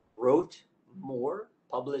wrote more,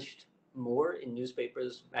 published more in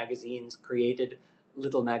newspapers, magazines, created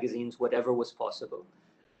little magazines, whatever was possible,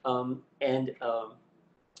 and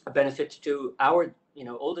a benefit to our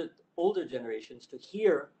older generations to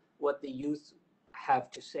hear what the youth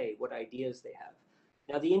have to say, what ideas they have.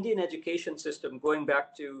 Now, the Indian education system, going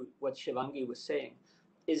back to what Shivangi was saying,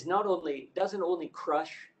 doesn't only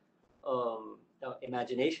crush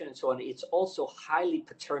imagination and so on. It's also highly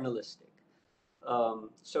paternalistic.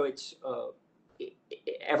 So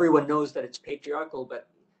everyone knows that it's patriarchal, but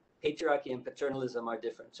patriarchy and paternalism are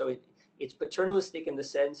different. So it's paternalistic in the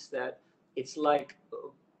sense that it's like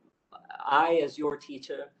I, as your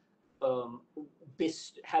teacher,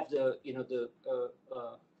 have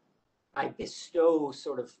I bestow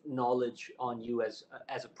sort of knowledge on you as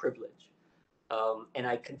a privilege, and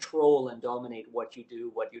I control and dominate what you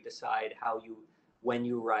do, what you decide, when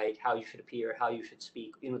you write, how you should appear, how you should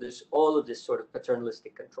speak. There's all of this sort of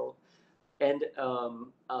paternalistic control, and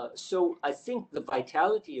so I think the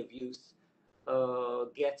vitality of youth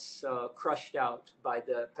gets crushed out by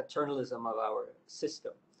the paternalism of our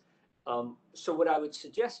system. So what I would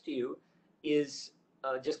suggest to you is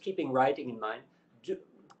just keeping writing in mind,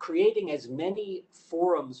 creating as many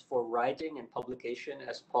forums for writing and publication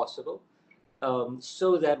as possible,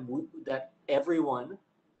 so that everyone,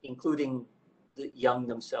 including the young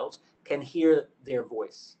themselves, can hear their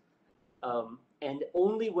voice. And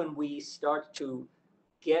only when we start to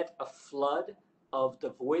get a flood of the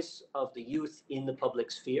voice of the youth in the public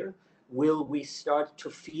sphere will we start to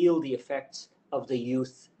feel the effects of the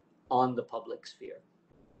youth on the public sphere.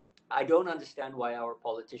 I don't understand why our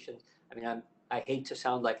politicians, I hate to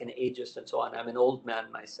sound like an ageist and so on. I'm an old man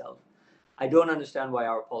myself. I don't understand why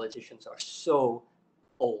our politicians are so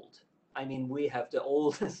old. We have the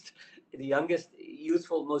oldest, the youngest,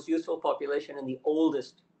 most youthful population and the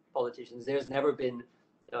oldest politicians. There's never been,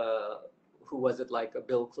 who was it, like a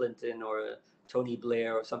Bill Clinton or a Tony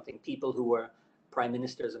Blair or something, people who were prime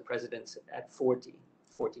ministers and presidents at 40,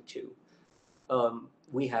 42.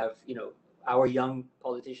 We have, our young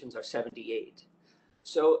politicians are 78.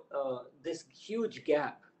 So this huge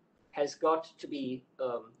gap has got to be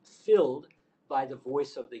filled by the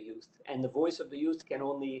voice of the youth, and the voice of the youth can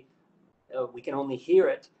only we can only hear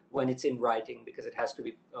it when it's in writing, because it has to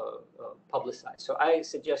be publicized. So I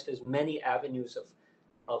suggest as many avenues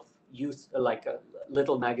of youth, like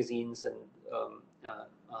little magazines and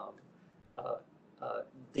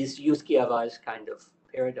this youth ki awaaz kind of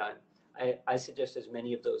paradigm. I suggest as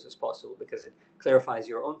many of those as possible, because it clarifies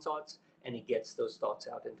your own thoughts and it gets those thoughts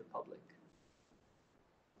out into public.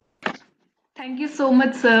 Thank you so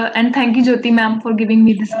much, sir. And thank you, Jyoti ma'am, for giving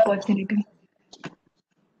me this opportunity.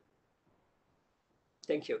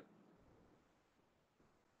 Thank you.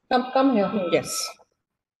 Come here. Yes.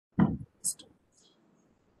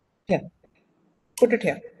 Here. Put it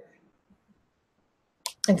here.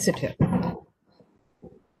 And sit here.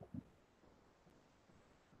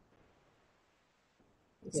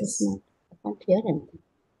 Yes. I can't hear anything.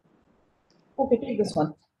 Okay, take this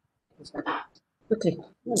one. Quickly.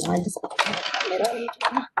 No, I just.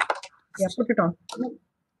 Yeah, put it on.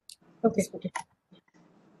 Okay. Okay.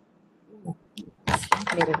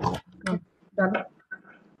 Done.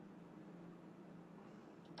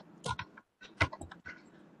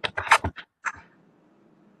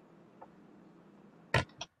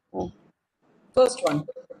 First one.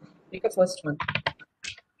 Make a first one.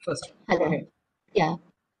 First. Hello. Go ahead. Yeah.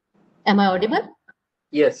 Am I audible?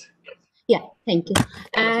 Yes. Yeah, thank you.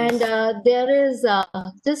 And there is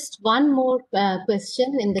just one more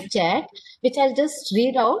question in the chat, which I'll just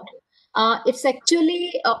read out. It's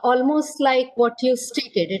actually almost like what you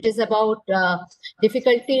stated. It is about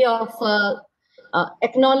difficulty of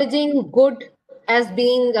acknowledging good as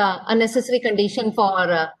being a necessary condition for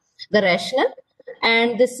the rational.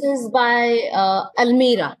 And this is by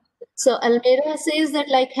Almira. So Almira says that,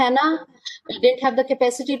 like, Hannah didn't have the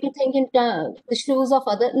capacity to think in the shoes of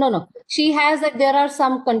other. No. She has that there are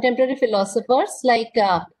some contemporary philosophers like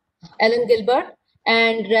Alan Gilbert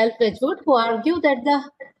and Ralph Wedgwood who argue that the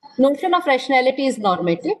notion of rationality is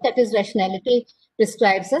normative. That is, rationality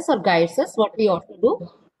prescribes us or guides us what we ought to do.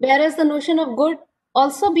 Whereas the notion of good,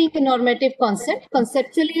 also being a normative concept,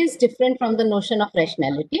 conceptually is different from the notion of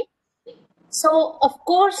rationality. So, of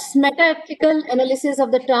course, meta-ethical analysis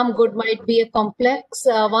of the term good might be a complex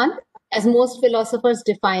one, as most philosophers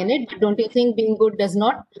define it. But don't you think being good does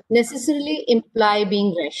not necessarily imply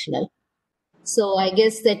being rational? So, I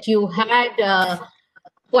guess that you had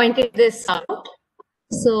pointed this out.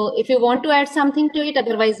 So, if you want to add something to it,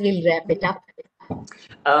 otherwise we'll wrap it up.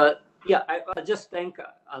 Yeah, I'll just thank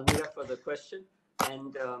Almira for the question.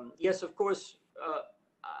 And yes, of course,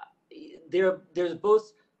 there's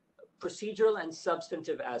both procedural and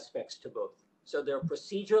substantive aspects to both. So there are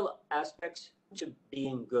procedural aspects to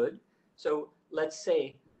being good. So let's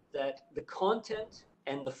say that the content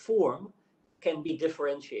and the form can be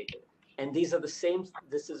differentiated. And these are the same,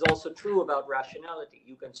 this is also true about rationality.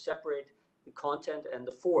 You can separate the content and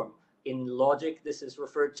the form. In logic, this is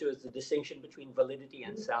referred to as the distinction between validity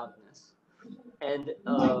and soundness. And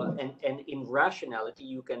in rationality,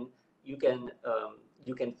 you can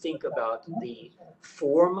think about the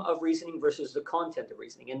form of reasoning versus the content of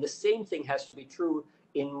reasoning. And the same thing has to be true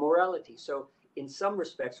in morality. So in some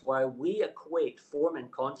respects, while we equate form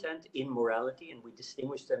and content in morality and we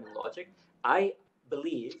distinguish them in logic, I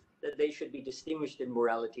believe that they should be distinguished in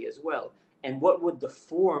morality as well. And what would the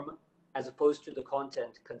form as opposed to the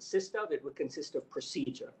content consist of? It would consist of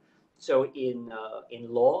procedure. So in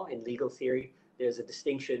law, in legal theory, there's a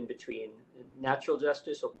distinction between natural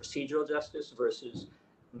justice or procedural justice versus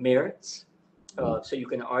merits. So you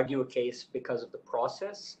can argue a case because of the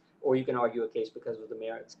process, or you can argue a case because of the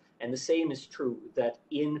merits. And the same is true that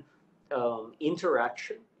in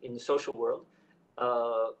interaction in the social world,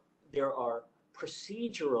 there are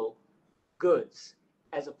procedural goods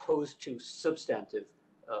as opposed to substantive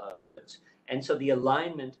goods. And so the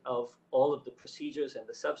alignment of all of the procedures and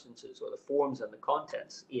the substances, or the forms and the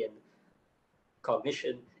contents in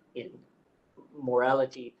cognition, in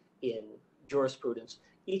morality, in jurisprudence,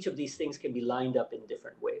 each of these things can be lined up in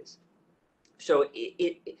different ways. So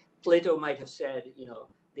Plato might have said,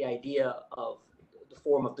 the idea of the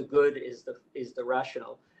form of the good is the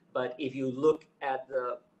rational. But if you look at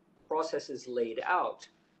the processes laid out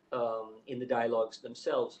in the dialogues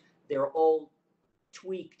themselves, they're all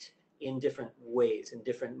tweaked in different ways, in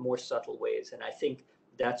different, more subtle ways. And I think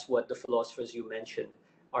that's what the philosophers you mentioned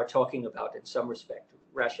are talking about in some respect.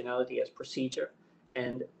 Rationality as procedure,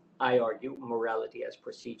 and I argue morality as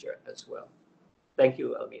procedure as well. Thank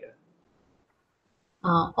you, Almira.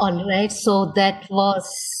 All right. So that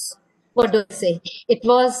was, what do I say? It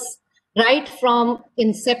was right from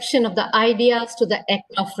inception of the ideas to the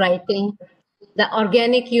act of writing, the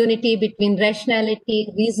organic unity between rationality,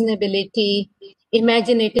 reasonability,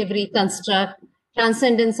 imaginative reconstruct,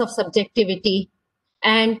 transcendence of subjectivity,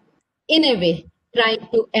 and in a way, trying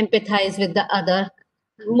to empathize with the other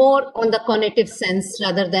more on the cognitive sense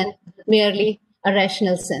rather than merely a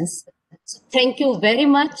rational sense. So thank you very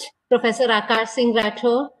much, Professor Akar Singh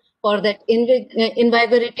Rathore, for that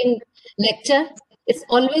invigorating lecture. It's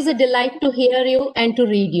always a delight to hear you and to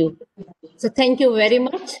read you. So thank you very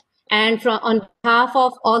much. And on behalf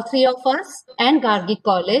of all three of us and Gargi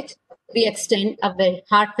College, we extend a very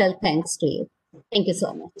heartfelt thanks to you. Thank you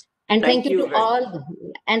so much. And thank you to all,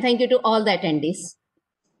 and thank you to all the attendees.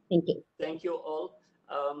 Thank you. Thank you all.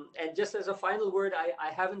 And just as a final word, I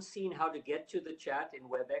haven't seen how to get to the chat in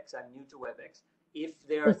WebEx. I'm new to WebEx. If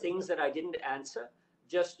there are things that I didn't answer,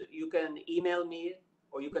 just you can email me,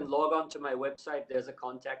 or you can log on to my website. There's a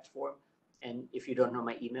contact form. And if you don't know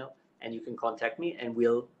my email, and you can contact me, and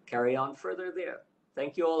we'll carry on further there.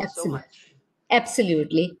 Thank you all so much.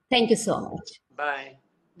 Absolutely. Thank you so much. Bye.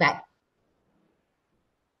 Bye.